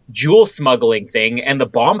whole jewel smuggling thing and the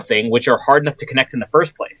bomb thing, which are hard enough to connect in the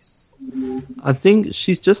first place. I think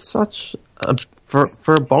she's just such a...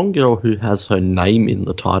 For a Bond girl who has her name in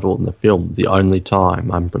the title in the film, the only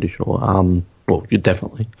time, I'm pretty sure. Well, you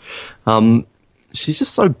definitely. She's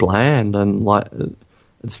just so bland, and like,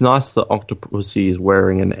 it's nice that Octopussy is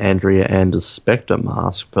wearing an Andrea Anders Spectre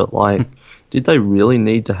mask, but like, did they really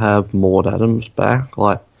need to have Maude Adams back?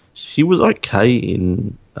 Like, she was okay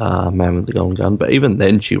in Man with the Golden Gun, but even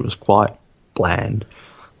then she was quite bland.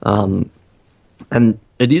 And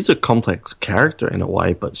it is a complex character in a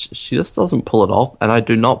way, but she just doesn't pull it off, and I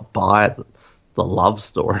do not buy the love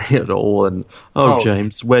story at all. And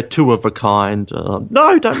James, we're two of a kind.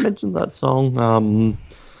 No, don't mention that song.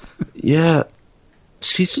 Yeah,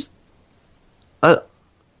 she's just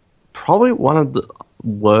probably one of the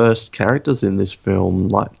worst characters in this film.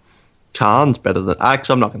 Like, Khan's better than...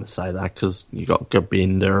 Actually, I'm not going to say that, because you got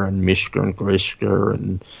Gobinda and Mishka and Grishka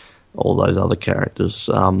and all those other characters.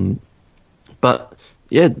 But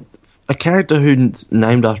yeah, a character who's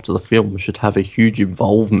named after the film should have a huge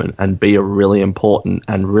involvement and be a really important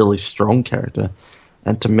and really strong character.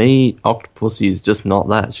 And to me, Octopussy is just not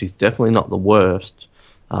that. She's definitely not the worst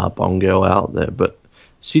Bond girl out there, but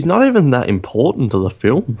she's not even that important to the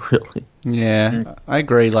film, really. Yeah, I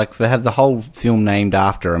agree. Like, they have the whole film named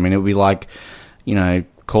after her. I mean, it would be like,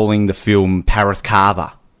 calling the film Paris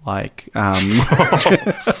Carver. Like,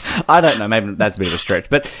 I don't know, maybe that's a bit of a stretch.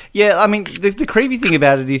 But, yeah, I mean, the creepy thing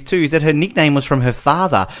about it is that her nickname was from her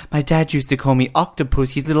father. My dad used to call me Octopus,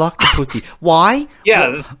 his little Octopussy. Why?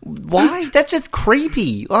 Yeah. Why? That's just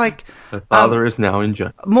creepy. Like, her father is now in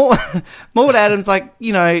jail. Maude Adams, like,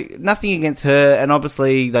 nothing against her, and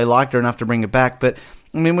obviously they liked her enough to bring her back, but...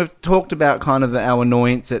 I mean, we've talked about kind of our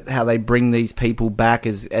annoyance at how they bring these people back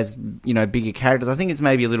as bigger characters. I think it's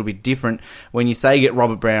maybe a little bit different when you say get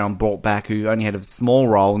Robert Brown brought back, who only had a small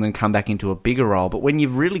role, and then come back into a bigger role. But when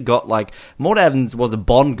you've really got, like, Maude Adams was a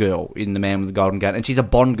Bond girl in The Man with the Golden Gun, and she's a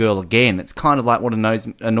Bond girl again. It's kind of like what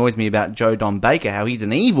annoys me about Joe Don Baker, how he's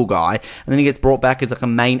an evil guy, and then he gets brought back as, like, a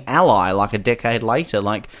main ally, like, a decade later.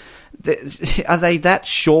 Like, are they that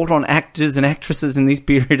short on actors and actresses in this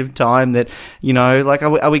period of time that, you know, like,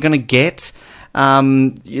 are we going to get,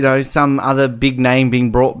 you know, some other big name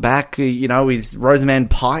being brought back? You know, is Rosamund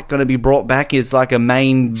Pike going to be brought back as like a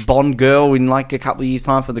main Bond girl in like a couple of years'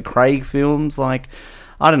 time for the Craig films? Like,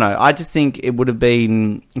 I don't know. I just think it would have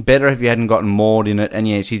been better if you hadn't gotten Maud in it. And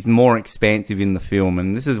yeah, she's more expansive in the film.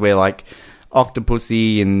 And this is where like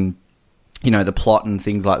Octopussy and, you know, the plot and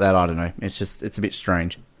things like that, I don't know. It's a bit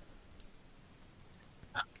strange.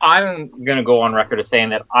 I'm going to go on record as saying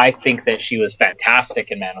that I think that she was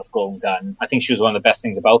fantastic in Man with Golden Gun. I think she was one of the best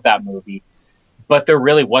things about that movie. But there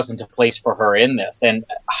really wasn't a place for her in this. And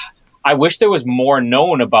I wish there was more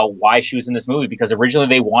known about why she was in this movie, because originally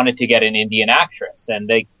they wanted to get an Indian actress and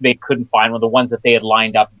they couldn't find one. Of the ones that they had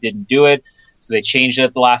lined up didn't do it, so they changed it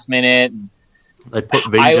at the last minute. They put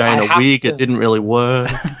VJ in a wig. It didn't really work.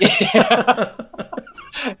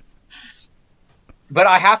 But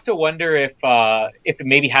I have to wonder if it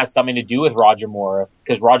maybe has something to do with Roger Moore,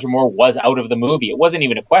 because Roger Moore was out of the movie. It wasn't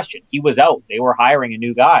even a question. He was out. They were hiring a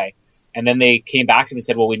new guy. And then they came back to him and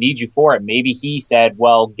said, well, we need you for it. Maybe he said,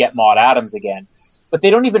 well, get Maud Adams again. But they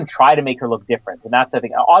don't even try to make her look different. And that's the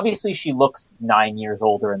thing. Obviously, she looks 9 years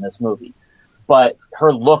older in this movie. But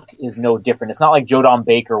her look is no different. It's not like Joe Don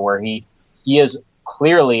Baker, where he is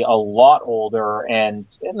clearly a lot older, and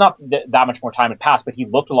not that much more time had passed, but he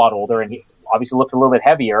looked a lot older, and he obviously looked a little bit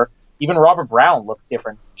heavier. Even Robert Brown looked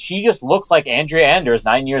different. She just looks like Andrea Anders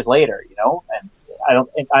 9 years later, you know?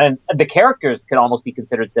 And the characters could almost be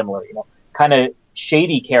considered similar, you know? Kind of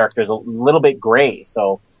shady characters, a little bit gray.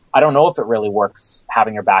 So I don't know if it really works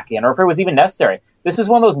having her back in, or if it was even necessary. This is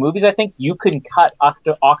one of those movies I think you can cut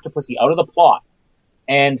Octopussy out of the plot,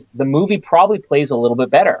 and the movie probably plays a little bit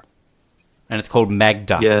better. And it's called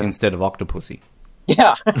Magda instead of Octopussy.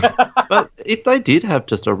 Yeah. But if they did have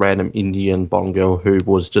just a random Indian Bond girl who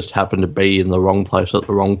was just happened to be in the wrong place at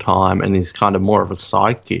the wrong time and is kind of more of a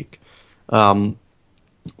sidekick,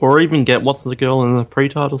 or even get, what's the girl in the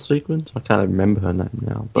pre-title sequence? I can't even remember her name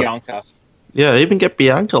now. But, Bianca. Yeah, even get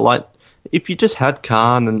Bianca. Like, if you just had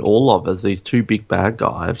Khan and Orlov as these two big bad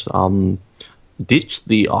guys, ditch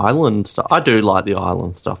the island stuff. I do like the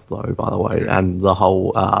island stuff, though, by the way, and the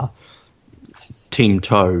whole Team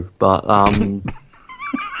Toe, but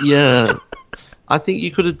yeah, I think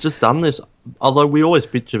you could have just done this. Although we always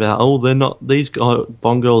bitch about, they're not, these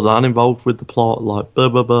Bond girls aren't involved with the plot, like blah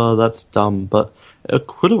blah blah. That's dumb, but it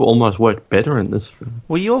could have almost worked better in this film.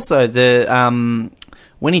 Well, you also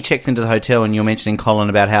when he checks into the hotel, and you're mentioning, Colin,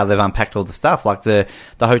 about how they've unpacked all the stuff, like the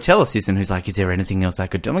hotel assistant who's like, is there anything else I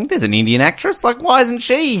could do? I mean, there's an Indian actress, like, why isn't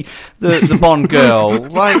she the Bond girl?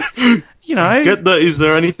 Like, you know, get the is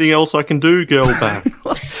there anything else I can do girl back.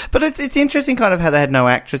 But it's interesting kind of how they had no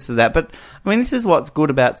actress to that. But I mean, this is what's good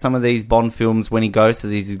about some of these Bond films when he goes to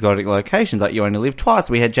these exotic locations, like You Only Live Twice.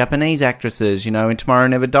 We had Japanese actresses, you know, in Tomorrow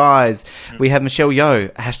Never Dies. We have Michelle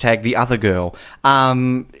Yeoh, hashtag the other girl.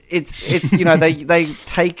 It's you know, they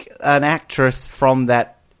take an actress from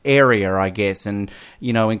that area, I guess, and,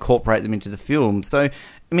 you know, incorporate them into the film. So,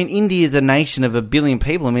 I mean, India is a nation of 1 billion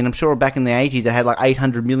people. I mean, I'm sure back in the 80s it had like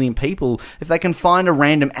 800 million people. If they can find a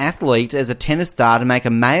random athlete as a tennis star to make a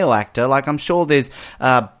male actor, like, I'm sure there's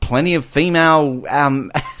plenty of female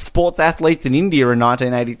sports athletes in India in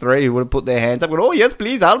 1983 who would have put their hands up and, oh, yes,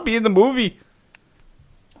 please, I'll be in the movie.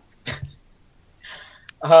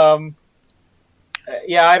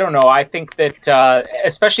 Yeah, I don't know. I think that,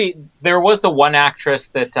 especially, there was the one actress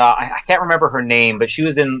that, I can't remember her name, but she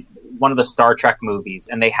was in one of the Star Trek movies,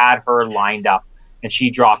 and they had her lined up, and she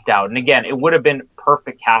dropped out. And again, it would have been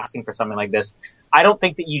perfect casting for something like this. I don't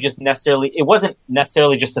think that you just necessarily, it wasn't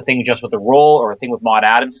necessarily just a thing just with the role or a thing with Maud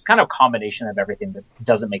Adams. It's kind of a combination of everything that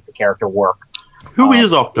doesn't make the character work. Who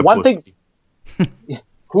is Octopus? One thing,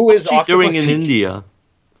 who is What's she doing Octopussy? in India?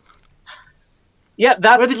 Yeah,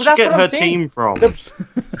 Where did she that's get what her I'm saying. team from?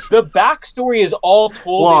 The backstory is all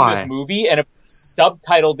told Why? in this movie, and if we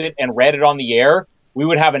subtitled it and read it on the air, we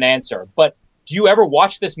would have an answer. But do you ever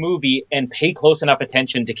watch this movie and pay close enough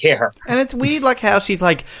attention to care? And it's weird, like, how she's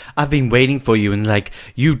like, I've been waiting for you, and, like,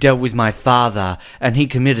 you dealt with my father, and he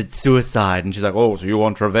committed suicide. And she's like, oh, so you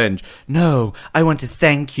want revenge? No, I want to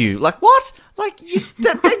thank you. Like, what? Like, you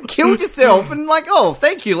killed yourself, and like, oh,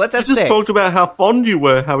 thank you, let's have You just sex. talked about how fond you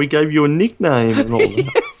were, how he gave you a nickname and all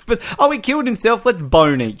that. Yes, but, oh, he killed himself, let's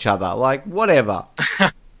bone each other. Like, whatever.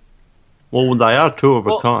 Well, they are two of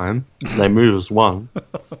a kind. They move as one.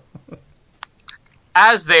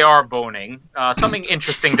 As they are boning, something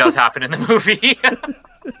interesting does happen in the movie.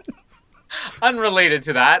 Unrelated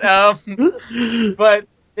to that. But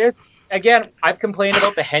there's, again, I've complained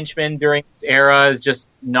about the henchmen during this era as just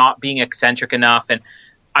not being eccentric enough. And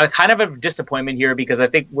I kind of have a disappointment here because I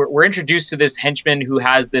think we're introduced to this henchman who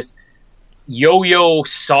has this yo-yo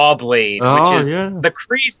saw blade, Oh, which is yeah. the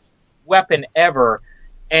craziest weapon ever.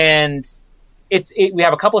 And we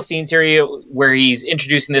have a couple of scenes here where he's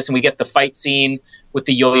introducing this, and we get the fight scene with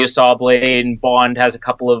the yo-yo saw blade, and Bond has a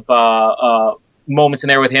couple of moments in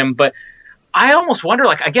there with him. But I almost wonder,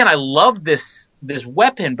 like, again, I love this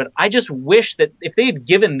weapon, but I just wish that if they had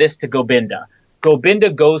given this to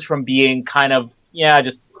Gobinda goes from being kind of,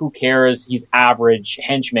 just who cares, he's average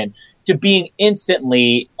henchman, to being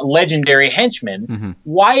instantly a legendary henchman. Mm-hmm.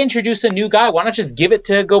 Why introduce a new guy? Why not just give it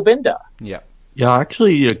to Gobinda? Yeah. Yeah, I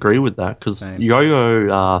actually agree with that because Same.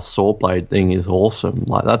 Yo-Yo saw blade thing is awesome.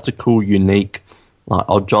 Like, that's a cool, unique, like,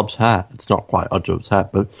 Odd Jobs hat. It's not quite Odd Jobs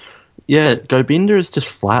hat, but yeah, Gobinda is just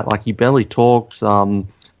flat. Like, he barely talks.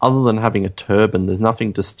 Other than having a turban, there's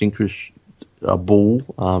nothing distinguishable,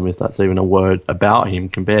 if that's even a word, about him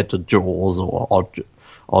compared to Jaws or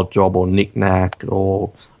Odd Job or Knick Knack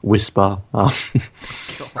or Whisper.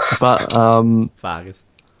 But Vargas.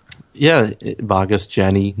 yeah, Vargas,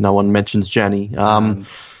 Janny. No one mentions Janny.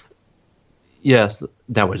 Yes,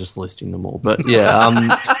 now we're just listing them all. But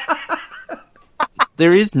yeah,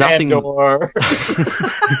 there is nothing. Sandor.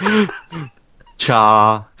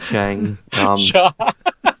 Chang.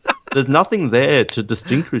 There's nothing there to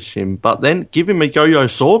distinguish him. But then give him a yo-yo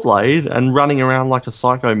saw blade and running around like a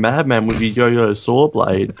psycho madman with your yo-yo saw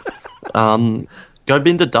blade.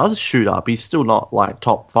 Gobinda does shoot up. He's still not like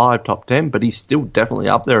top 5, top 10, but he's still definitely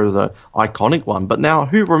up there as an iconic one. But now,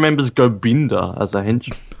 who remembers Gobinda as a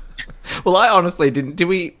henchman? Well, I honestly didn't.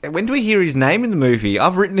 When do we hear his name in the movie?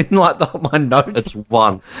 I've written in like my notes. It's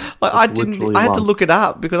once. I It's didn't. literally I had to once. look it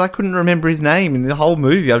up because I couldn't remember his name in the whole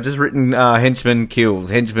movie. I've just written henchman kills,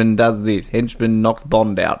 henchman does this, henchman knocks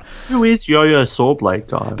Bond out. Who is Yo-Yo Sawblade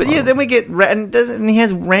guy? But yeah, then we get and he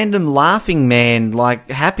has random laughing man like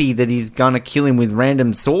happy that he's gonna kill him with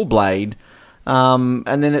random saw blade. And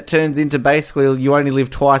then it turns into basically you only live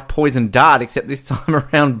twice, poison dart, except this time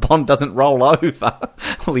around Bond doesn't roll over.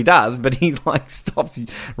 Well, he does, but he like stops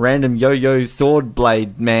random yo-yo sword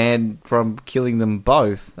blade man from killing them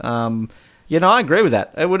both. I agree with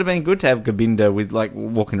that. It would have been good to have Gobinda with like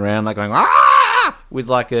walking around like going ah with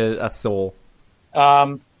like a saw.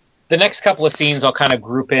 The next couple of scenes I'll kind of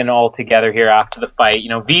group in all together here after the fight.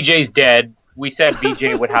 VJ's dead. We said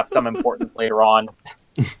VJ would have some importance later on.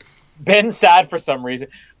 Ben's sad for some reason.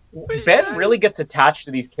 Ben really gets attached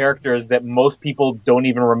to these characters that most people don't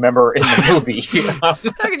even remember in the movie. How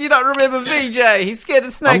can you not remember VJ? He's scared of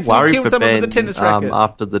I'm snakes and he worried killed for someone Ben with a tennis racket.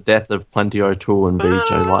 after the death of Plenty O'Toole and VJ.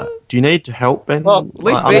 Like, do you need to help Ben? Well, At least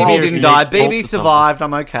Like, BB otherwise didn't you die. need to talk BB to survived.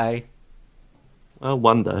 I'm okay. someone. Well,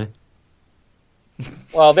 one day.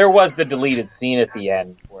 Well, there was the deleted scene at the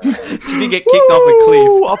end. Where, Did he get kicked off a cliff?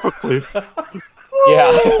 Ooh, off a cliff.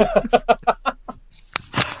 yeah.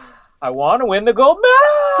 I want to win the gold medal!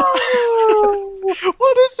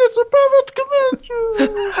 What is this, a private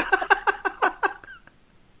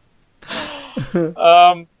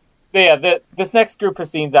convention? This next group of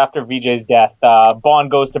scenes after VJ's death, Bond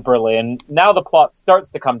goes to Berlin. Now the plot starts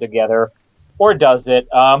to come together, or does it?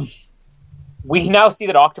 We now see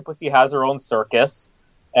that Octopussy has her own circus,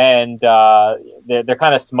 and they're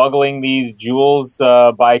kind of smuggling these jewels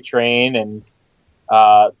by train, and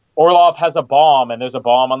Orlov has a bomb, and there's a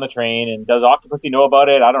bomb on the train, and does Octopussy know about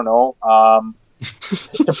it? I don't know.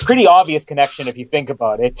 It's a pretty obvious connection if you think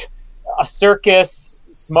about it. A circus,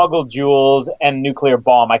 smuggled jewels, and nuclear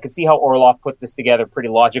bomb. I could see how Orlov put this together pretty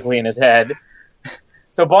logically in his head.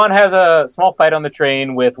 So Bond has a small fight on the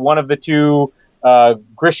train with one of the two,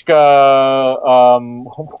 Grishka,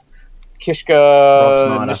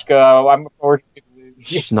 Kishka, Mishka,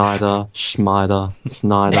 Schneider.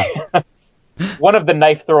 one of the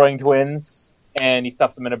knife-throwing twins, and he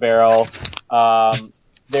stuffs them in a barrel.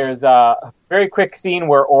 There's a very quick scene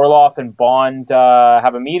where Orlov and Bond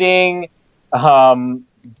have a meeting. Bond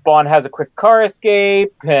has a quick car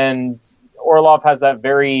escape, and Orlov has that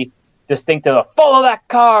very distinctive "follow that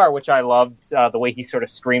car," which I loved, the way he sort of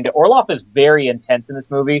screamed it. Orlov is very intense in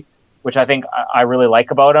this movie, which I think I really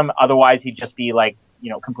like about him. Otherwise, he'd just be like,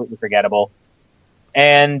 completely forgettable.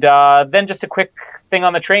 And then just a quick thing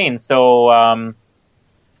on the train. So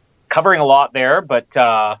covering a lot there, but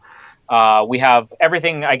we have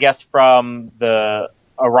everything, I guess, from the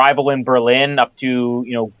arrival in Berlin up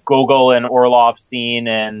to, Gogol and Orlov scene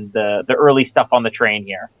and the early stuff on the train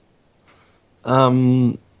here.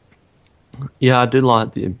 Yeah, I do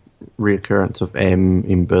like the reoccurrence of M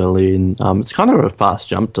in Berlin. It's kind of a fast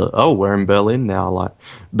jump to, we're in Berlin now, like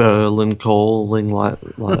Berlin calling, like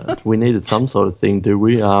we needed some sort of thing, do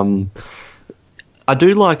we? I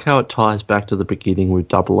do like how it ties back to the beginning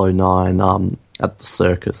with 009 at the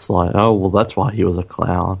circus. Like, oh, well, that's why he was a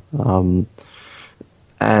clown.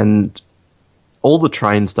 And all the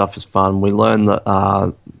train stuff is fun. We learn that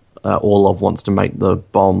Orlov wants to make the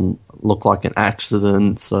bomb look like an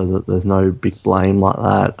accident so that there's no big blame like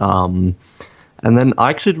that. And then I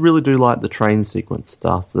actually really do like the train sequence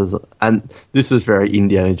stuff. And this is very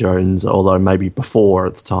Indiana Jones, although maybe before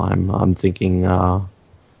its time. I'm thinking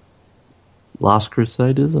Last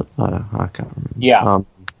Crusade, is it? I can't remember. Yeah.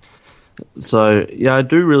 So, yeah, I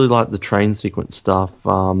do really like the train sequence stuff.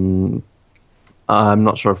 I'm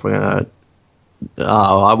not sure if we're going to...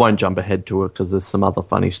 I won't jump ahead to it because there's some other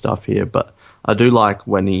funny stuff here, but I do like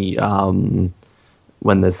when he...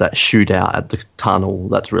 when there's that shootout at the tunnel.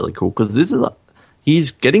 That's really cool because this is...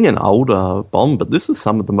 He's getting an older Bond, but this is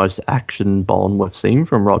some of the most action Bond we've seen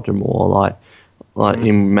from Roger Moore. Like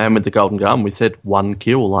in Man with the Golden Gun, we said one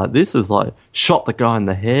kill. Like this is like shot the guy in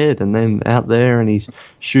the head, and then out there, and he's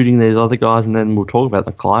shooting these other guys, and then we'll talk about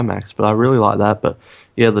the climax. But I really like that. But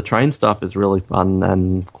yeah, the train stuff is really fun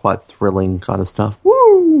and quite thrilling kind of stuff.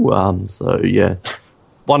 Woo! So yeah,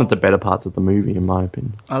 one of the better parts of the movie, in my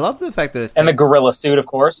opinion. I love the fact that it's... And the gorilla suit, of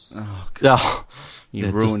course. Oh, Yeah. You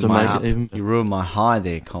Yeah, ruined just to my make it even better. you ruined my high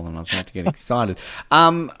there, Colin. I was about to get excited. I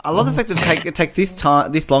love the fact that it takes this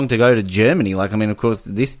long to go to Germany. Like, I mean, of course,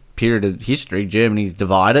 this period of history, Germany's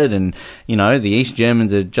divided, and you know the East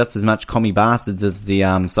Germans are just as much commie bastards as the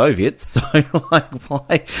Soviets. So, like,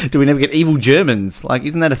 why do we never get evil Germans? Like,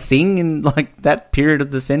 isn't that a thing in like that period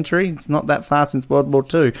of the century? It's not that far since World War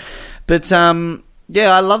II, but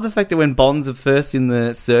yeah, I love the fact that when Bond's at first in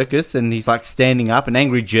the circus and he's like standing up, an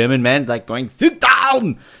angry German man like going, "Sit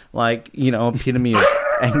down!" Like, you know, epitome of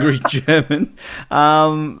angry German.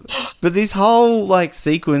 But this whole like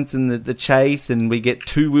sequence and the chase, and we get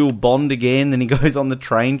two-wheel Bond again, and he goes on the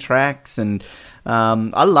train tracks, and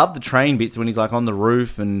I love the train bits when he's like on the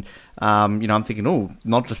roof, and you know, I'm thinking, oh,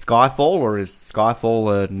 nod to Skyfall, or is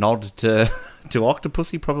Skyfall a nod to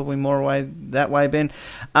Octopussy? Probably more that way, Ben.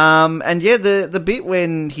 And yeah, the bit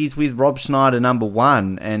when he's with Rob Schneider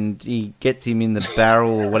 #1 and he gets him in the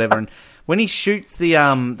barrel or whatever, and when he shoots the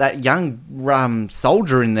that young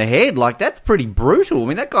soldier in the head, like, that's pretty brutal. I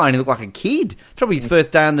mean, that guy only looked like a kid. Probably his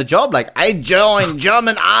first day on the job, like, I joined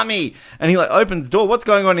German army, and he like opens the door. What's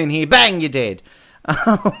going on in here? Bang, you're dead.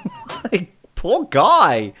 Like, poor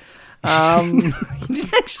guy. He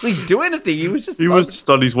didn't actually do anything. He was just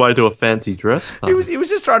on his way to a fancy dress party. he was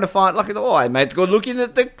just trying to find, like, oh, I made to go looking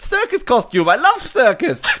at the circus costume. I love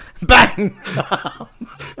circus. Bang.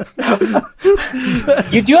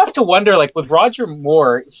 You do have to wonder, like, with Roger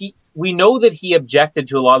Moore, we know that he objected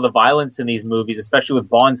to a lot of the violence in these movies, especially with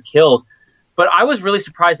Bond's kills. But I was really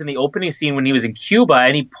surprised in the opening scene when he was in Cuba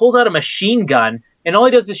and he pulls out a machine gun and all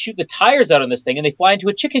he does is shoot the tires out on this thing and they fly into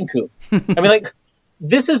a chicken coop. I mean, like,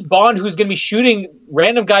 this is Bond who's going to be shooting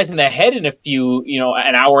random guys in the head in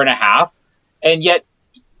an hour and a half. And yet,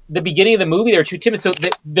 the beginning of the movie, they're too timid. So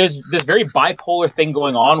there's this very bipolar thing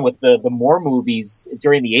going on with the Moore movies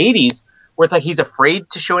during the 80s, where it's like he's afraid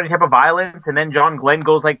to show any type of violence. And then John Glenn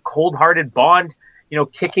goes like cold-hearted Bond,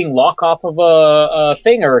 kicking Locke off of a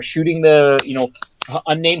thing or shooting the,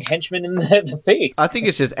 unnamed henchman in the face. I think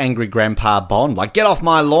it's just angry Grandpa Bond. Like, get off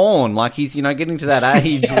my lawn. Like, he's, getting to that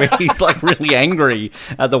age where he's, like, really angry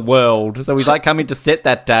at the world. So he's, like, coming to set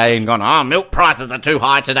that day and gone, milk prices are too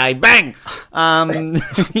high today. Bang!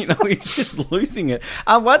 He's just losing it.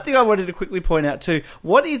 One thing I wanted to quickly point out, too,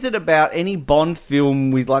 what is it about any Bond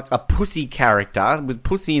film with, like, a pussy character, with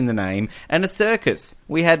pussy in the name, and a circus?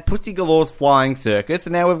 We had Pussy Galore's Flying Circus,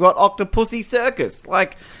 and now we've got Octopussy Circus.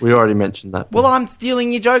 Like, we already mentioned that. Well, I'm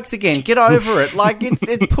stealing your jokes again. Get over it. Like,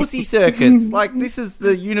 it's Pussy Circus. Like, this is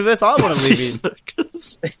the universe I want to live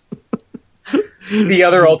in. The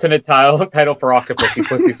other alternate title for Octopussy,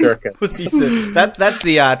 Pussy Circus. Pussy Circus. That's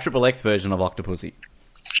the XXX version of Octopussy.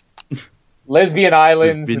 Lesbian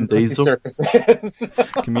Islands Vin and Pussy Diesel. Circuses.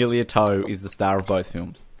 Camellia Toe is the star of both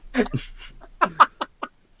films.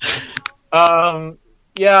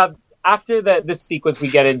 Yeah, after this sequence we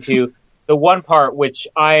get into, the one part which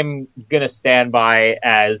I'm going to stand by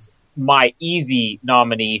as my easy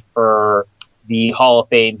nominee for the Hall of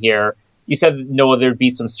Fame here. You said, Noah, there'd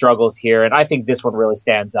be some struggles here, and I think this one really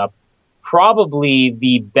stands up. Probably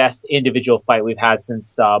the best individual fight we've had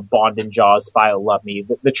since Bond and Jaws, Spy Who Loved Me.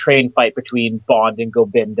 The train fight between Bond and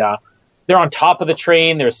Gobinda. They're on top of the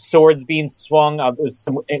train. There's swords being swung. There's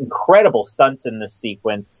some incredible stunts in this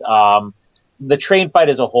sequence. The train fight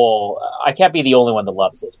as a whole, I can't be the only one that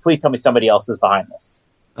loves this. Please tell me somebody else is behind this.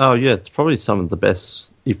 Oh, yeah, it's probably some of the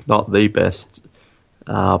best, if not the best,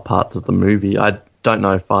 parts of the movie. I don't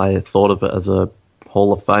know if I thought of it as a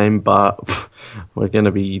Hall of Fame, but we're going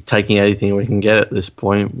to be taking anything we can get at this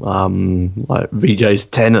point. Like VJ's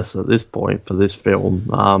tennis at this point for this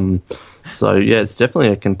film. So yeah, it's definitely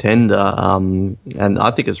a contender, and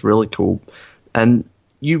I think it's really cool. And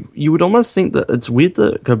you would almost think that it's weird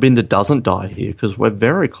that Govinda doesn't die here, because we're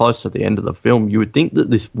very close to the end of the film. You would think that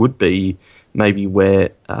this would be maybe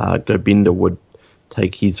where Govinda would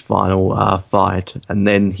take his final fight, and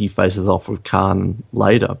then he faces off with Khan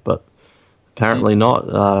later, but apparently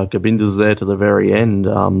not. Govinda's there to the very end,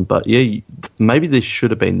 but yeah, maybe this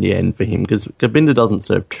should have been the end for him, because Govinda doesn't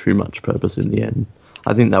serve too much purpose in the end.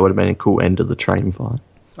 I think that would have been a cool end to the train fight.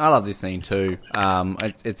 I love this scene too.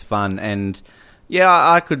 It's fun, and yeah,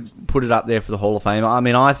 I could put it up there for the Hall of Fame. I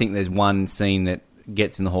mean, I think there's one scene that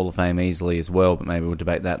gets in the Hall of Fame easily as well, but maybe we'll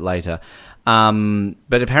debate that later.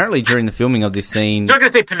 But apparently during the filming of this scene... You're not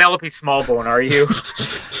going to say Penelope Smallbone, are you?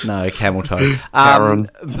 No, Camel Toe. Karen.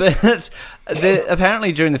 But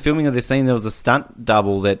apparently during the filming of this scene, there was a stunt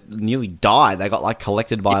double that nearly died. They got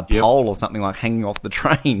collected by a pole or something, hanging off the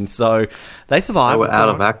train. So they survived. They were out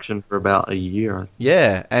of action for about a year.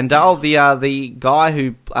 Yeah, and the guy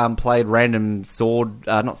who played random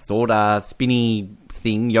spinny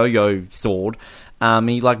thing, yo-yo sword.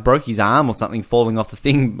 He broke his arm or something falling off the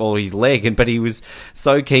thing, or his leg, but he was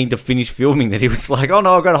so keen to finish filming that he was like, "Oh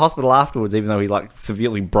no, I'll go to hospital afterwards," even though he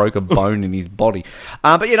severely broke a bone in his body.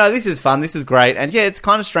 But this is fun, this is great, and yeah, it's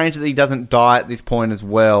kind of strange that he doesn't die at this point as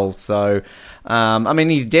well. So, I mean,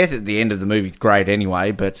 his death at the end of the movie is great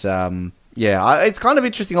anyway, but yeah, it's kind of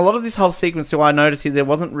interesting. A lot of this whole sequence too, I noticed here there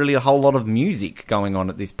wasn't really a whole lot of music going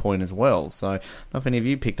on at this point as well. So, I don't know if any of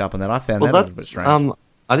you picked up on that. I found that a little bit strange.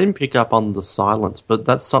 I didn't pick up on the silence, but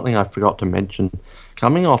that's something I forgot to mention.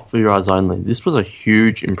 Coming off For Your Eyes Only, this was a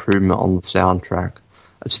huge improvement on the soundtrack.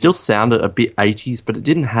 It still sounded a bit 80s, but it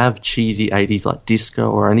didn't have cheesy 80s like disco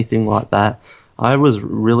or anything like that. I was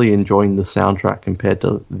really enjoying the soundtrack compared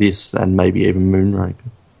to this and maybe even Moonraker.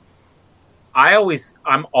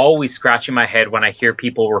 I'm always scratching my head when I hear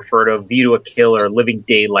people refer to View to a Kill or Living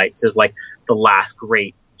Daylights as the last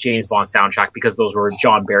great James Bond soundtrack, because those were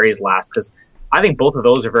John Barry's last, because I think both of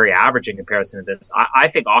those are very average in comparison to this. I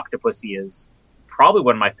think Octopussy is probably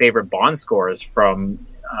one of my favorite Bond scores from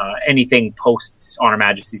anything post On Her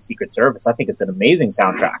Majesty's Secret Service. I think it's an amazing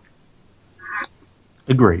soundtrack.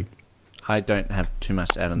 Agreed. I don't have too much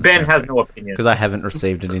to add on the Ben has no opinion. because I haven't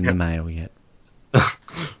received it in the mail yet.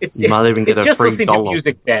 You might even get it's a just free listening dollar. to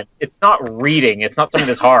music, Ben. It's not reading. It's not something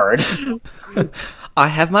that's hard. I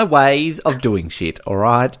have my ways of doing shit,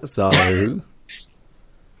 alright? So...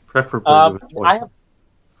 Preferably with a voice.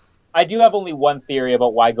 I do have only one theory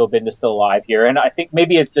about why Govinda's still alive here, and I think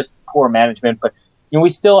maybe it's just poor management, but we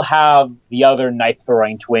still have the other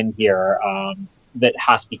knife-throwing twin here that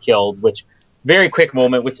has to be killed, which, very quick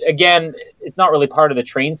moment, which, again, it's not really part of the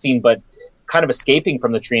train scene, but kind of escaping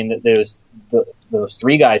from the train, that there's those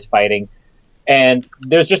three guys fighting, and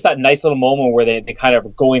there's just that nice little moment where they kind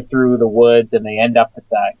of going through the woods, and they end up at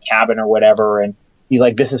the cabin or whatever, and he's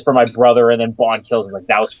like, "This is for my brother," and then Bond kills him.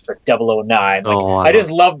 That was for 009. I just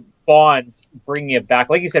love Bond bringing it back.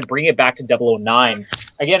 Like you said, bringing it back to 009.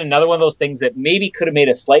 Again, another one of those things that maybe could have made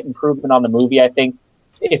a slight improvement on the movie, I think,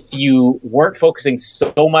 if you weren't focusing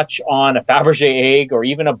so much on a Fabergé egg or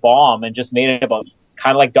even a bomb and just made it about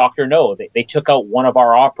kind of like Dr. No. They took out one of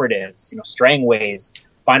our operatives, Strangways.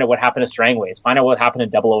 Find out what happened to Strangways. Find out what happened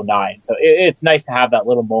in 009. So it's nice to have that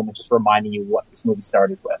little moment just reminding you what this movie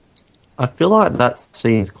started with. I feel like that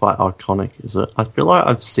scene is quite iconic, is it? I feel like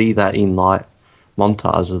I've seen that in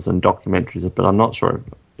montages and documentaries, but I'm not sure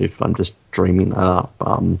if I'm just dreaming that up.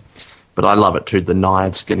 But I love it too, the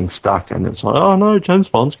knives getting stuck, and it's like, oh no, James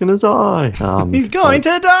Bond's going to die. He's going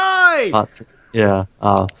to die!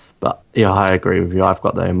 But yeah, I agree with you. I've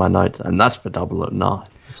got that in my notes, and that's for 009.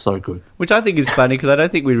 It's so good. Which I think is funny, because I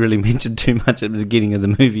don't think we really mentioned too much at the beginning of the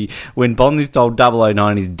movie. When Bond is told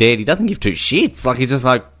 009 is dead, he doesn't give two shits. He's just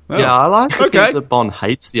like, oh, yeah, I like to think that Bond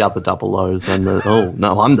hates the other 00s, and oh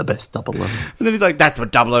no, I'm the best 00. And then he's like, that's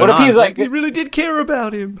what 009 What if he's like, he really did care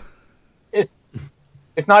about him.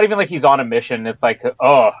 It's not even like he's on a mission. It's like,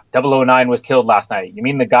 009 was killed last night. You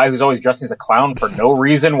mean the guy who's always dressed as a clown for no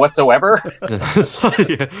reason whatsoever? So,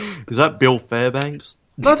 yeah. Is that Bill Fairbanks?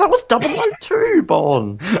 No, that was 002,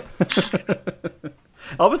 Bond.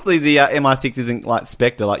 Obviously, the MI6 isn't like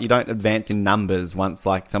Spectre. You don't advance in numbers once,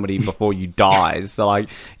 somebody before you dies. So,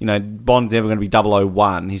 Bond's never going to be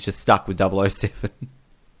 001. He's just stuck with 007.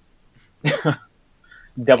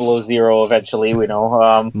 000 eventually, we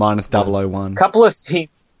know. Minus 001. Couple of scenes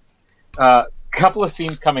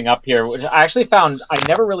coming up here, which I actually found I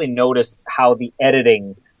never really noticed how the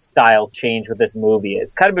editing style change with this movie.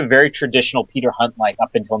 It's kind of been very traditional Peter Hunt-like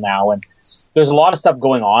up until now, and there's a lot of stuff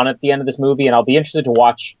going on at the end of this movie, and I'll be interested to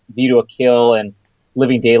watch View to a Kill and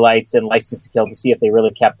Living Daylights and License to Kill to see if they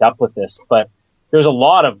really kept up with this. But there's a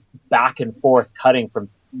lot of back and forth cutting from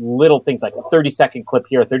little things like a 30-second clip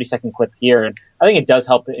here, a 30-second clip here, and I think it does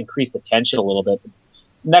help increase the tension a little bit.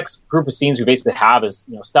 Next group of scenes we basically have is,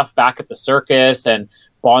 you know, stuff back at the circus, and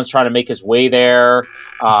Bond's trying to make his way there.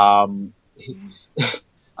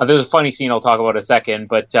 There's a funny scene I'll talk about in a second,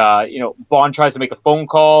 but, you know, Bond tries to make a phone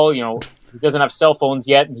call. You know, he doesn't have cell phones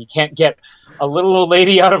yet, and he can't get a little old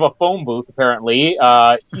lady out of a phone booth, apparently.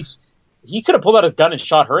 He could have pulled out his gun and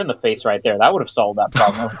shot her in the face right there. That would have solved that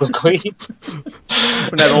problem quickly.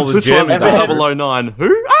 All the This one's Germans the 009.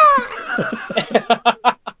 Who?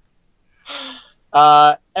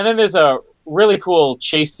 And then there's a really cool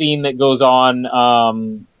chase scene that goes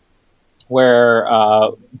on, where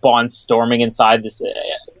Bond's storming inside this.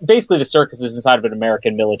 Basically, the circus is inside of an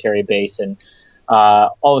American military base, and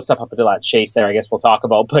all the stuff up until that chase there, I guess we'll talk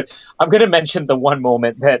about. But I'm going to mention the one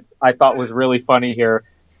moment that I thought was really funny here.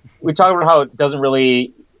 We talked about how it doesn't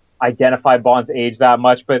really identify Bond's age that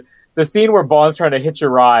much, but the scene where Bond's trying to hitch a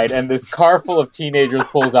ride, and this car full of teenagers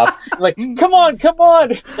pulls up, like, come on!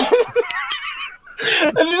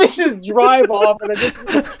 And then they just drive off, and I'm just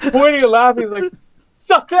pointing and laughing. He's like,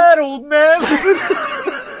 suck that, old man!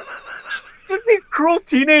 Just these cruel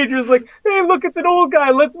teenagers, like, hey, look, it's an old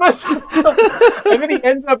guy, let's mess with him. And then he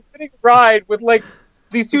ends up getting a ride with, like,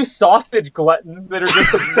 these two sausage gluttons that are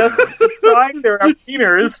just obsessed with trying their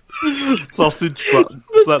wieners. Sausage buttons.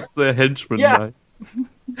 That's their henchman, Yeah. mate.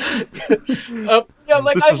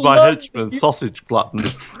 Like, This I is my love henchman, it. sausage glutton.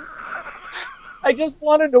 I just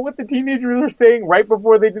want to know what the teenagers were saying right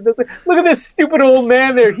before they did this. Like, look at this stupid old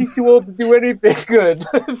man there. He's too old to do anything good.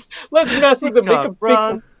 Let's mess with him. Make him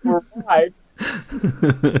Run. take him for a ride.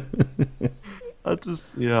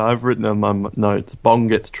 I've written in my notes, Bond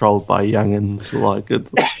gets trolled by youngins. Like,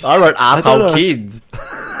 it's, I wrote don't asshole know. kids.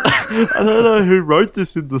 I don't know who wrote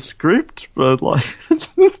this in the script, but like,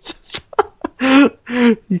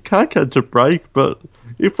 you can't catch a break. But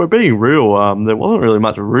if we're being real, there wasn't really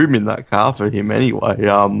much room in that car for him anyway.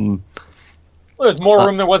 Well, there's more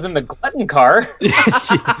room than was in the glutton car.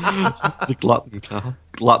 The glutton car,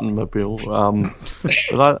 glutton-mobile.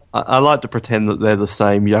 But I like to pretend that they're the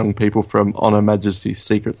same young people from On Her Majesty's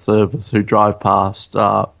Secret Service who drive past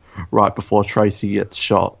right before Tracy gets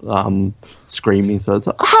shot, screaming. So it's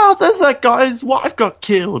like, there's that guy, his wife got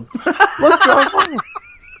killed. Let's drive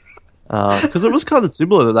off. Because it was kind of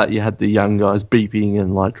similar to that. You had the young guys beeping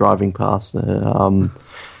and like driving past there.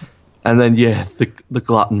 And then, the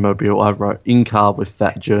glutton mobile, I wrote in car with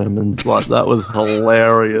fat Germans. Like, that was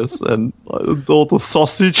hilarious. And like, all the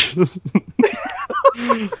sausage. This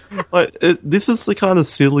is the kind of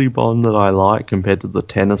silly Bond that I like compared to the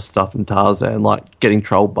tennis stuff in Tarzan. Like, getting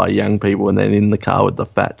trolled by young people and then in the car with the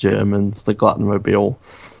fat Germans. The glutton mobile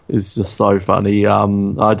is just so funny. I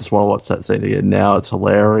just want to watch that scene again now. It's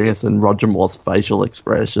hilarious. And Roger Moore's facial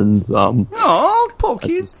expressions. Oh, poor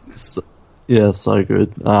kids. Yeah, so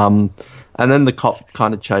good. And then the cop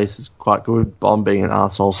kind of chase is quite good. Bond being an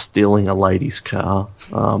arsehole, stealing a lady's car.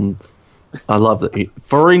 I love that.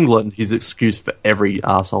 For England, his excuse for every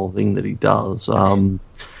arsehole thing that he does. And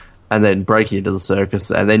then breaking into the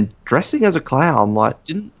circus and then dressing as a clown. Like,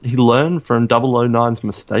 didn't he learn from 009's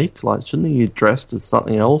mistake? Like, shouldn't he have dressed as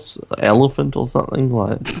something else? Elephant or something?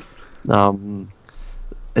 Like,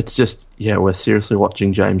 it's just, we're seriously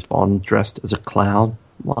watching James Bond dressed as a clown.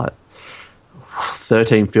 Like,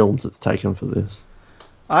 13 films it's taken for this.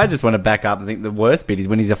 I just want to back up and think the worst bit is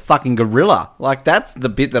when he's a fucking gorilla. Like, that's the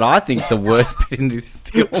bit that I think is the worst bit in this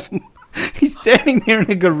film. He's standing there in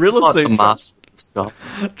a gorilla Like suit the mask stuff.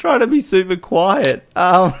 trying to be super quiet.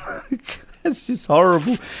 It's just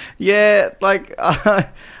horrible. Yeah, like,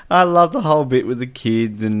 I love the whole bit with the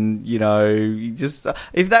kids and, you know, you just...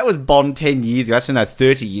 if that was Bond 10 years ago, actually no,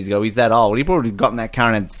 30 years ago, he's that old, he probably got in that car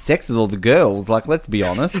and had sex with all the girls. Like, let's be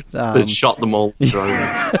honest. But shot them all.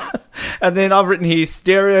 And then I've written here,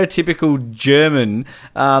 stereotypical German,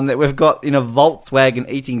 that we've got in a Volkswagen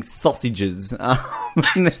eating sausages.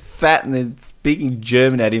 And they're fat and they're speaking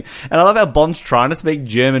German at him. And I love how Bond's trying to speak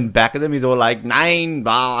German back at them. He's all like, nein,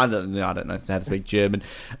 I don't know how to speak German.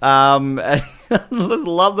 And I just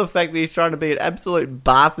love the fact that he's trying to be an absolute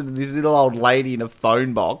bastard to this little old lady in a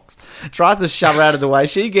phone box. Tries to shove her out of the way.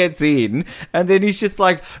 She gets in. And then he's just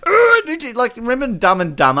like, like, remember Dumb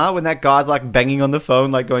and Dumber when that guy's like banging on the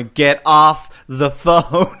phone, like going, get off the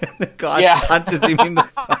phone. And the guy punches him in the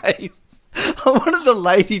face. I wanted the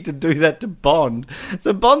lady to do that to Bond.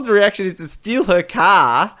 So Bond's reaction is to steal her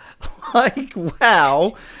car, like,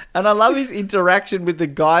 wow. And I love his interaction with the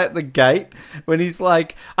guy at the gate when he's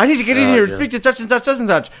like, I need to get in here and speak to such and such, such and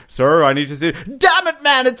such. Sir, I need to see... Damn it,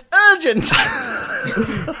 man, it's urgent!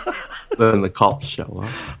 Then the cops show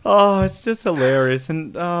up. Oh, it's just hilarious.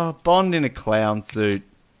 And Bond in a clown suit.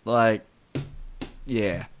 Like,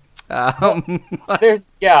 yeah. There's,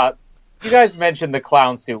 yeah, you guys mentioned the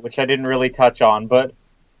clown suit, which I didn't really touch on, but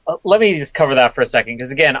let me just cover that for a second,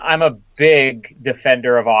 because again, I'm a big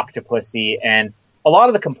defender of Octopussy, and a lot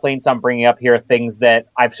of the complaints I'm bringing up here are things that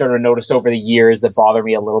I've sort of noticed over the years that bother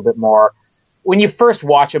me a little bit more. When you first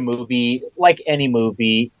watch a movie, like any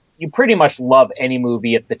movie, you pretty much love any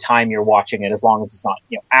movie at the time you're watching it, as long as it's not,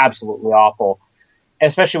 absolutely awful,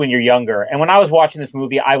 especially when you're younger. And when I was watching this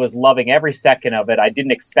movie, I was loving every second of it. I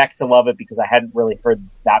didn't expect to love it because I hadn't really heard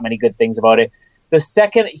that many good things about it. The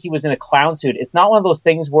second he was in a clown suit, it's not one of those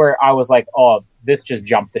things where I was like, oh, this just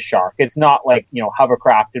jumped the shark. It's not like,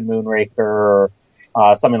 Hovercraft and Moonraker or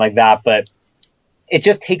something like that, but it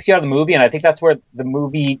just takes you out of the movie, and I think that's where the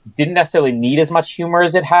movie didn't necessarily need as much humor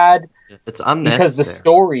as it had. It's unnecessary. Because the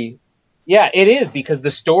story... Yeah, it is, because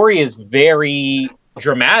the story is very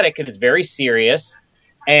dramatic and it's very serious,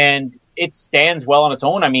 and it stands well on its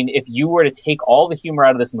own. I mean, if you were to take all the humor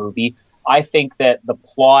out of this movie, I think that the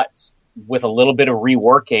plot, with a little bit of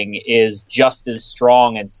reworking, is just as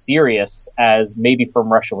strong and serious as maybe From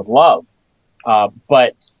Russia with Love.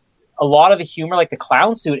 But a lot of the humor, like the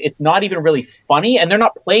clown suit, it's not even really funny, and they're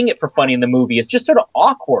not playing it for funny in the movie. It's just sort of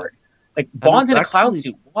awkward. Like, Bond's in a clown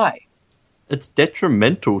suit. Why? It's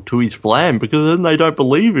detrimental to his plan, because then they don't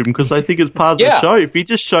believe him, because they think it's part of the show. If he'd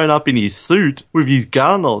just shown up in his suit with his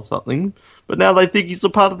gun or something, but now they think he's a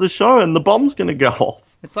part of the show and the bomb's going to go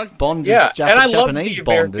off. It's like Bond is and I love Japanese the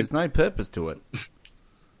Bond. There's no purpose to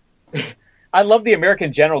it. I love the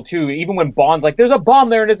American general, too. Even when Bond's like, there's a bomb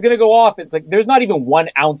there and it's going to go off. It's like, there's not even 1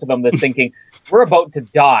 ounce of him that's thinking, we're about to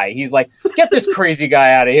die. He's like, get this crazy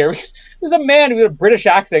guy out of here. There's a man with a British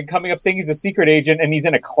accent coming up saying he's a secret agent and he's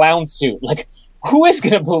in a clown suit. Like, who is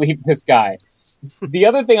going to believe this guy? The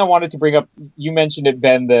other thing I wanted to bring up, you mentioned it,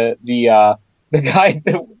 Ben, the guy,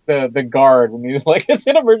 the guard, when he was like, it's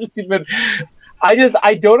an emergency, but I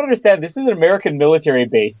don't understand. This is an American military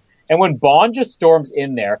base. And when Bond just storms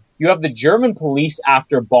in there, you have the German police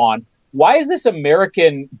after Bond. Why is this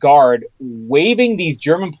American guard waving these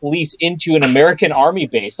German police into an American army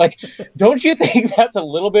base? Like, don't you think that's a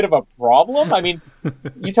little bit of a problem? I mean,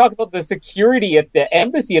 you talk about the security at the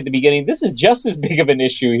embassy at the beginning. This is just as big of an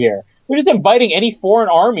issue here. They're just inviting any foreign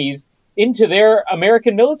armies into their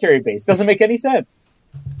American military base. Doesn't make any sense.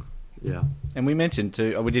 Yeah. And we mentioned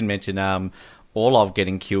too, we didn't mention Orlov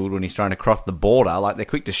getting killed when he's trying to cross the border. Like, they're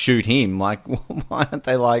quick to shoot him. Like, why aren't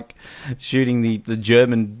they, like, shooting the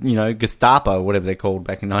German, Gestapo, whatever they're called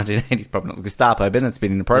back in 1980s? Probably not the Gestapo, but that's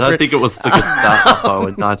been inappropriate. I don't think it was the Gestapo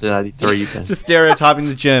in 1983. Ben. Just stereotyping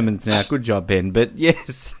the Germans now. Good job, Ben. But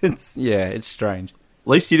yes, it's strange. At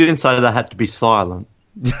least you didn't say they had to be silent.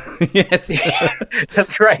 Yes.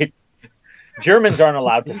 That's right. Germans aren't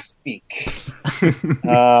allowed to speak.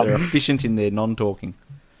 They're efficient in their non-talking.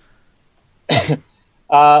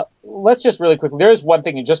 Let's just really quickly, there's one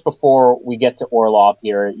thing, and just before we get to Orlov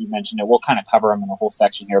here, you mentioned it, we'll kind of cover him in a whole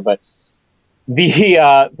section here, but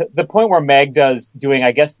the point where Magda's doing,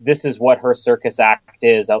 I guess this is what her circus act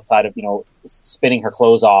is, outside of, spinning her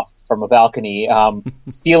clothes off from a balcony,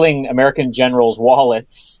 stealing American generals'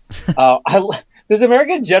 wallets. This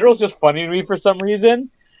American general's just funny to me for some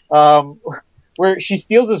reason. Where she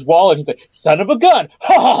steals his wallet, and he's like, "Son of a gun!"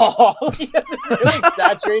 He has this really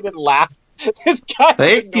exaggerated laugh. This guy.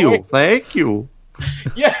 Thank you.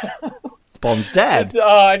 Yeah. Bond's dad.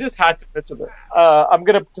 I just had to mention that. I'm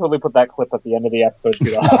gonna totally put that clip at the end of the episode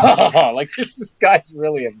too. Like, this guy's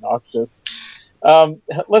really obnoxious.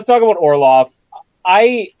 Let's talk about Orlov.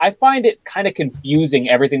 I find it kind of confusing,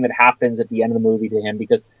 everything that happens at the end of the movie to him,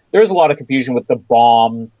 because there's a lot of confusion with the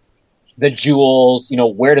bomb, the jewels,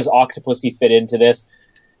 where does Octopussy fit into this?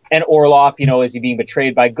 And Orlov, is he being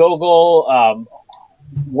betrayed by Gogol?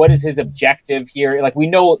 What is his objective here? Like, we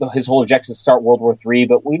know his whole objective is to start World War III,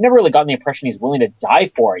 but we've never really gotten the impression he's willing to die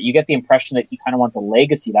for it. You get the impression that he kind of wants a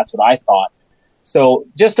legacy. That's what I thought. So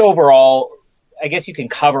just overall, I guess you can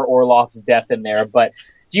cover Orlov's death in there, but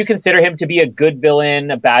do you consider him to be a good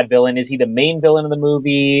villain, a bad villain? Is he the main villain of the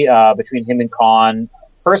movie between him and Khan?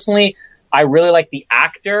 Personally, I really like the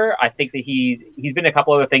actor. I think that he's been in a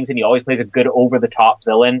couple other things, and he always plays a good over-the-top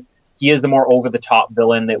villain. He is the more over-the-top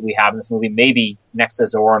villain that we have in this movie, maybe next to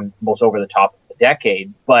Zoran, most over-the-top of the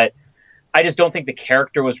decade. But I just don't think the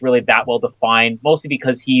character was really that well defined, mostly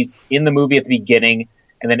because he's in the movie at the beginning.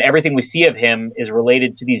 and then everything we see of him is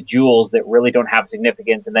related to these jewels that really don't have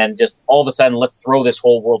significance, and then just all of a sudden, let's throw this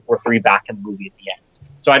whole World War III back in the movie at the end.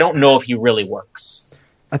 So I don't know if he really works.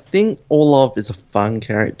 I think Orlov is a fun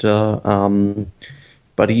character,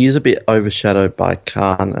 but he is a bit overshadowed by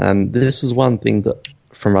Khan, and this is one thing that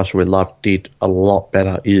From Russia With Love did a lot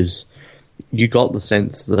better, is you got the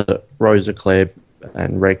sense that Rosa Klebb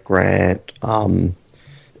and Red Grant,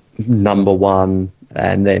 Number One,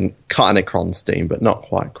 and then kind of Kronstein, but not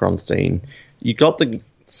quite Kronstein, you got the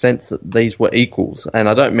sense that these were equals, and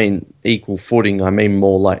I don't mean equal footing, I mean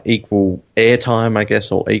more like equal airtime, I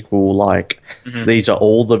guess, or equal, like, these are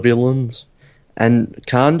all the villains. And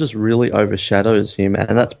Khan just really overshadows him,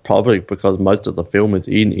 and that's probably because most of the film is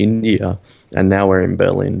in India, and now we're in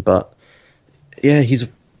Berlin. But yeah, he's a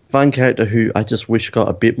fun character who I just wish got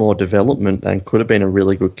a bit more development and could have been a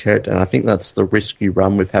really good character. And I think that's the risk you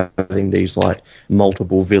run with having these like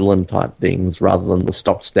multiple villain type things rather than the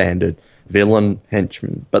stock standard villain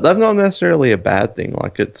henchman. But that's not necessarily a bad thing.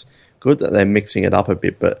 Like, it's good that they're mixing it up a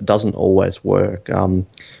bit, but it doesn't always work.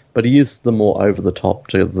 But he is the more over-the-top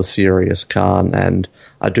to the serious Khan, and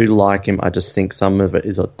I do like him. I just think some of it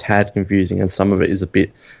is a tad confusing and some of it is a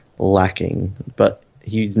bit lacking. But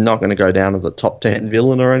he's not going to go down as a top 10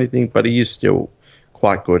 villain or anything, but he is still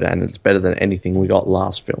quite good, and it's better than anything we got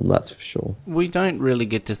last film, that's for sure. We don't really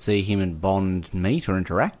get to see him and Bond meet or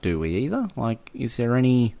interact, do we, either? Like, is there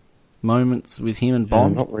any moments with him and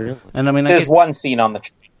Bond? Not really. And I mean, There's one scene on the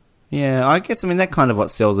train. Yeah, I guess, I mean, that kind of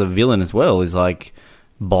what sells a villain as well, is like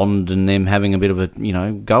Bond and them having a bit of a,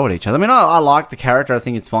 go at each other. I mean, I like the character, I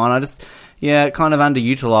think it's fine. I just, kind of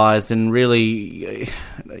underutilised, and really,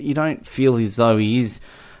 you don't feel as though he is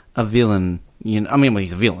a villain. I mean, well,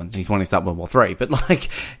 he's a villain. He's wanting to start World War III, but like,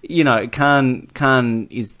 Khan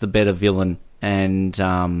is the better villain, and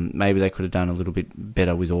maybe they could have done a little bit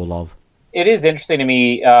better with Orlov. It is interesting to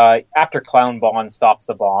me, after Clown Bond stops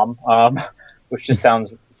the bomb, which just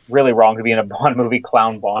sounds really wrong to be in a Bond movie,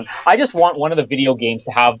 Clown Bond. I just want one of the video games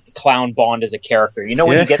to have Clown Bond as a character. You know,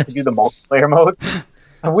 when you get to do the multiplayer mode?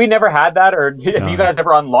 Have we never had that, or have you guys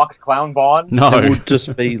ever unlocked Clown Bond? No. It would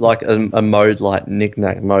just be like a mode like Knick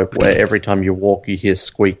Knack mode, where every time you walk you hear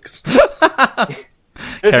squeaks.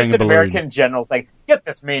 There's Carrying just a an balloon. American general like, get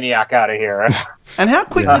this maniac out of here. And how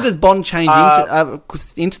quickly does Bond change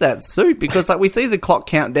into that suit? Because like we see the clock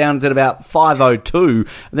countdowns at about 5:02,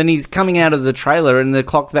 then he's coming out of the trailer and the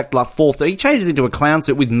clock's back to like 4:30. He changes into a clown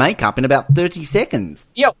suit with makeup in about 30 seconds.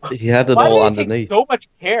 Yeah, He had it why all did he take underneath. so much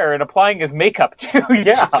care in applying his makeup too?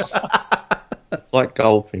 Yeah. It's like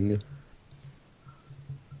golfing.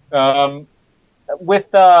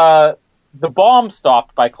 With the bomb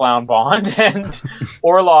stopped by Clown Bond and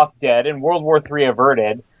Orlov dead and World War III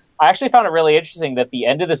averted, I actually found it really interesting that the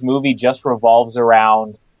end of this movie just revolves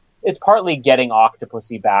around, it's partly getting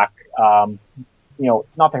Octopussy back. Not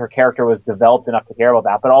that her character was developed enough to care about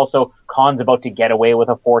that, but also Khan's about to get away with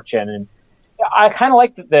a fortune. And I kind of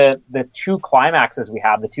like that the two climaxes we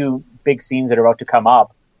have, the two big scenes that are about to come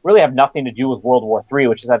up, really have nothing to do with World War III,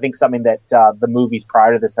 which is, I think, something that the movies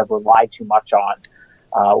prior to this have relied too much on.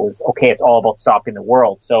 It's all about stopping the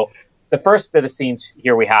world. So the first bit of scenes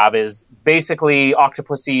here we have is basically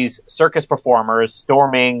Octopussy's circus performers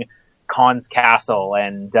storming Khan's castle,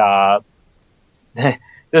 and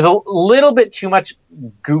there's a little bit too much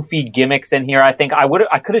goofy gimmicks in here. I think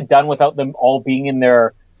I could have done without them all being in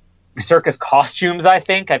their circus costumes. I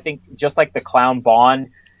think just like the Clown Bond,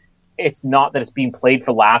 it's not that it's being played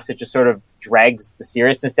for laughs. It just sort of drags the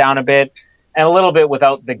seriousness down a bit. And a little bit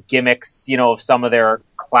without the gimmicks, of some of their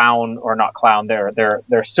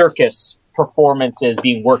their circus performances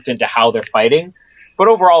being worked into how they're fighting. But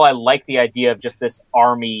overall, I like the idea of just this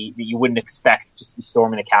army that you wouldn't expect just to be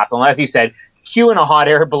storming a castle. And as you said, Q in a hot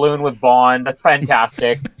air balloon with Bond. That's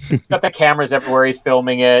fantastic. Got the cameras everywhere he's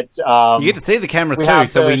filming it. You get to see the cameras we too, have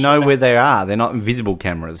so the- we know where they are. They're not invisible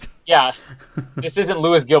cameras. Yeah, this isn't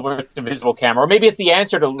Lewis Gilbert's invisible camera. Or maybe it's the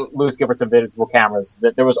answer to Lewis Gilbert's invisible cameras,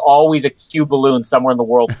 that there was always a Q balloon somewhere in the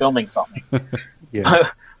world filming something.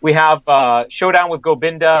 Yeah. We have showdown with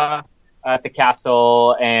Gobinda at the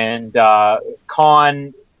castle, and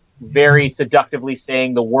Khan very seductively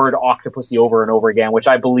saying the word Octopussy over and over again, which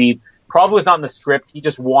I believe probably was not in the script. He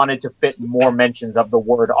just wanted to fit more mentions of the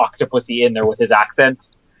word Octopussy in there with his accent.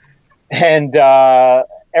 And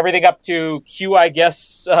everything up to Q, I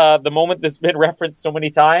guess, the moment that's been referenced so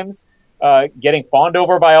many times, getting fawned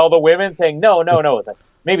over by all the women, saying, no. It's like,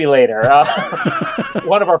 maybe later.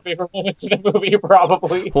 One of our favorite moments in the movie,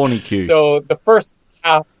 probably. Horny Q. So the first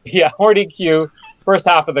half, horny Q, first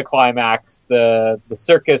half of the climax, the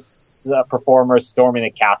circus performers storming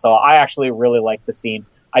the castle. I actually really like the scene.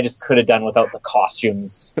 I just could have done without the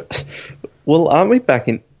costumes. Well, aren't we back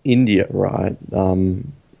in India, right?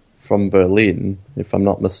 From Berlin, if I'm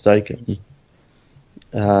not mistaken.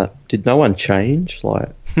 Did no one change? Like,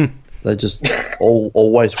 they just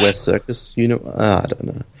always wear circus uniform? I don't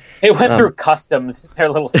know. They went through customs, their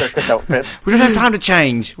little circus outfits. We don't have time to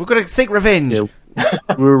change. We've got to seek revenge. Yeah,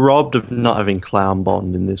 we were robbed of not having Clown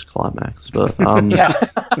Bond in this climax, but Yeah.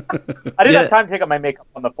 I didn't have time to take out my makeup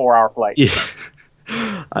on the 4-hour flight. yeah.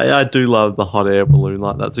 I do love the hot air balloon.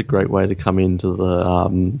 Like, that's a great way to come into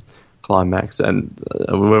the climax, and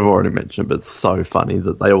we've already mentioned, but it's so funny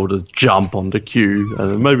that they all just jump onto Q,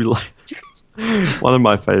 and maybe like one of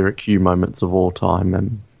my favourite Q moments of all time,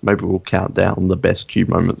 and maybe we'll count down the best Q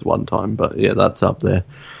moments one time, but yeah, that's up there.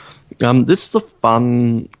 This is a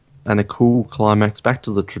fun and a cool climax, back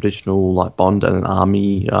to the traditional, like, Bond and an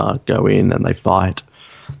army go in and they fight.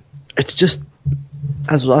 It's just,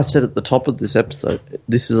 as I said at the top of this episode,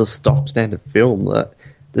 this is a stock standard film. That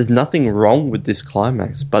there's nothing wrong with this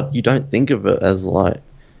climax, but you don't think of it as like,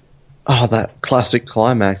 oh, that classic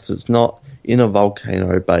climax. It's not in a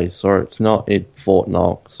volcano base, or it's not in Fort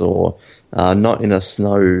Knox, or not in a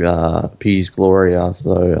snow Piz Gloria.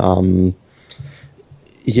 So,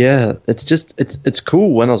 yeah, it's just, it's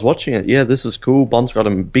cool when I was watching it. Yeah, this is cool. Bond's got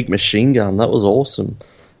a big machine gun. That was awesome.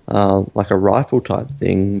 Like a rifle type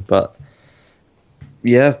thing, but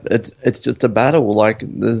yeah, it's just a battle. Like,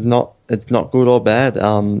 it's not good or bad.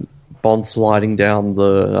 Bond sliding down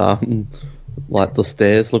the like the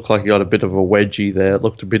stairs, looked like he got a bit of a wedgie there. It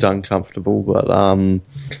looked a bit uncomfortable, but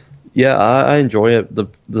yeah, I enjoy it.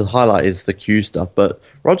 The highlight is the Q stuff. But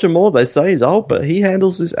Roger Moore, they say he's old, but he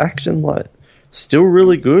handles this action like still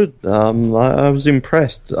really good. I was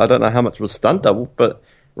impressed. I don't know how much was stunt double, but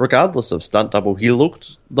regardless of stunt double, he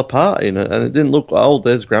looked the part in it, and it didn't look, oh,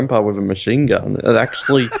 there's Grandpa with a machine gun. It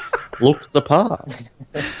actually looked the part.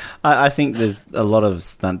 I think there's a lot of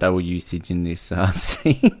stunt double usage in this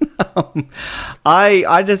scene.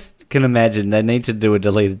 I just can imagine they need to do a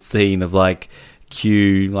deleted scene of like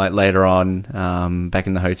Q, like later on, back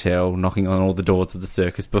in the hotel, knocking on all the doors of the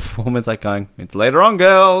circus performers, like going, "It's later on,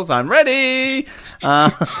 girls. I'm ready.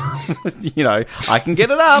 You know, I can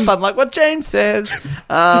get it up. I'm like what James says."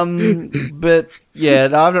 But yeah,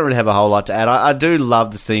 no, I don't really have a whole lot to add. I do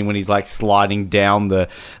love the scene when he's like sliding down the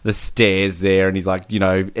stairs there, and he's like, you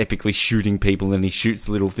know, epically shooting people, and he shoots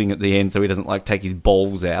the little thing at the end so he doesn't like take his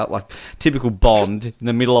balls out. Like typical Bond in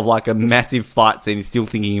the middle of like a massive fight scene, he's still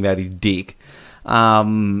thinking about his dick.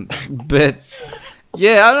 But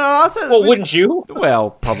yeah, I also, Well, wouldn't you? well,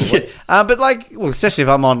 probably. But like, well, especially if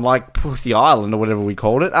I'm on like Pussy Island or whatever we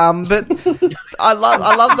called it. But I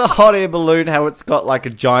love the hot air balloon. How it's got like a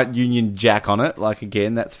giant Union Jack on it. Like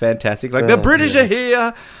again, that's fantastic. Like the British are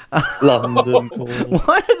here. London calling.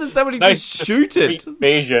 Why doesn't somebody Nice just shoot it?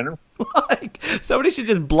 Invasion. Like somebody should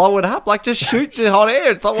just blow it up. Like just shoot the hot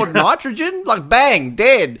air. It's like what, nitrogen. Like bang,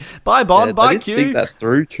 dead. Bye Bond. Yeah, bye they didn't Q. think that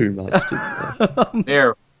through too much, did they?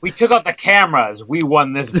 There. We took out the cameras. We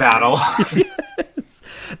won this battle.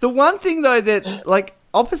 The one thing though that like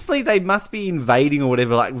obviously they must be invading or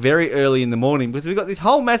whatever like very early in the morning, because we've got this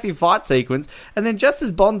whole massive fight sequence, and then just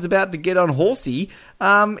as Bond's about to get on horsey,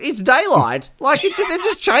 it's daylight. Like it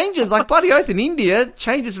just changes. Like bloody oath in India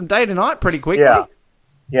changes from day to night pretty quickly.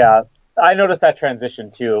 Yeah. I noticed that transition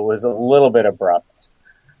too. It was a little bit abrupt.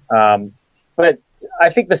 But I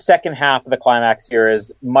think the second half of the climax here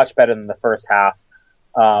is much better than the first half.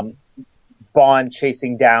 Bond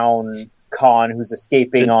chasing down Khan, who's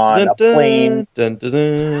escaping on a plane.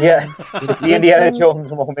 Yeah, it's the Indiana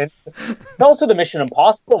Jones moment. It's also the Mission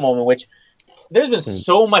Impossible moment, which there's been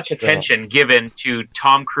so much attention given to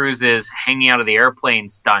Tom Cruise's hanging out of the airplane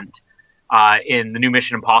stunt in the new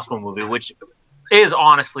Mission Impossible movie, which is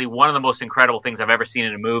honestly one of the most incredible things I've ever seen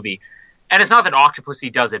in a movie. And it's not that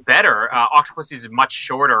Octopussy does it better. Octopussy is much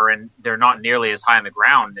shorter, and they're not nearly as high on the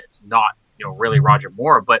ground. It's not, you know, really Roger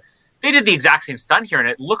Moore, but they did the exact same stunt here, and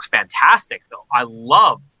it looks fantastic. Though I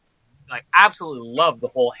absolutely love the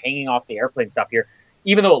whole hanging off the airplane stuff here,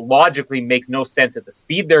 even though it logically makes no sense at the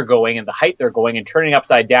speed they're going and the height they're going and turning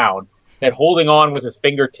upside down. That holding on with his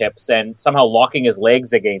fingertips and somehow locking his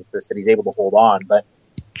legs against this, that he's able to hold on. But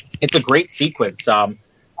it's a great sequence.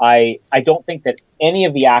 I don't think that any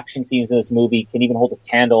of the action scenes in this movie can even hold a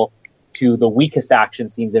candle to the weakest action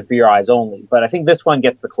scenes in For Your Eyes Only, but I think this one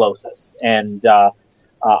gets the closest. And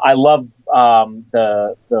I love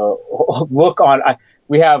the look on.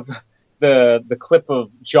 We have the clip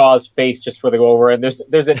of Jaws' face just before they go over, and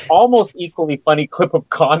there's an almost equally funny clip of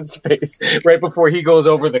Khan's face right before he goes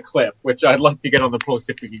over the cliff, which I'd love to get on the post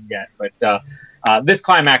if we can get. But this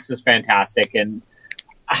climax is fantastic, and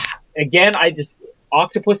again,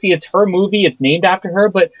 Octopussy, it's her movie, it's named after her,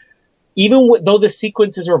 but though the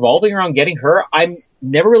sequence is revolving around getting her, I'm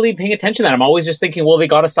never really paying attention to that. I'm always just thinking, well, they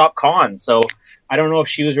got to stop Khan. So I don't know if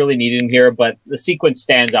she was really needed in here, but the sequence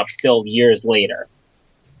stands up still years later.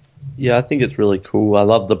 Yeah, I think it's really cool. I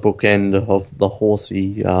love the bookend of the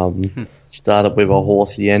horsey. Started with a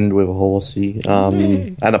horsey, end with a horsey,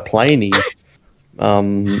 and a planey.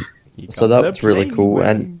 So that was really cool.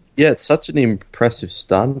 And yeah, it's such an impressive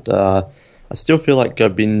stunt. I still feel like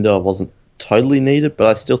Gobinda wasn't totally needed, but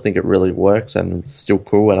I still think it really works and it's still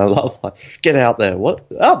cool. And I love, like, get out there. What?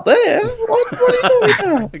 Out there? What are you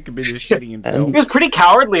doing? It could be just shitting himself. He was pretty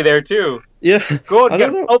cowardly there, too. Yeah. Go and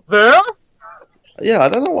get out there? Yeah, I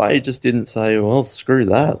don't know why he just didn't say, well, screw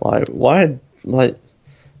that. Like, why, like,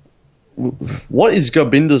 what is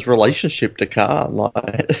Gobinda's relationship to Khan?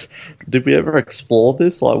 Like, did we ever explore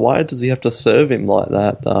this? Like, why does he have to serve him like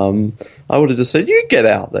that? I would have just said, you get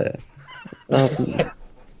out there.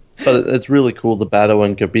 But it's really cool, the battle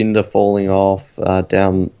and Gobinda falling off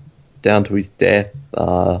down to his death.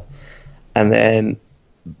 And then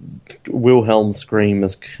Wilhelm scream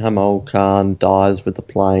as Kamal Khan dies with the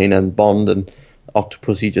plane, and Bond and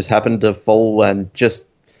Octopussy just happen to fall and just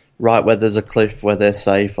right where there's a cliff where they're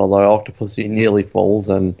safe, although Octopussy nearly falls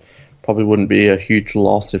and probably wouldn't be a huge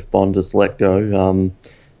loss if Bond just let go.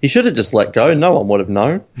 He should have just let go. No one would have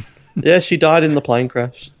known. Yeah, she died in the plane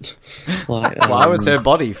crash. Like, Why was her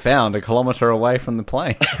body found a kilometre away from the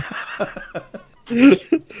plane?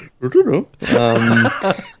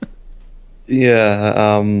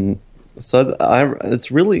 So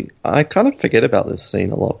it's really, I kind of forget about this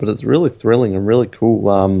scene a lot, but it's really thrilling and really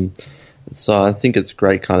cool. So I think it's a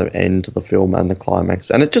great kind of end to the film and the climax,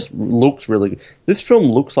 and it just looks really. This film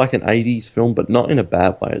looks like an '80s film, but not in a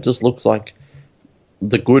bad way. It just looks like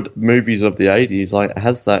the good movies of the '80s. Like, it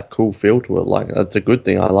has that cool feel to it. Like, that's a good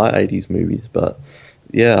thing. I like '80s movies, but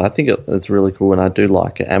yeah, I think it's really cool, and I do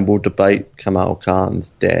like it. And we'll debate Kamal Khan's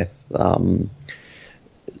death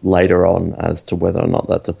later on as to whether or not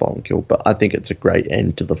that's a Bond kill. But I think it's a great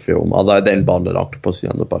end to the film. Although then Bond and Octopussy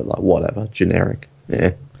on the boat, like, whatever, generic.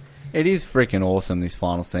 Yeah. It is freaking awesome, this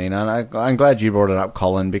final scene, and I'm glad you brought it up,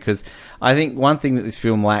 Colin, because I think one thing that this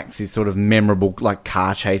film lacks is sort of memorable, like,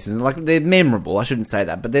 car chases. Like, they're memorable, I shouldn't say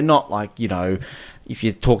that, but they're not like, you know, if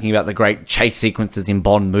you're talking about the great chase sequences in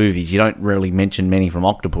Bond movies, you don't really mention many from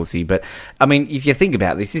Octopussy, but, I mean, if you think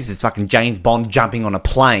about this is fucking James Bond jumping on a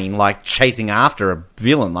plane, like, chasing after a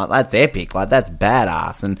villain. Like, that's epic. Like, that's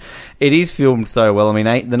badass, and it is filmed so well. I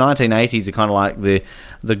mean, the 1980s are kind of like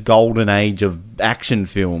the golden age of action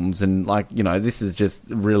films, and, like, you know, this is just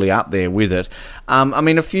really up there with it. I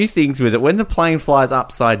mean, a few things with it. When the plane flies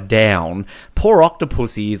upside down, poor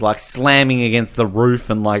Octopussy is, like, slamming against the roof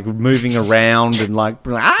and, like, moving around and, like,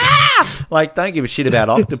 ah! Like, don't give a shit about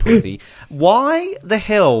Octopussy. Why the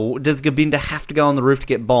hell does Gobinda have to go on the roof to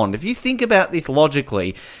get Bond? If you think about this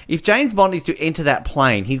logically, if James Bond is to enter that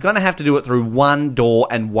plane, he's going to have to do it through one door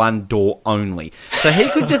and one door only. So he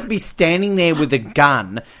could just be standing there with a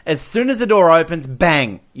gun. As soon as the door opens,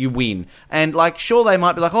 bang, you win. And, like, sure, they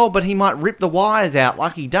might be like, oh, but he might rip the wires out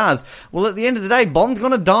like he does. Well, at the end of the day, Bond's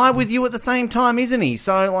going to die with you at the same time, isn't he?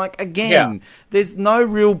 So, like, again, there's no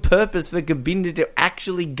real purpose for Gobinda to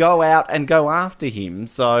actually go out and go after him.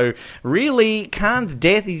 So, really, Khan's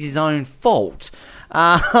death is his own fault.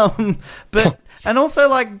 But... And also,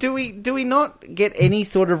 like, do we not get any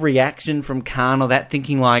sort of reaction from Khan or that,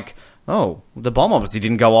 thinking like, oh, the bomb obviously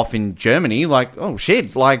didn't go off in Germany. Like, oh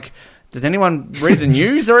shit, like, does anyone read the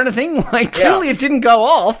news or anything? Like, clearly it didn't go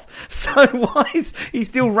off. So why is he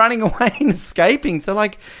still running away and escaping? So,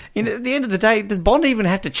 like, at the end of the day, does Bond even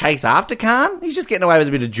have to chase after Khan? He's just getting away with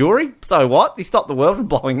a bit of jewelry. So what? He stopped the world from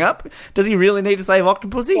blowing up. Does he really need to save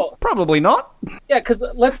Octopussy? Well, probably not. Yeah, because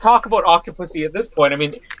let's talk about Octopussy at this point. I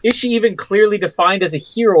mean, is she even clearly defined as a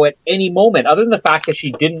hero at any moment? Other than the fact that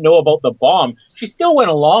she didn't know about the bomb, she still went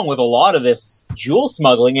along with a lot of this jewel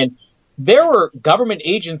smuggling, and there were government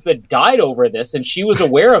agents that died over this, and she was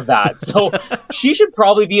aware of that. So she should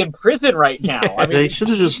probably be in prison right now. I mean, they should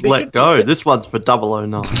have just let go. This one's for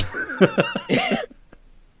 009.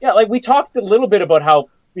 Yeah, like, we talked a little bit about how,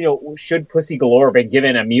 you know, should Pussy Galore have been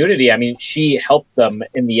given immunity? I mean, she helped them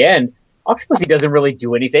in the end. Octopussy doesn't really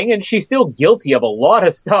do anything, and she's still guilty of a lot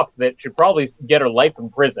of stuff that should probably get her life in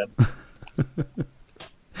prison.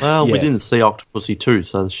 Well, we didn't see Octopussy 2,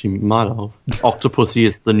 so she might have. Octopussy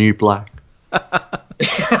is the new black.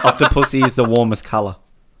 Octopussy is the warmest colour.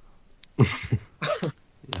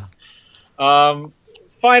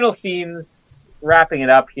 Final scenes, wrapping it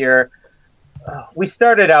up here. We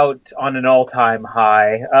started out on an all-time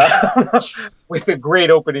high with a great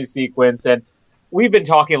opening sequence, and we've been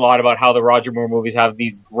talking a lot about how the Roger Moore movies have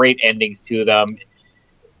these great endings to them.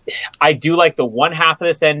 I do like the one half of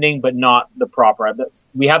this ending, but not the proper.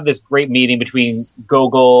 We have this great meeting between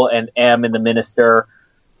Gogol and M and the Minister,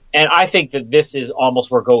 and I think that this is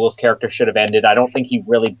almost where Gogol's character should have ended. I don't think he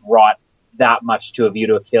really brought that much to A View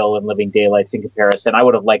to a Kill and Living Daylights in comparison. I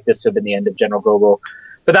would have liked this to have been the end of General Gogol,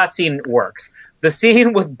 but that scene works. The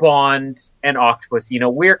scene with Bond and Octopus,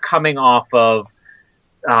 we're coming off of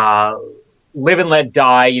Live and Let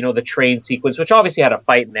Die, the train sequence, which obviously had a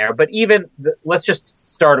fight in there, but even, let's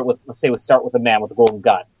start with the man with the golden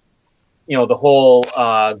gun. The whole,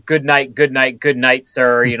 good night,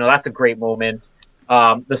 sir, that's a great moment.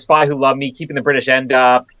 The Spy Who Loved Me, keeping the British end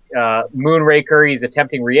up, Moonraker, he's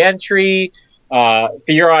attempting re-entry, For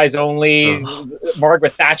Your Eyes Only,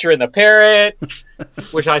 Margaret Thatcher and the Parrot,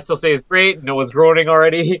 which I still say is great. Noah's groaning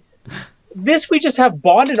already. This, we just have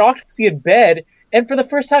Bond and Octopussy in bed, and for the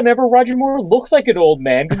first time ever, Roger Moore looks like an old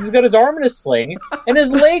man because he's got his arm in a sling and his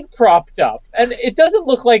leg propped up. And it doesn't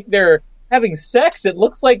look like they're having sex. It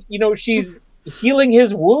looks like, she's healing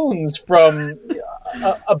his wounds from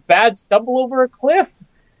a bad stumble over a cliff.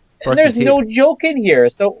 And there's no joke in here.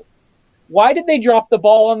 So why did they drop the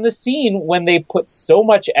ball on the scene when they put so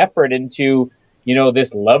much effort into,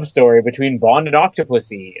 this love story between Bond and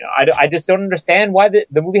Octopussy? I just don't understand why the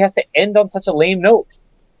movie has to end on such a lame note.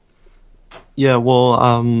 Yeah,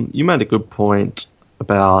 well, you made a good point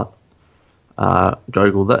about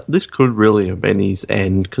Gogol, that this could really have been his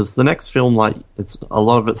end, because the next film, it's a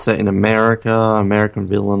lot of it's set in America, American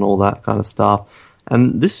villain, all that kind of stuff,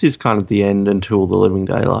 and this is kind of the end until the Living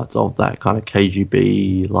Daylights of that kind of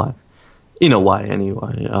KGB, in a way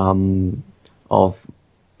anyway, of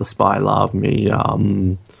The Spy Loved Me,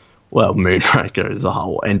 Moonraker is a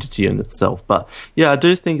whole entity in itself, but yeah, I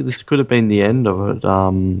do think this could have been the end of it,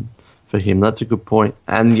 for him. That's a good point.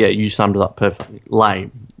 And yeah, you summed it up perfectly.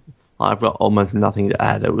 Lame. I've got almost nothing to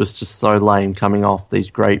add. It was just so lame coming off these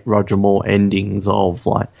great Roger Moore endings of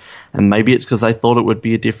and maybe it's because they thought it would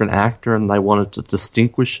be a different actor and they wanted to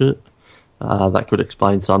distinguish it. That could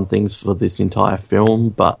explain some things for this entire film,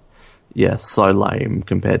 but yeah, so lame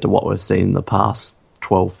compared to what we've seen in the past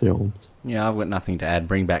 12 films. Yeah, I've got nothing to add.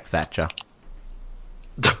 Bring back Thatcher.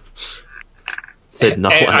 Said no.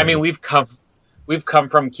 I mean, we've come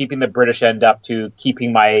from keeping the British end up to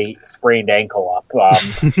keeping my sprained ankle up.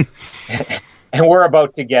 And we're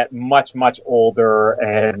about to get much, much older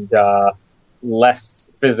and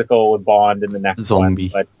less physical with Bond in the next zombie.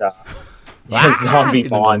 One. But, zombie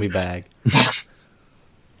Bond. The zombie bag.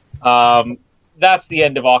 That's the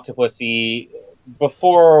end of Octopussy.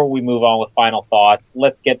 Before we move on with final thoughts,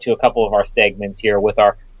 let's get to a couple of our segments here with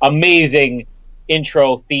our amazing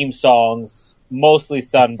intro theme songs, mostly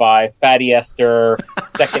sung by Fatty Esther,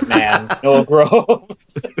 Second Man, Noah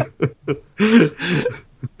Groves.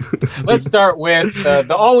 Let's start with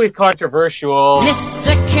the always controversial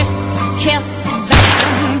Mr. Kiss, Kiss,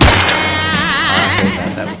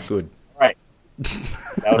 That was good. Right. That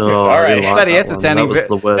was good. Oh, All right. Fatty S is sounding the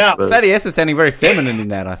worst Now, bit. Fatty S is sounding very feminine in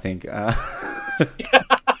that, I think.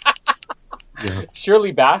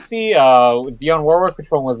 Shirley Bassey, Dionne Warwick, which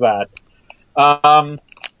one was that?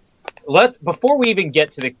 Before we even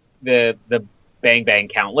get to the bang bang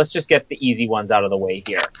count, let's just get the easy ones out of the way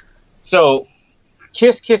here. So,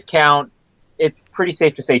 kiss count, it's pretty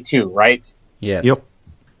safe to say 2, right? Yes. Yep.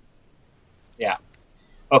 Yeah.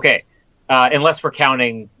 Okay. Unless we're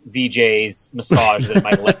counting VJ's massage that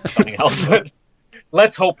might let something else, but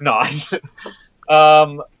let's hope not.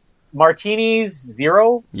 Martinis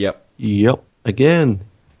 0. Yep. Yep. Again.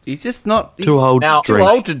 He's just not Too old now- to too drink.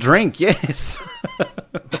 old to drink. Yes.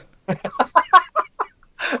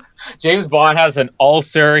 James Bond has an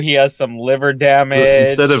ulcer. He has some liver damage.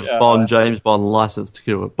 Instead of Bond, James Bond, License to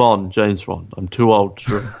Kill. Bond, James Bond. I'm too old to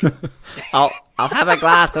drink. I'll have a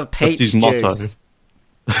glass of peach That's his juice.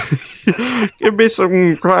 motto. Give me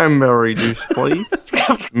some cranberry juice, please.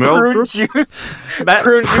 prune Mildred. juice. Ma-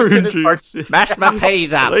 Prune juice in Prune his juice. Mash my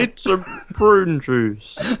peas up. Eat some prune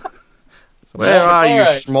juice. Where are you,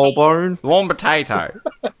 Alright. small bone? Warm potato.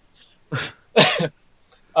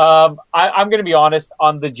 I'm going to be honest,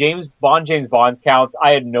 on the James Bond's counts,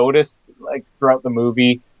 I had noticed throughout the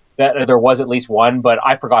movie that there was at least one, but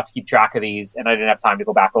I forgot to keep track of these, and I didn't have time to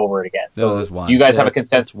go back over it again. There was So, just one. do you guys Yeah, have a it's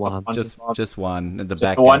consensus? one. on Just one at the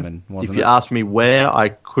Just the one? backgammon, wasn't If you it? ask me where, I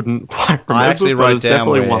couldn't quite remember. I actually but wrote it's down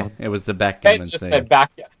definitely where one. it was the Ben backgammon just scene. said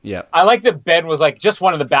backgammon. Yeah. I like that Ben was like, just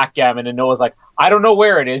one of the backgammon, and Noah's like, I don't know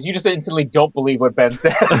where it is. You just instantly don't believe what Ben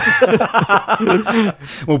says.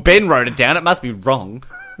 Well, Ben wrote it down. It must be wrong.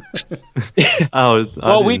 Oh,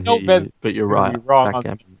 Well, we didn't know hear you, Ben's but you're gonna right. be wrong on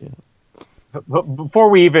Backgammon, yeah. before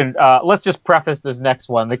we even let's just preface this next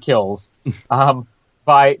one, the kills,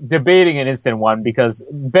 by debating an instant one, because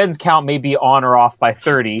Ben's count may be on or off by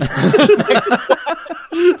 30.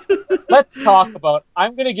 Let's talk about.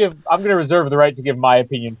 I'm gonna reserve the right to give my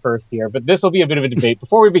opinion first here, but this will be a bit of a debate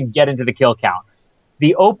before we even get into the kill count.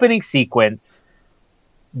 The opening sequence,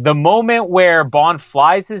 the moment where Bond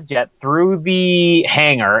flies his jet through the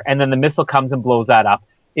hangar and then the missile comes and blows that up,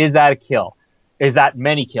 is that a kill? Is that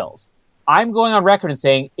many kills? I'm going on record and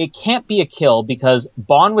saying it can't be a kill because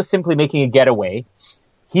Bond was simply making a getaway.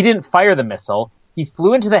 He didn't fire the missile. He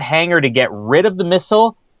flew into the hangar to get rid of the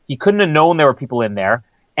missile. He couldn't have known there were people in there.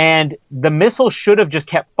 And the missile should have just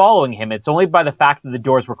kept following him. It's only by the fact that the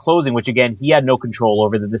doors were closing, which again, he had no control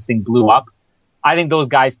over, that this thing blew up. I think those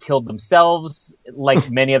guys killed themselves, like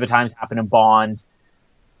many other times happen in Bond.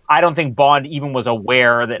 I don't think Bond even was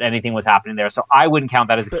aware that anything was happening there, so I wouldn't count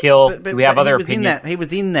that as a kill. Do we have other opinions? He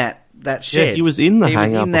was in that shed. Yeah, he was in the hangar.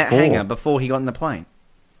 He was in that hangar before he got in the plane.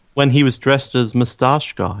 When he was dressed as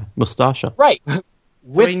Mustasha. Right.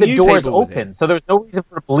 With the doors open, so there was no reason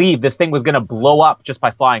for him to believe this thing was going to blow up just by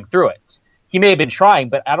flying through it. He may have been trying,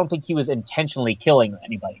 but I don't think he was intentionally killing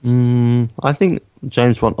anybody. I think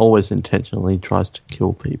James Bond always intentionally tries to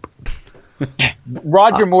kill people.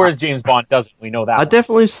 Roger Moore's James Bond doesn't. We know that. I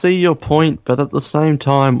definitely see your point, but at the same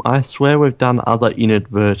time, I swear we've done other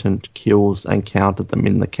inadvertent kills and counted them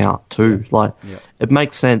in the count too. It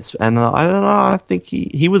makes sense. And I don't know, I think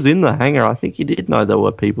he was in the hangar. I think he did know there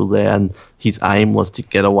were people there, and his aim was to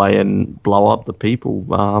get away and blow up the people.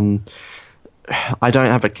 I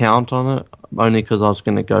don't have a count on it, only because I was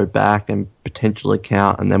going to go back and potentially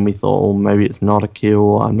count, and then we thought, well, maybe it's not a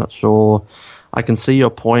kill. I'm not sure. I can see your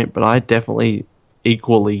point, but I definitely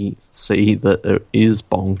equally see that it is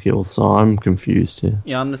Bond kill, so I'm confused here.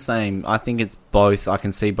 Yeah, I'm the same. I think it's both. I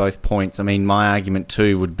can see both points. I mean, my argument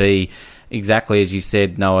too would be exactly as you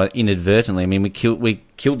said, Noah, inadvertently. I mean, we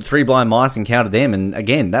killed 3 blind mice and counted them, and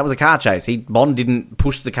again, that was a car chase. Bond didn't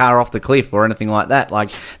push the car off the cliff or anything like that.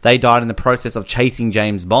 Like, they died in the process of chasing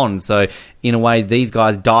James Bond. So, in a way, these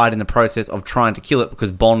guys died in the process of trying to kill it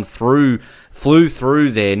because Bond flew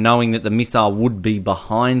through there knowing that the missile would be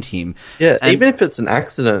behind him. Yeah, even if it's an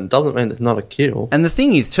accident, it doesn't mean it's not a kill. And the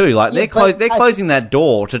thing is, too, like, they're closing that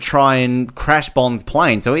door to try and crash Bond's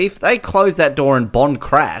plane. So if they close that door and Bond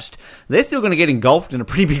crashed, they're still going to get engulfed in a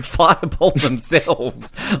pretty big fireball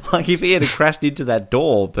themselves. Like, if he had crashed into that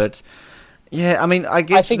door. But, yeah, I mean, I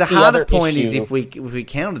guess the hardest point is if we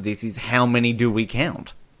counted this is how many do we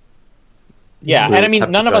count? Yeah, and I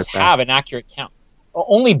mean, none of us have an accurate count.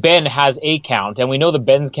 Only Ben has a count, and we know the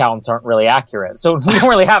Ben's counts aren't really accurate, so we don't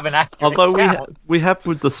really have an accurate count. Although we have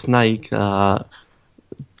with the snake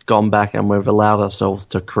gone back and we've allowed ourselves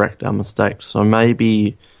to correct our mistakes. So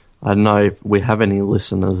maybe, I don't know if we have any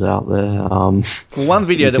listeners out there. Well, one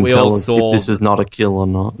video that we all saw, if this is not a kill or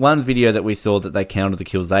not. One video that we saw that they counted the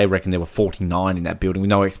kills, they reckon there were 49 in that building with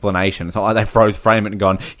no explanation. It's not like they froze frame it and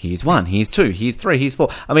gone, here's 1, here's 2, here's 3, here's 4.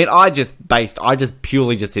 I mean, I just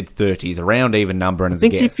purely said 30s, a round even number, and as a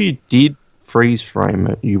guess. I think if you did freeze frame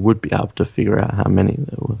it, you would be able to figure out how many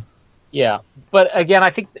there were. Yeah, but again,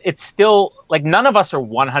 I think it's still, like, none of us are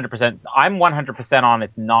 100%. I'm 100% on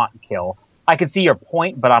it's not kill. I can see your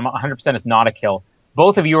point, but I'm 100% it's not a kill.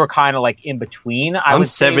 Both of you are kind of like in between. I'm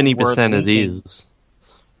 70% it is.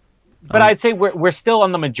 But I'd say we're still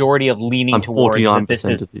on the majority of leaning towards 49% this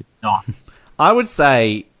is not. I would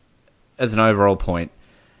say, as an overall point,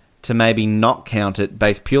 to maybe not count it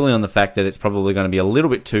based purely on the fact that it's probably going to be a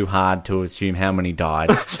little bit too hard to assume how many died.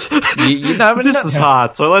 This is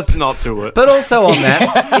hard, so let's not do it. But also on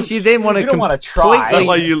that, if you then want to try the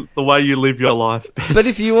way you live your life. But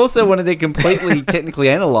if you also wanted to completely technically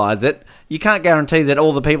analyze it, you can't guarantee that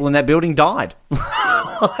all the people in that building died.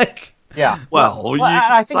 Yeah. Well, you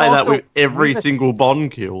can say that with every single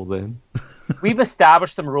Bond kill then. We've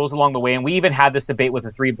established some rules along the way, and we even had this debate with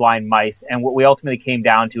the 3 blind mice, and what we ultimately came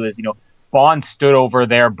down to is, Bond stood over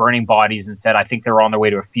there burning bodies and said, I think they're on their way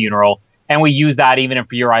to a funeral, and we used that even in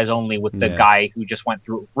For Your Eyes Only with the guy who just went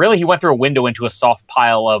through, really he went through a window into a soft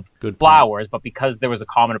pile of flowers, but because there was a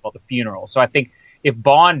comment about the funeral. So I think if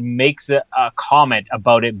Bond makes a comment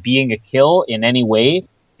about it being a kill in any way,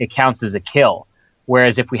 it counts as a kill.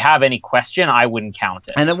 Whereas if we have any question, I wouldn't count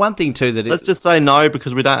it. And the one thing too that let's just say no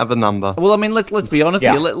because we don't have a number. Well, I mean, let's be honest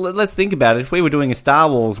here. Let's think about it. If we were doing a Star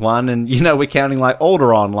Wars one, and we're counting like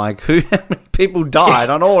Alderaan, like how many people died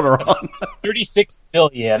on Alderaan? 36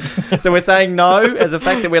 billion. So we're saying no as a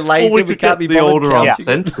fact that we're lazy. Well, we can't be the Alderaan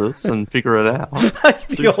census and figure it out.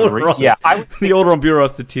 The Alderaan Bureau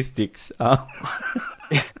of Statistics. But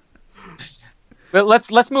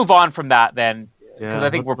let's move on from that then. because I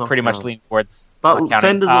think we're let's not pretty much count. leaning towards But not counting.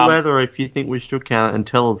 send us a letter if you think we should count it and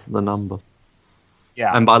tell us the number.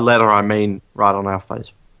 Yeah. And by letter, I mean right on our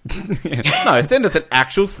face. No, send us an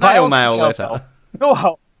actual snail mail letter.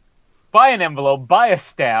 No, buy an envelope, buy a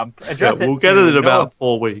stamp, address We'll it get to it in about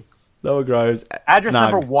 4 weeks. Noah Groves. address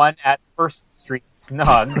Snug. number 1 at First Street,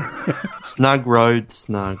 Snug. Snug Road,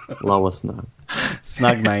 Snug, Lower Snug.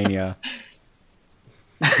 Snug Mania.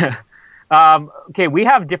 Okay, we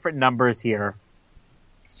have different numbers here.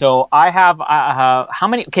 So I have how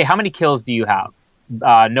many? Okay, how many kills do you have,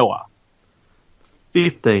 Noah?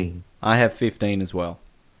 15. I have 15 as well.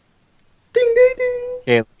 Ding, ding, ding.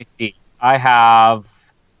 Okay, let me see. I have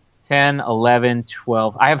 10, 11,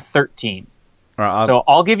 12. I have 13. All right, So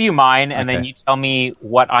I'll give you mine, and then Okay. you tell me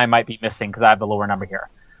what I might be missing because I have the lower number here.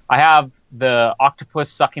 I have the octopus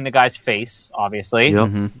sucking the guy's face, obviously. Yep.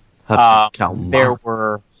 Mm-hmm. Have some calm.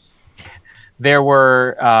 There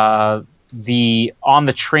were the on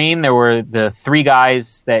the train. There were the 3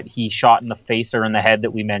 guys that he shot in the face or in the head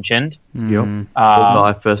that we mentioned. Yep.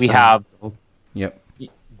 We have Yep.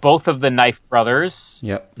 both of the Knife brothers.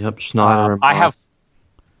 Yep. Yep, Schneider and I have,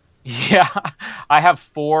 Price. I have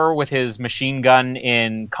 4 with his machine gun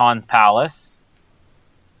in Khan's palace.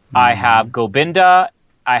 I have Gobinda.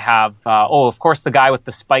 I have, of course, the guy with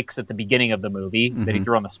the spikes at the beginning of the movie that he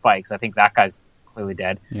threw on the spikes. I think that guy's clearly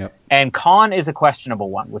dead. Yep. And Khan is a questionable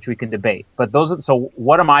one, which we can debate. But so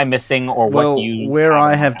what am I missing, or what Well, do you? where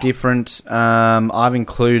I have now? different, I've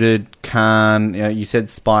included Khan. You said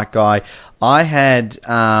Spike Guy. I had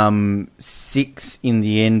 6 in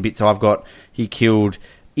the end bit. So I've got he killed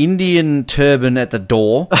Indian turban at the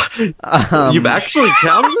door. You've actually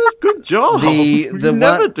counted it? Good job. The You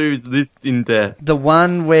never one- do this in depth. The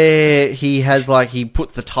one where he has he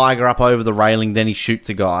puts the tiger up over the railing, then he shoots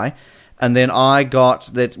a guy. And then I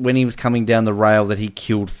got that when he was coming down the rail that he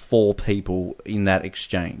killed 4 people in that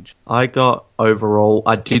exchange. I got overall,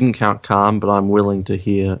 I didn't count Khan, but I'm willing to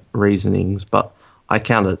hear reasonings, but I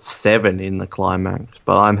counted 7 in the climax.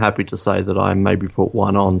 But I'm happy to say that I maybe put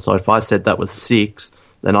 1 on. So if I said that was 6,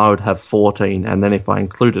 then I would have 14. And then if I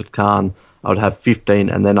included Khan, I would have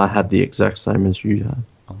 15. And then I had the exact same as you had.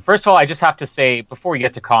 First of all, I just have to say before we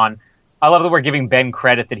get to Khan, I love that we're giving Ben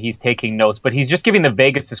credit that he's taking notes, but he's just giving the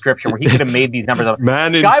vaguest description where he could have made these numbers up.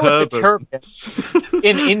 Man in Guy turban. with the turban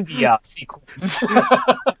in India sequence.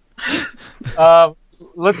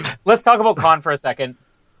 Let's talk about Khan for a second.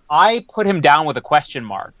 I put him down with a question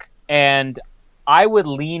mark, and I would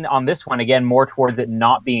lean on this one again more towards it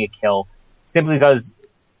not being a kill, simply because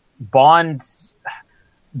Bond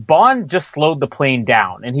just slowed the plane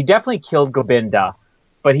down, and he definitely killed Gobinda.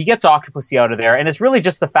 But he gets Octopussy out of there, and it's really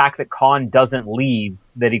just the fact that Khan doesn't leave,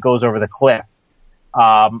 that he goes over the cliff.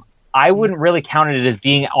 I wouldn't really count it as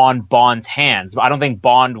being on Bond's hands. I don't think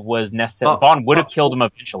Bond was necessarily... Bond would have killed him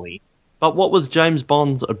eventually. But what was James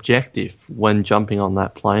Bond's objective when jumping on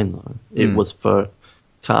that plane, though? It was for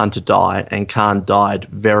Khan to die, and Khan died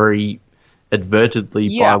very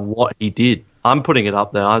advertently by what he did. I'm putting it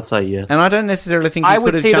up there. I'd say yes. And I don't necessarily think he I could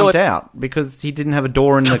would have say, though, jumped out because he didn't have a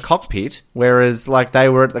door in the cockpit, whereas they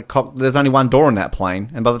were at the there's only one door in that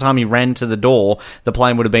plane, and by the time he ran to the door, the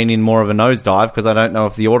plane would have been in more of a nosedive because I don't know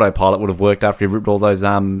if the autopilot would have worked after he ripped all those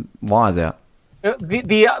wires out.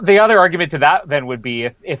 The other argument to that then would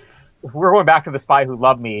be if we're going back to The Spy Who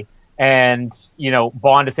Loved Me, and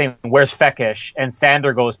Bond is saying where's Fekish, and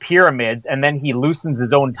Sander goes pyramids, and then he loosens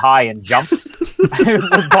his own tie and jumps.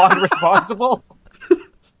 Was Bond responsible?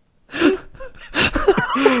 It's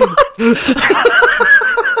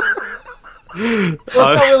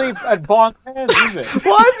not really at Bond's hands, is it?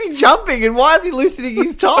 Why is he jumping and why is he loosening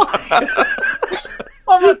his tie?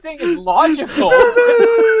 I'm not saying it's logical.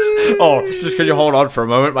 Oh, just because you hold on for a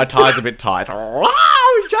moment, my tie's a bit tight.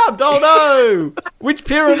 Oh, he jumped! Oh no! Which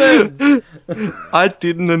pyramid? I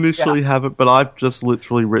didn't initially have it, but I've just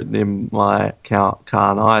literally written in my count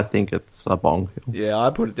Khan. I think it's a Bond kill. Yeah, I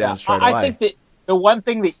put it down straight away. I think that the one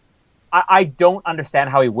thing that I don't understand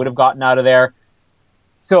how he would have gotten out of there.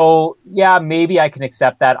 So, yeah, maybe I can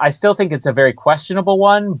accept that. I still think it's a very questionable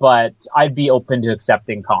one, but I'd be open to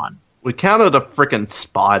accepting Khan. We counted a freaking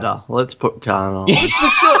spider. Let's put Khan on. But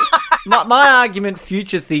sure, my argument,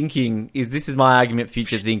 future thinking, is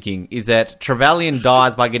that Trevelyan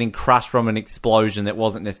dies by getting crushed from an explosion that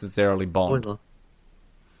wasn't necessarily Bond.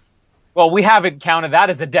 Well, we haven't counted that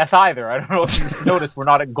as a death either. I don't know if you noticed we're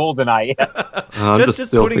not at GoldenEye yet. I'm Just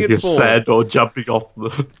still putting it thinking of forward. Sandor jumping off the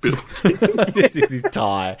building. This is his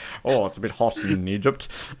tie. Oh, it's a bit hot in Egypt.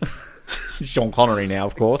 Sean Connery now,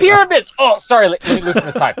 of course. Pyramids! Oh, sorry, let me loosen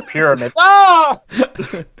this time. Pyramids. Oh!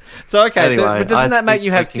 So, okay, Anyway, but doesn't that make think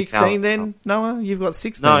you have we can 16 count. then, Noah? You've got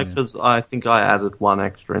 16. No, because I think I added one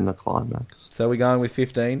extra in the climax. So we're going with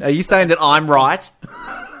 15. Are you saying that I'm right?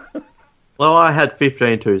 Well, I had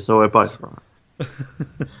 15 too, so we're both right.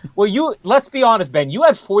 Well, let's be honest, Ben. You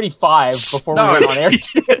had 45 before we went on air.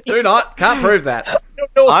 Do not. Can't prove that.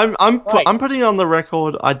 No, I'm right. putting on the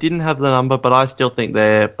record. I didn't have the number, but I still think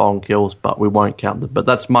they're Bond kills, but we won't count them. But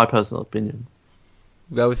that's my personal opinion.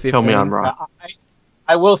 We'll go with 15. Tell me I'm right.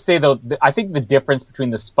 I will say, though, I think the difference between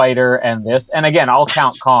the Spider and this, and again, I'll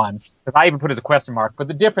count Khan, because I even put it as a question mark, but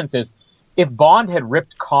the difference is, if Bond had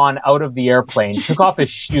ripped Khan out of the airplane, took off his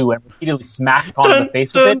shoe, and repeatedly smacked Khan in the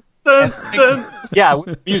face with it, yeah,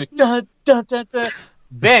 with music, dun, dun, dun, dun,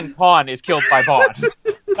 then Khan is killed by Bond.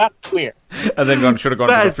 That's clear. And then should have gone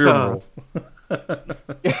to the funeral.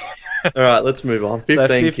 All right, let's move on. 15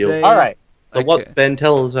 15. kills. All right. So Okay. what, Ben,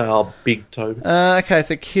 tell us our big total. Okay,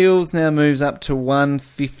 so kills now moves up to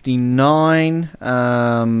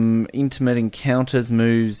 159. Intimate encounters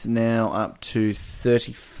moves now up to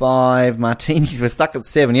 35. Martinis, we're stuck at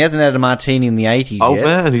 7. He hasn't had a martini in the 80s Oh, yet.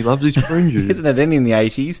 man, he loves his prune He juice. hasn't had any in the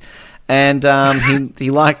 80s. And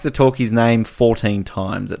he likes to talk his name 14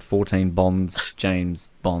 times at 14 Bonds, James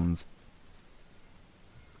Bonds.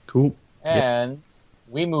 Cool. And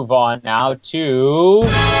we move on now to...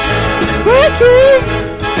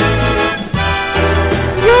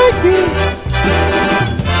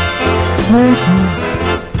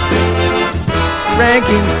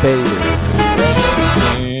 Rankings, baby.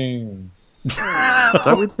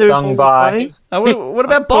 Don't we do Sung Hall of by- Fame? What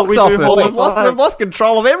about thought box we do office? Hall of We've Fame. lost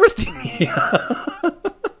control of everything here.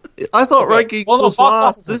 I thought rankings well, no, was box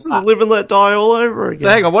last. office This is was last. Live and Let Die all over again. So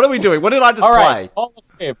hang on, what are we doing? What did I just All play? right. Hall of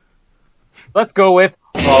Fame. Let's go with...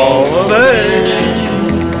 Hall of Fame.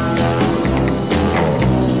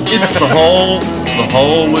 It's the hall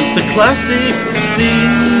with the classic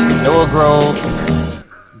scene. Noah Grove,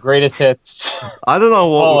 greatest hits. I don't know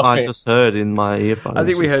Hall what of I Fame. just heard in my earphones. I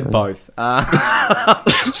think we just heard then. both.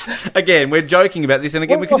 Again, we're joking about this, and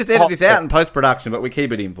again, we could just edit this out in post-production, but we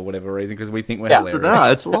keep it in for whatever reason because we think we're Yeah. hilarious.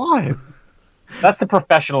 No, it's live. That's the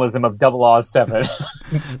professionalism of Double Oz 7.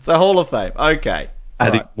 So Hall of Fame, okay.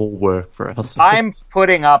 Adding Right. more work for us. I'm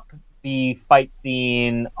putting up the fight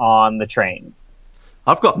scene on the train.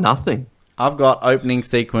 I've got nothing. I've got opening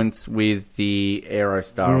sequence with the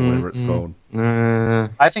Aerostar or whatever it's called.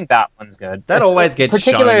 I think that one's good. That always gets shown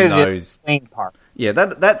particularly in the those. plane part. Yeah,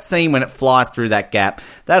 that scene when it flies through that gap,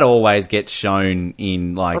 that always gets shown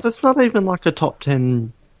in like. But it's not even like a top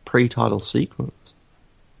 10 pre-title sequence.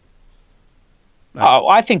 Oh,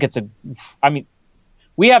 I think it's a. I mean,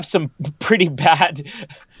 we have some pretty bad.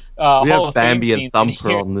 We Hall have of Fame Bambi and scenes in Thumper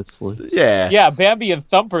here. on this list. Yeah. Yeah, Bambi and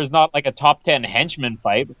Thumper is not like a top 10 henchman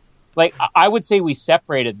fight. Like, I would say we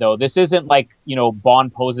separate it, though. This isn't like,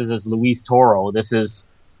 Bond poses as Luis Toro. This is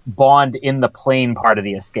Bond in the plane part of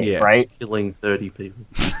the escape, Yeah. right? Killing 30 people.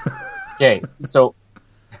 Okay, so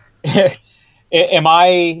am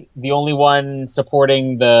I the only one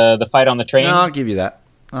supporting the fight on the train? No, I'll give you that.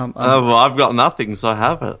 Well, I've got nothing, so I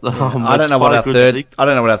have it. I don't know what our third. I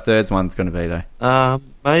don't know what our third one's going to be though.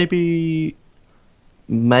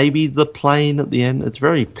 Maybe the plane at the end. It's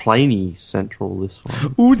very planey central, this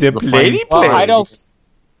one. Ooh, the plane. Well,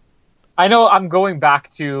 I know I'm going back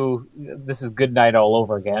to this is Good Night all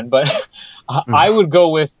over again, but I would go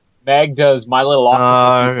with Magda's My Little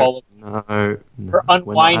Octopus. No. Her We're not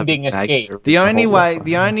unwinding having escape. Magda The only Hall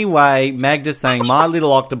of way Magda saying "My Little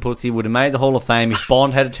Octopussy" would have made the Hall of Fame if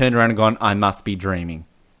Bond had turned around and gone, "I must be dreaming."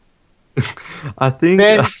 I think.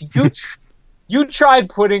 Ben, you tried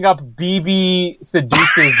putting up BB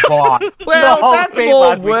seduces Bond. Well, The Hall of that's Fame more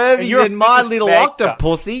last week, and worthy you're than "My picking Little Magda.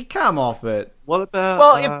 Octopussy." Come off it. what about?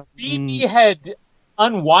 Well, if BB had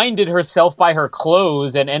unwinded herself by her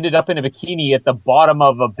clothes and ended up in a bikini at the bottom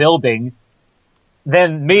of a building,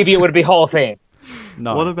 then maybe it would be Hall of Fame.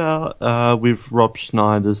 No. What about with Rob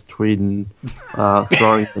Schneider's twin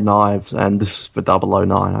throwing the knives, and this is for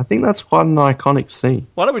 009? I think that's quite an iconic scene.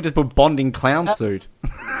 Why don't we just put Bond in clown suit?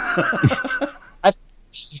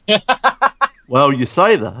 Well, you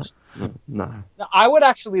say that. No. I would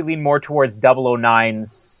actually lean more towards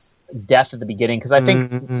 009's death at the beginning, because I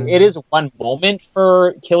think it is one moment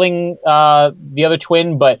for killing the other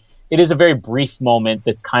twin, but it is a very brief moment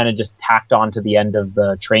that's kind of just tacked on to the end of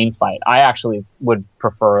the train fight. I actually would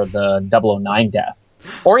prefer the 009 death.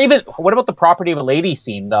 Or even, what about the Property of a Lady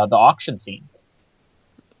scene, the auction scene?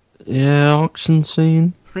 Yeah, auction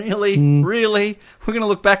scene. Really? Really? We're going to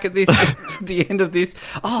look back at this at the end of this.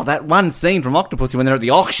 Oh, that one scene from Octopussy when they're at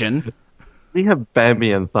the auction. We have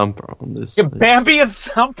Bambi and Thumper on this. Yeah, Bambi and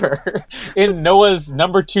Thumper in Noah's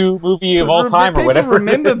number 2 movie of all time, or whatever.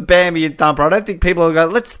 Remember Bambi and Thumper? I don't think people will go,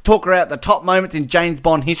 let's talk about the top moments in James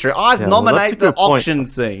Bond history. I nominate the auction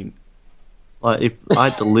scene. Like, if I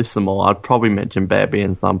had to list them all, I'd probably mention Bambi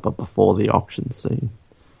and Thumper before the auction scene.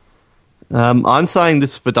 I'm saying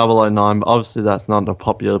this for 009, but obviously that's not a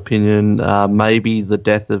popular opinion. Maybe the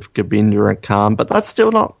death of Gobinder and Khan, but that's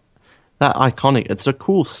still not that iconic. It's a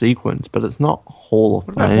cool sequence, but it's not Hall of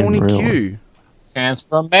Fame. Horny really. Q? Stands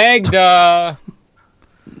for Magda.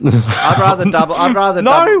 I'd rather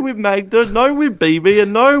No with Magda, no with BB,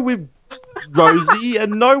 and no with Rosie,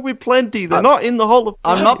 and no with Plenty. They're not in the Hall of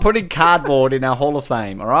Fame. I'm not putting cardboard in our Hall of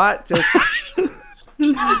Fame, alright? Just this isn't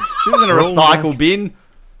a recycle bin.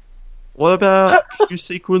 What about Q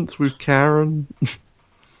sequence with Karen?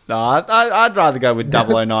 No, I'd rather go with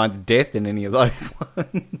 009's death than any of those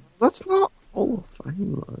ones. That's not Hall of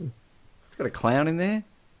Fame, though. It's got a clown in there.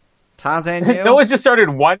 Tarzan yell. Noah just started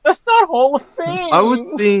one. That's not Hall of Fame. I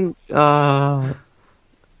would think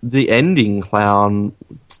the ending clown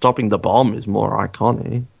stopping the bomb is more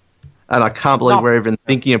iconic. And I can't believe we're even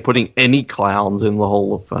thinking of putting any clowns in the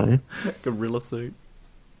Hall of Fame. Gorilla suit.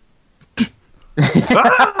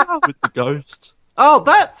 With the ghost. Oh,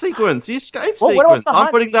 that sequence, the escape What sequence. about the I'm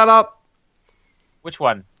hunt? putting that up. Which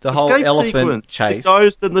one? The whole Escape elephant sequence. chase. The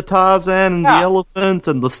ghost and the Tarzan and the Yeah. elephants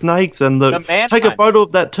and the snakes and The manhunt. take a photo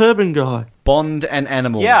of that turban guy. Bond and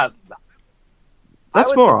animals. Yeah,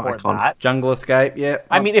 That's I would more support iconic. that. Jungle escape, yeah.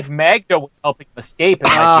 I mean, if Magda was helping him escape, it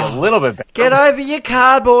might be a little bit better. Get over your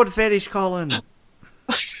cardboard fetish, Colin.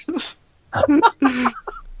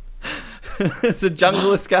 It's a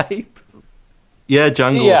jungle escape. Yeah,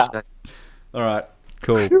 jungle. Yeah. escape. All right,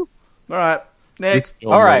 cool. All right, This next.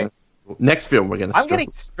 film All we're right. gonna- Next film we're going to I'm getting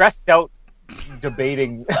stressed out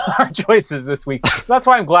debating our choices this week. So that's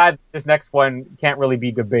why I'm glad this next one can't really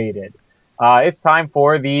be debated. It's time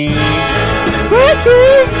for the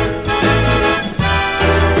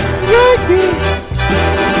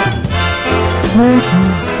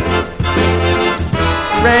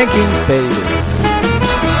Rankings, baby.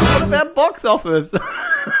 What about box office?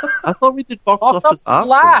 I thought we did box box office office after.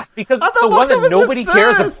 last because I it's thought the one box that office nobody was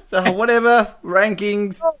cares about. first. Whatever,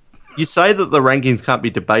 rankings. You say that the rankings can't be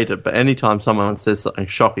debated, but anytime someone says something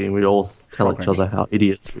shocking, we all tell each Shocking. other how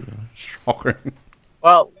idiots we are. Shocking.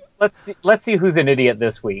 Well, let's see who's an idiot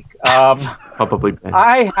this week. Probably Ben.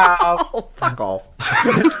 I have Oh, fuck off.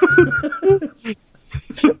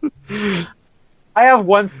 I have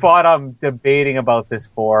one spot I'm debating about this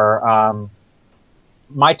for.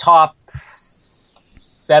 My top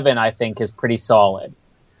 7, I think, is pretty solid.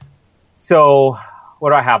 So,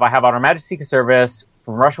 what do I have? I have On Her Majesty's Secret Service,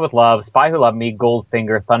 From Russia with Love, Spy Who Loved Me,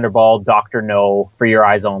 Goldfinger, Thunderball, Dr. No, For Your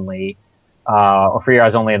Eyes Only, or For Your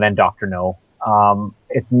Eyes Only and then Dr. No.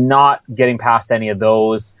 It's not getting past any of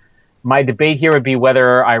those. My debate here would be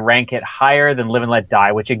whether I rank it higher than Live and Let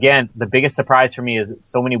Die, which again, the biggest surprise for me is that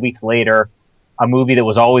so many weeks later, a movie that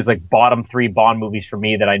was always like bottom 3 Bond movies for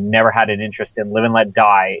me that I never had an interest in, Live and Let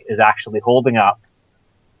Die, is actually holding up.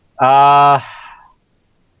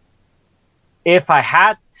 If I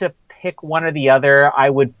had to pick one or the other, I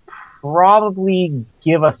would probably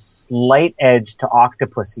give a slight edge to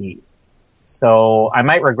Octopussy. So I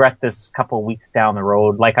might regret this a couple of weeks down the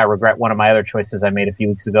road, like I regret one of my other choices I made a few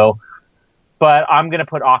weeks ago. But I'm going to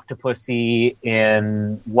put Octopussy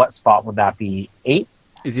in, what spot would that be? 8?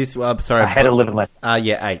 Is this, sorry. Ahead of Live and Let.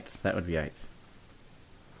 Yeah, 8th. That would be 8th.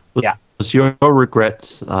 Yeah. Was your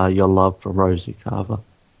regrets your love for Rosie Carver?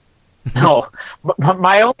 No, but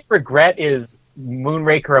my only regret is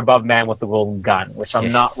Moonraker Above Man with the Golden Gun, which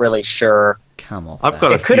I'm not Yes. really sure. Come off. I've that.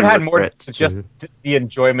 got a It could have few had more regrets, to just too. the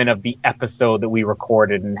enjoyment of the episode that we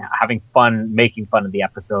recorded and having fun making fun of the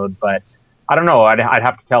episode. But I don't know. I'd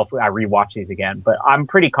have to tell if I rewatch these again. But I'm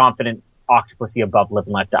pretty confident Octopussy above Live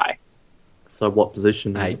and Let Die. So what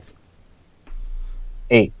position? 8th.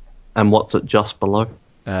 8. And what's it just below?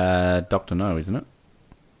 Dr. No, isn't it?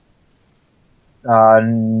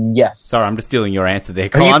 Yes. Sorry, I'm just stealing your answer there,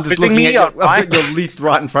 Cole. you I'm just quizzing looking me at your, on I've got your list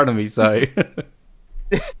right in front of me, so...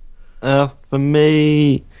 For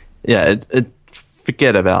me, yeah,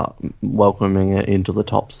 forget about welcoming it into the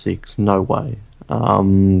top 6. No way.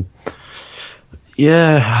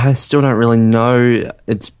 Yeah, I still don't really know.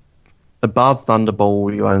 It's above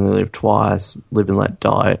Thunderball, You Only Live Twice, Live and Let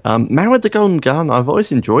Die. Man with the Golden Gun, I've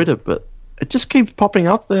always enjoyed it, but it just keeps popping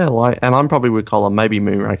up there. And I'm probably with Colin, maybe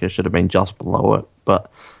Moonraker should have been just below it,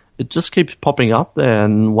 but it just keeps popping up there.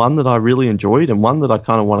 And one that I really enjoyed and one that I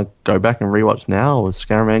kind of want to go back and rewatch now was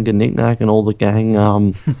Scaramanga, Knick-Knack and all the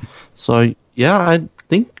gang. So, yeah, I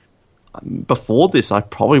think before this, I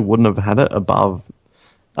probably wouldn't have had it above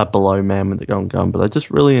below Man with the Golden Gun, but I just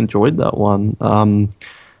really enjoyed that one. I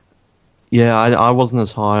wasn't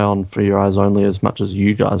as high on For Your Eyes Only as much as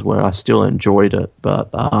you guys were. I still enjoyed it, but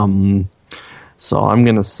so I'm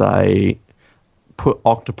going to say put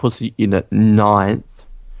Octopussy in at 9th,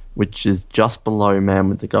 which is just below Man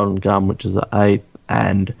with the Golden Gun, which is at 8th,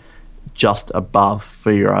 and just above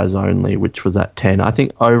For Your Eyes Only, which was at 10. I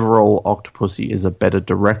think overall Octopussy is a better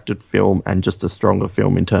directed film and just a stronger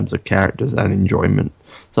film in terms of characters and enjoyment.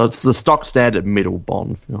 So it's the stock standard middle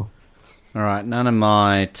Bond film. All right, none of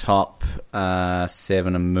my top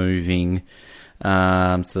 7 are moving.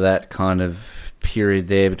 So that kind of period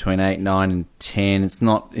there between 8, 9 and 10, it's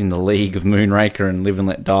not in the league of Moonraker and Live and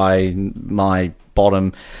Let Die, my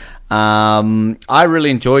bottom. I really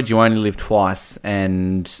enjoyed You Only Live Twice,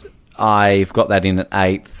 and I've got that in at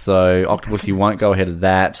 8th, so Octopussy won't go ahead of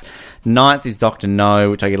that. 9th is Dr. No,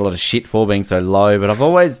 which I get a lot of shit for being so low, but I've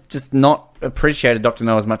always just not appreciated Dr.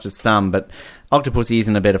 No as much as some, but Octopussy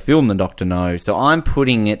isn't a better film than Dr. No, so I'm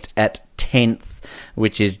putting it at 10th,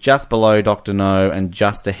 which is just below Dr. No and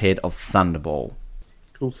just ahead of Thunderball.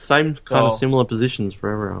 Cool. Same kind of similar positions for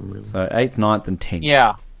everyone, really. So 8th, 9th, and 10th.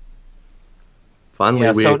 Yeah.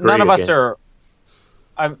 Finally, we so agree none of again. us are...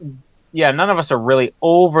 none of us are really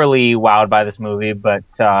overly wowed by this movie, but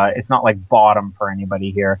it's not like bottom for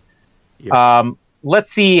anybody here. Yeah.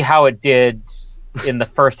 Let's see how it did in the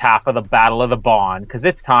first half of the Battle of the Bond, because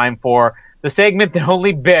it's time for the segment that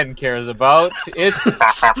only Ben cares about. It's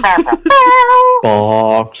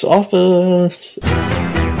Box office.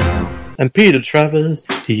 And Peter Travers,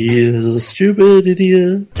 he is a stupid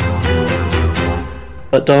idiot.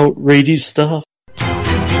 But don't read his stuff.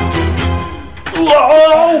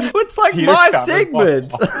 Whoa! It's like Peter my Travers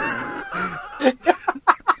segment.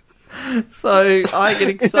 So I get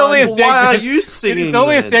excited. It's only a segment. Why are you singing? It's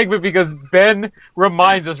only a then? segment because Ben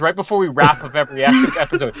reminds us right before we wrap up every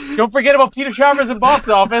episode. Don't forget about Peter Travers and box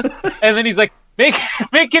office. And then he's like, make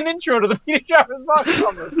an intro to the Peter Travers box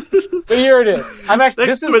office. But here it is. Next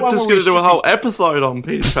this is we're one just where going to do a should whole episode on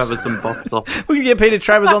Peter Travers and box office. We can get Peter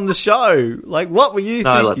Travers on the show. Like, what were you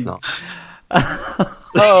No, thinking? let's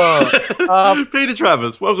not. Peter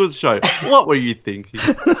Travers, welcome to the show. What were you thinking?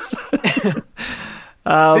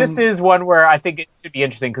 This is one where I think it should be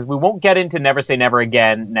interesting because we won't get into Never Say Never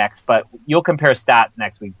Again next, but you'll compare stats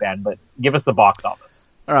next week, Ben. But give us the box office.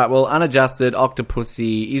 All right, well, unadjusted,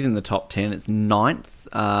 Octopussy is in the top 10. It's 9th,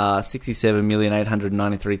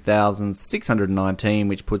 67,893,619,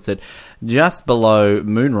 which puts it just below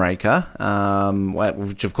Moonraker,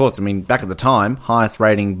 which, of course, I mean, back at the time, highest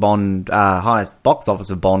rating Bond, highest box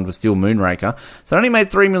office of Bond was still Moonraker. So it only made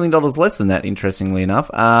 $3 million less than that, interestingly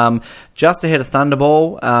enough. Just ahead of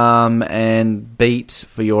Thunderball, and beat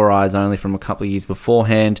For Your Eyes Only from a couple of years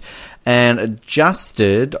beforehand. And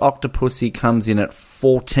adjusted, Octopussy comes in at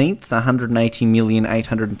 14th,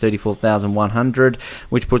 180,834,100,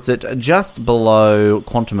 which puts it just below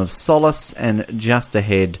Quantum of Solace and just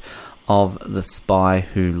ahead of The Spy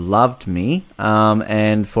Who Loved Me.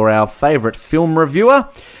 And for our favourite film reviewer,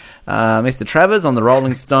 Mr. Travers on the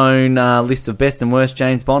Rolling Stone list of best and worst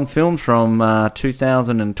James Bond films from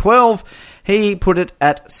 2012, he put it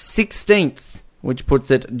at 16th, which puts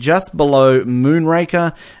it just below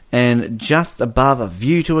Moonraker and just above A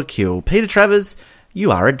View to a Kill. Peter Travers,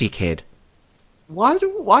 you are a dickhead. Why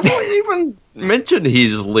do I even mention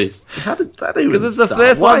his list? How did that even Because it's the start?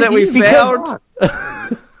 first Why one that we he- found.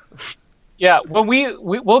 Yeah, when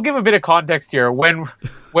we'll give a bit of context here. When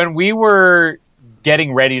we were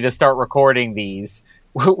getting ready to start recording these,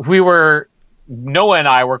 Noah and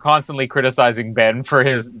I were constantly criticizing Ben for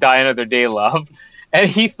his Die Another Day love, and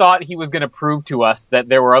he thought he was going to prove to us that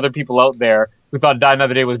there were other people out there who thought Die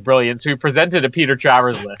Another Day was brilliant. So he presented a Peter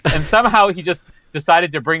Travers list, and somehow he just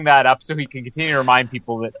decided to bring that up so he can continue to remind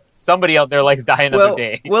people that somebody out there likes Die Another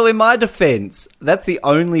Day. Well, in my defense, that's the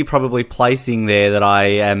only probably placing there that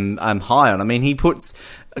I'm high on. I mean, he puts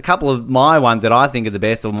a couple of my ones that I think are the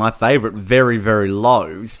best or my favourite very, very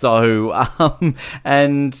low. So,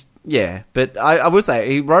 and yeah, but I will say,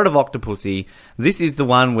 he wrote of Octopussy. This is the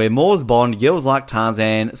one where Moore's Bond yells like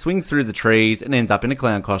Tarzan, swings through the trees, and ends up in a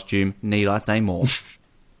clown costume. Need I say more?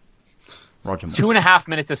 Roger Moore. 2.5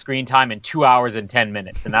 minutes of screen time and 2 hours and 10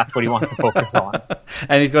 minutes, and that's what he wants to focus on.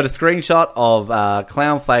 And he's got a screenshot of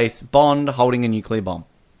clown face Bond holding a nuclear bomb.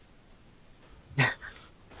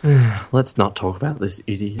 Let's not talk about this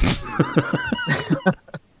idiot.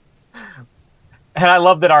 And I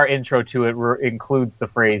love that our intro to it includes the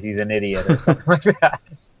phrase "he's an idiot" or something like that.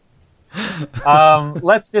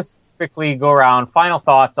 Let's just quickly go around. Final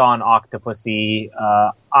thoughts on Octopussy.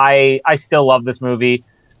 I still love this movie.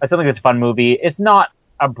 I still think it's a fun movie. It's not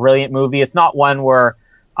a brilliant movie. It's not one where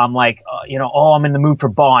I'm like, I'm in the mood for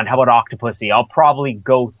Bond. How about Octopussy? I'll probably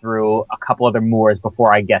go through a couple other Moors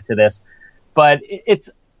before I get to this. But it's,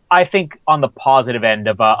 I think, on the positive end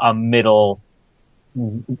of a middle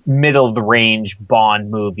of the range Bond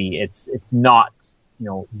movie. It's not,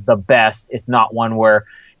 the best. It's not one where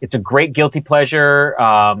it's a great guilty pleasure,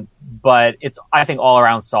 but it's, I think, all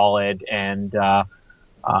around solid. And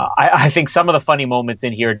I think some of the funny moments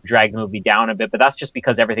in here drag the movie down a bit, but that's just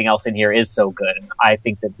because everything else in here is so good. And I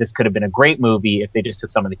think that this could have been a great movie if they just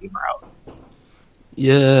took some of the humor out.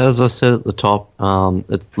 Yeah, as I said at the top,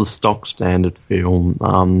 it's the stock standard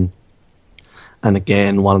film. And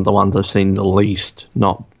again, one of the ones I've seen the least,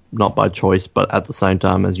 not by choice, but at the same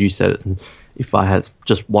time, as you said, if I had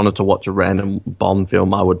just wanted to watch a random Bond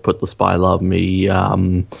film, I would put The Spy Love Me,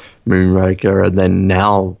 Moonraker, and then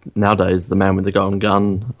nowadays The Man with the Golden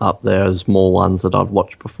Gun up there as more ones that I'd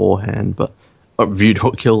watched beforehand, but View to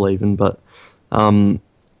a Kill even. But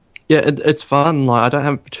it's fun. Like, I don't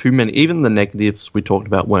have too many. Even the negatives we talked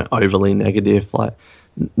about weren't overly negative. Like,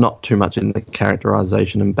 not too much in the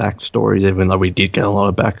characterization and backstories, even though we did get a lot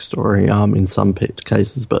of backstory in some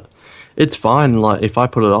cases. But it's fine. Like, if I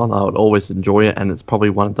put it on, I would always enjoy it, and it's probably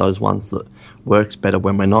one of those ones that works better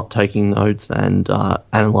when we're not taking notes and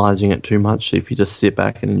analysing it too much. If you just sit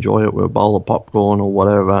back and enjoy it with a bowl of popcorn or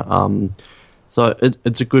whatever. So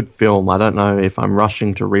it's a good film. I don't know if I'm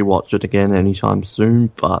rushing to rewatch it again anytime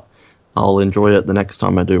soon, but I'll enjoy it the next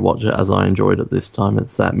time I do watch it, as I enjoyed it this time.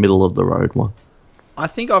 It's that middle of the road one. I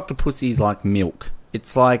think Octopussy is like milk.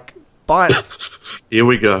 It's like, Here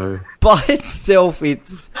we go. By itself,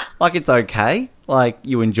 it's okay. Like,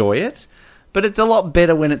 you enjoy it. But it's a lot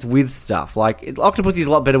better when it's with stuff. Like, Octopussy is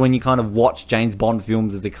a lot better when you kind of watch James Bond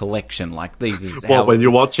films as a collection. Like, these is how... when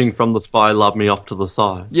you're watching From the Spy Love Me off to the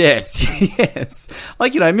side? Yes, yes.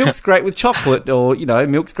 Like, milk's great with chocolate, or,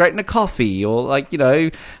 milk's great in a coffee, or, like,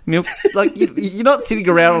 milk's... Like, you're not sitting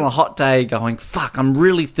around on a hot day going, fuck, I'm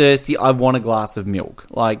really thirsty, I want a glass of milk.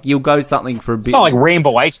 Like, you'll go something for a bit... It's not like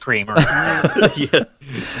rainbow ice cream or... Yeah.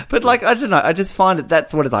 But, like, I don't know, I just find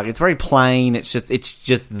that's what it's like. It's very plain, it's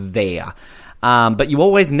just there. But you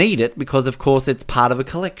always need it because, of course, it's part of a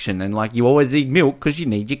collection. And, like, you always need milk because you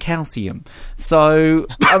need your calcium. So,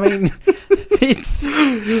 I mean, it's...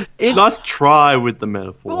 Nice try with the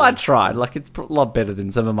metaphor. Well, I tried. Like, it's a lot better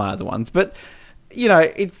than some of my other ones. But,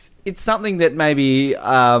 it's something that maybe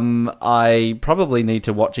I probably need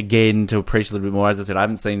to watch again to appreciate a little bit more. As I said, I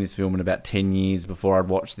haven't seen this film in about 10 years before I'd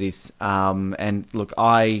watch this. And, look,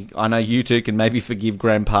 I know you two can maybe forgive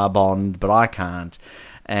Grandpa Bond, but I can't.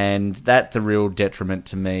 And that's a real detriment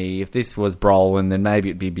to me. If this was Brolin, then maybe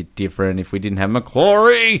it'd be a bit different. If we didn't have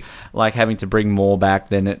McClory, like having to bring more back,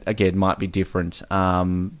 then it, again, might be different.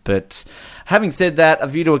 But having said that, A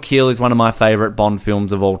View to a Kill is one of my favourite Bond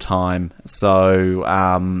films of all time. So,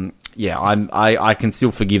 I can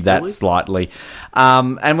still forgive that slightly.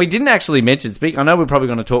 And we didn't actually mention, I know we're probably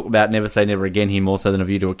going to talk about Never Say Never Again here more so than A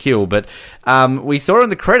View to a Kill, but we saw in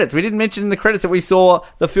the credits, we didn't mention in the credits that we saw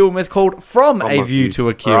the film is called From A View to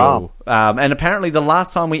a Kill. And apparently the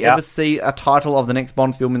last time we ever see a title of the next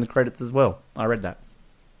Bond film in the credits as well. I read that.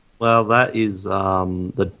 Well, that is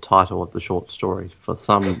the title of the short story. For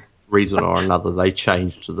some reason or another, they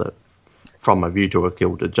changed From A View to a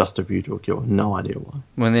Kill to Just A View to a Kill. No idea why.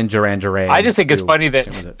 Well, then Duran Duran. I just think it's funny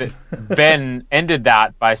that Ben ended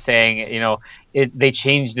that by saying, they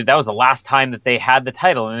changed it. That was the last time that they had the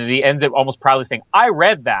title. And then he ends it almost proudly saying, I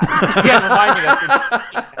read that.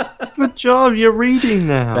 Good job. You're reading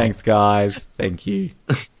now. Thanks, guys. Thank you.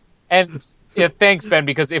 And thanks, Ben,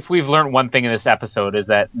 because if we've learned one thing in this episode is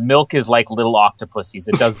that milk is like little octopuses.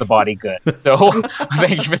 It does the body good. So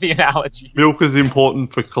thank you for the analogy. Milk is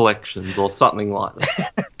important for collections or something like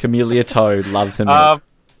that. Camellia Toad loves her milk.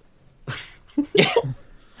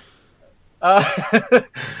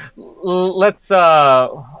 Let's...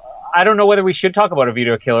 I don't know whether we should talk about A View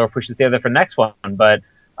to a Kill or if we should save that for the next one, but...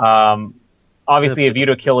 obviously, A View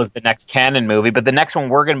to a Kill is the next canon movie, but the next one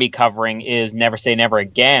we're going to be covering is Never Say Never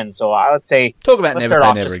Again. So I would say talk about Never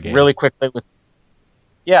Say Never Again really quickly.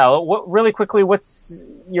 Really quickly, what's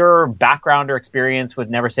your background or experience with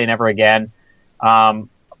Never Say Never Again?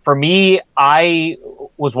 For me, I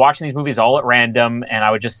was watching these movies all at random, and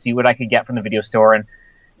I would just see what I could get from the video store, and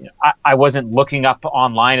I wasn't looking up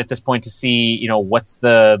online at this point to see what's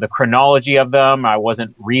the chronology of them. I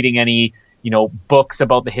wasn't reading any books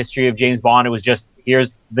about the history of James Bond. It was just,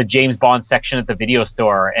 here's the James Bond section at the video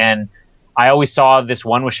store. And I always saw this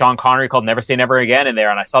one with Sean Connery called Never Say Never Again in there.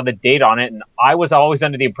 And I saw the date on it. And I was always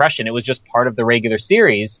under the impression it was just part of the regular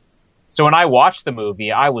series. So when I watched the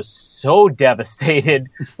movie, I was so devastated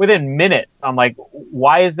within minutes. I'm like,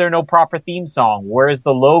 why is there no proper theme song? Where's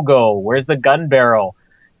the logo? Where's the gun barrel?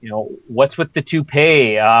 What's with the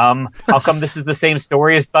toupee? How come this is the same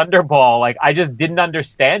story as Thunderball? Like, I just didn't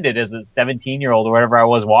understand it as a 17-year-old or whatever I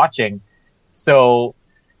was watching. So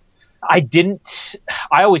I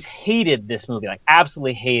always hated this movie, like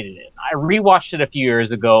absolutely hated it. I rewatched it a few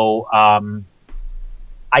years ago.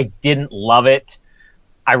 I didn't love it.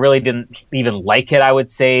 I really didn't even like it, I would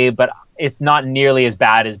say, but it's not nearly as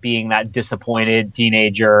bad as being that disappointed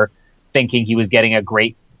teenager thinking he was getting a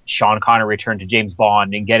great Sean Connery return to James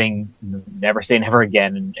Bond and getting Never Say Never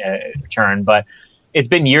Again return. But it's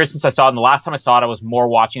been years since I saw it, and the last time I saw it, I was more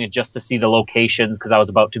watching it just to see the locations because I was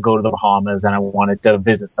about to go to the Bahamas and I wanted to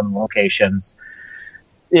visit some locations.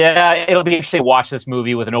 Yeah, it'll be interesting to watch this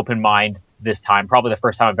movie with an open mind this time. Probably the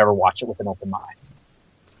first time I've ever watched it with an open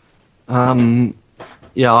mind.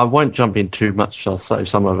 Yeah, I won't jump in too much. I'll save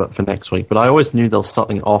some of it for next week. But I always knew there was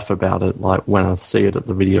something off about it. Like when I see it at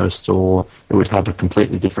the video store, it would have a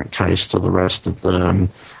completely different case to the rest of them,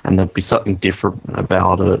 and there'd be something different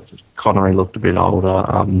about it. Connery looked a bit older,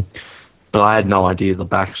 but I had no idea the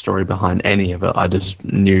backstory behind any of it. I just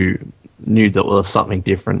knew that there was something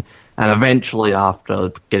different. And eventually,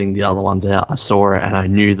 after getting the other ones out, I saw it and I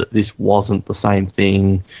knew that this wasn't the same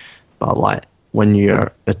thing. But like, when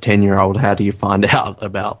you're a 10-year-old, how do you find out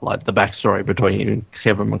about like the backstory between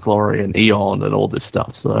Kevin McClory and Eon and all this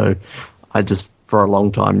stuff? So I just, for a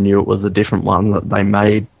long time, knew it was a different one, that they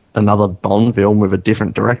made another Bond film with a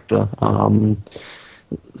different director.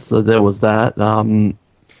 So there was that.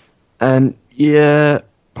 And yeah,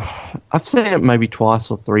 I've seen it maybe twice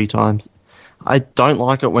or three times. I don't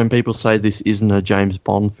like it when people say this isn't a James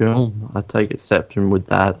Bond film. I take exception with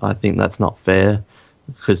that. I think that's not fair.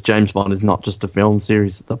 Because James Bond is not just a film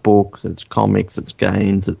series, it's the books, it's comics, it's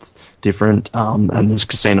games, it's different, and there's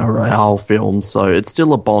Casino Royale films, so it's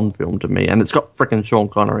still a Bond film to me, and it's got frickin' Sean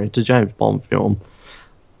Connery. It's a James Bond film,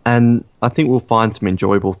 and I think we'll find some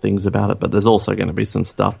enjoyable things about it, but there's also going to be some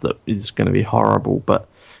stuff that is going to be horrible, but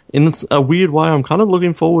in a weird way, I'm kind of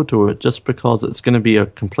looking forward to it, just because it's going to be a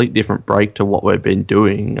complete different break to what we've been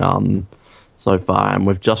doing so far, and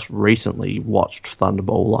we've just recently watched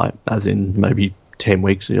Thunderball, like, as in maybe 10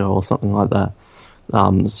 weeks ago or something like that.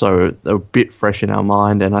 So they're a bit fresh in our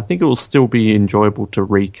mind, and I think it will still be enjoyable to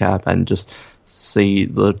recap and just see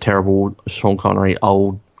the terrible Sean Connery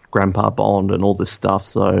old Grandpa Bond and all this stuff.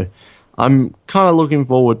 So I'm kind of looking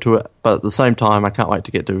forward to it, but at the same time, I can't wait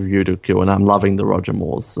to get to View to Kill, and I'm loving the Roger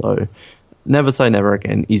Moores. So Never Say Never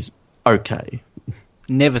Again is okay.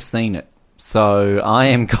 Never seen it, so I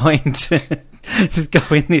am going to just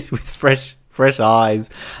go in this with fresh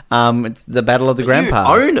eyes. It's the Battle of the Grandpas.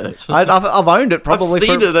 You own it. I've owned it probably. I've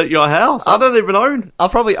seen it at your house. I don't even own it.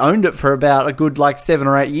 I've probably owned it for about a good 7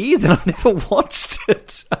 or 8 years, and I've never watched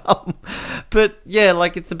it. But yeah,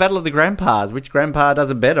 it's the Battle of the Grandpas. Which grandpa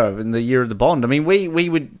does it better in the year of the Bond? I mean,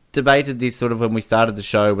 we debated this sort of when we started the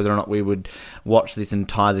show, whether or not we would watch this and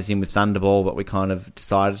tie this in with Thunderball, but we kind of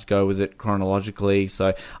decided to go with it chronologically.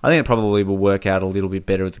 So I think it probably will work out a little bit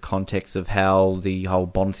better with the context of how the whole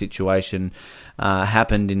Bond situation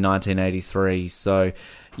happened in 1983. So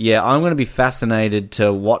yeah, I'm going to be fascinated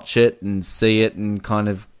to watch it and see it and kind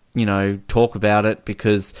of, talk about it,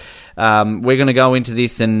 because we're going to go into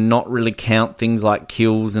this and not really count things like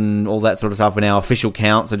kills and all that sort of stuff in our official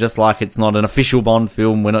count. So just like it's not an official Bond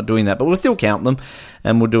film, we're not doing that, but we'll still count them,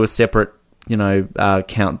 and we'll do a separate,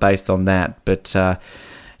 count based on that. But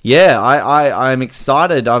yeah, I'm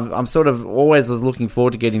excited. I'm sort of always was looking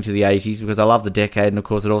forward to getting to the 80s because I love the decade, and of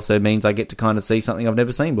course it also means I get to kind of see something I've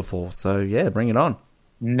never seen before. So yeah, bring it on.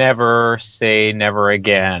 Never Say Never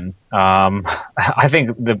Again. I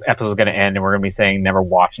think the episode's going to end and we're going to be saying never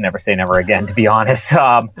watch Never Say Never Again, to be honest.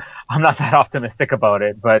 I'm not that optimistic about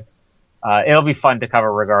it, but it'll be fun to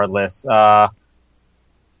cover regardless.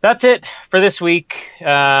 That's it for this week.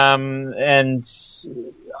 And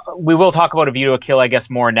we will talk about A View to a Kill, I guess,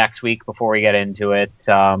 more next week before we get into it.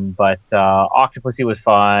 But Octopussy was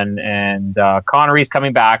fun, and Connery's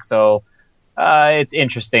coming back, so it's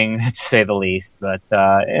interesting to say the least. But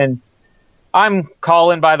and I'm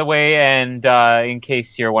Colin, by the way, and in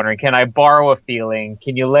case you're wondering, can I borrow a feeling?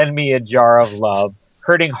 Can you lend me a jar of love?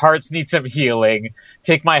 Hurting hearts need some healing.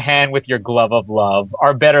 Take my hand with your glove of love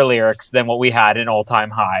are better lyrics than what we had in All Time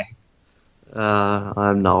High.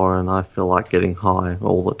 I'm Noah, and I feel like getting high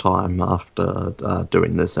all the time after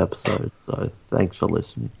doing this episode, so thanks for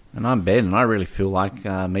listening. And I'm Ben, and I really feel like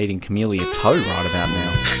meeting Camellia Toe right about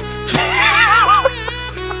now.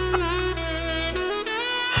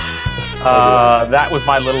 That was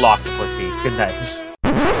my little Octopussy. Good night.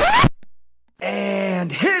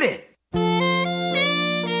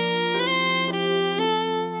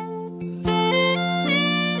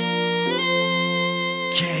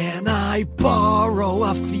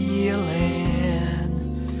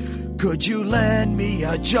 Could you lend me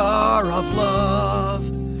a jar of love?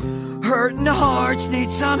 Hurting hearts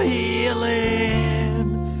need some healing.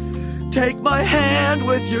 Take my hand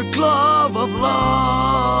with your glove of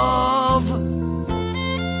love.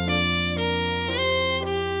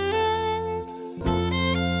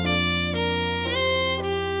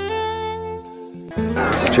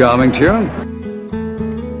 It's a charming tune.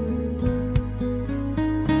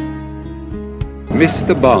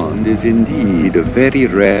 Mr. Bond is indeed a very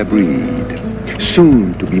rare breed,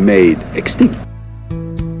 soon to be made extinct.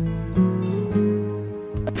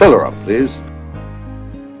 Fill her up, please.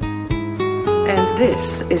 And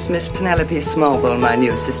this is Miss Penelope Smallwell, my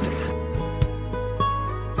new assistant.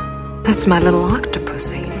 That's my little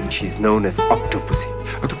Octopussy. She's known as Octopussy.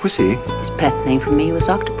 Octopussy? His pet name for me was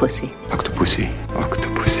Octopussy. Octopussy.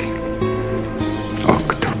 Octopussy.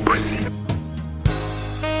 Octopussy.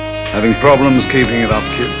 Having problems keeping it up,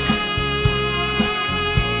 kid?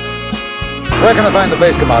 Where can I find the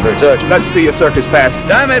base commander? It's urgent. Let's see a circus pass.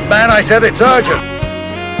 Damn it, man, I said it's urgent.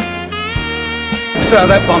 Sir,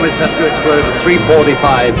 that bomb is set to explode at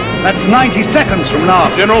 3:45. That's 90 seconds from now.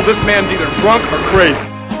 General, this man's either drunk or crazy.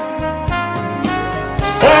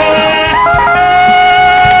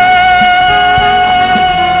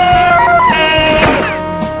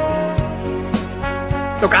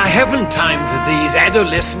 Look, I haven't time for these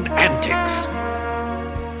adolescent antics.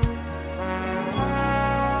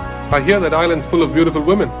 I hear that island's full of beautiful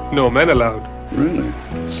women. No men allowed. Really?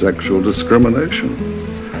 Sexual discrimination.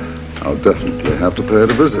 I'll definitely have to pay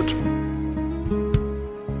it a visit.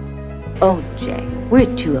 Oh, Jay, we're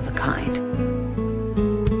two of a kind.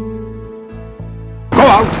 Go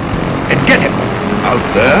out and get him. Out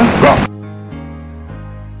there, go.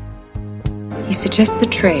 He suggests the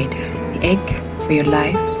trade. The egg for your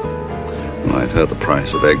life. Well, I'd heard the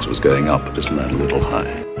price of eggs was going up, but isn't that a little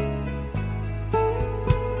high?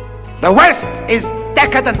 The West is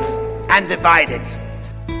decadent and divided.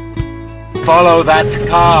 Follow that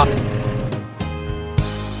car.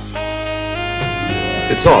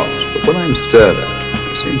 It's odd, but when I'm stared at,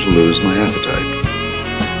 I seem to lose my appetite.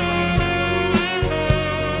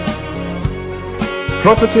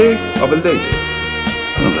 Property of a lady.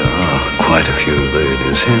 Well, there are quite a few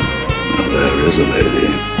ladies here. Well, there is a lady.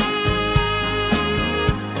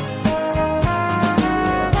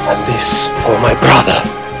 And this for my brother.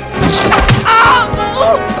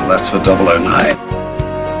 And that's for 009.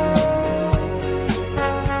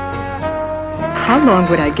 How long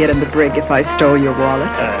would I get in the brig if I stole your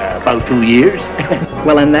wallet? About 2 years.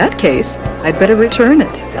 Well, in that case, I'd better return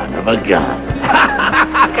it. Son of a gun.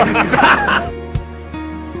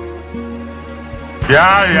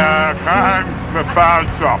 Yeah, time's the foul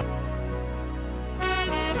shop.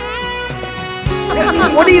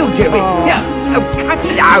 What are you doing? Yeah, cut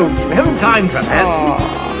it out. We haven't time for that.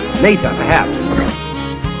 Later, perhaps.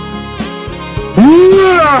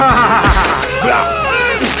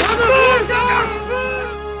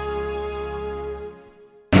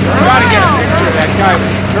 Gotta get a picture of that guy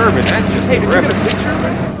with the turban. That's just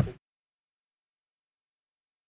terrific.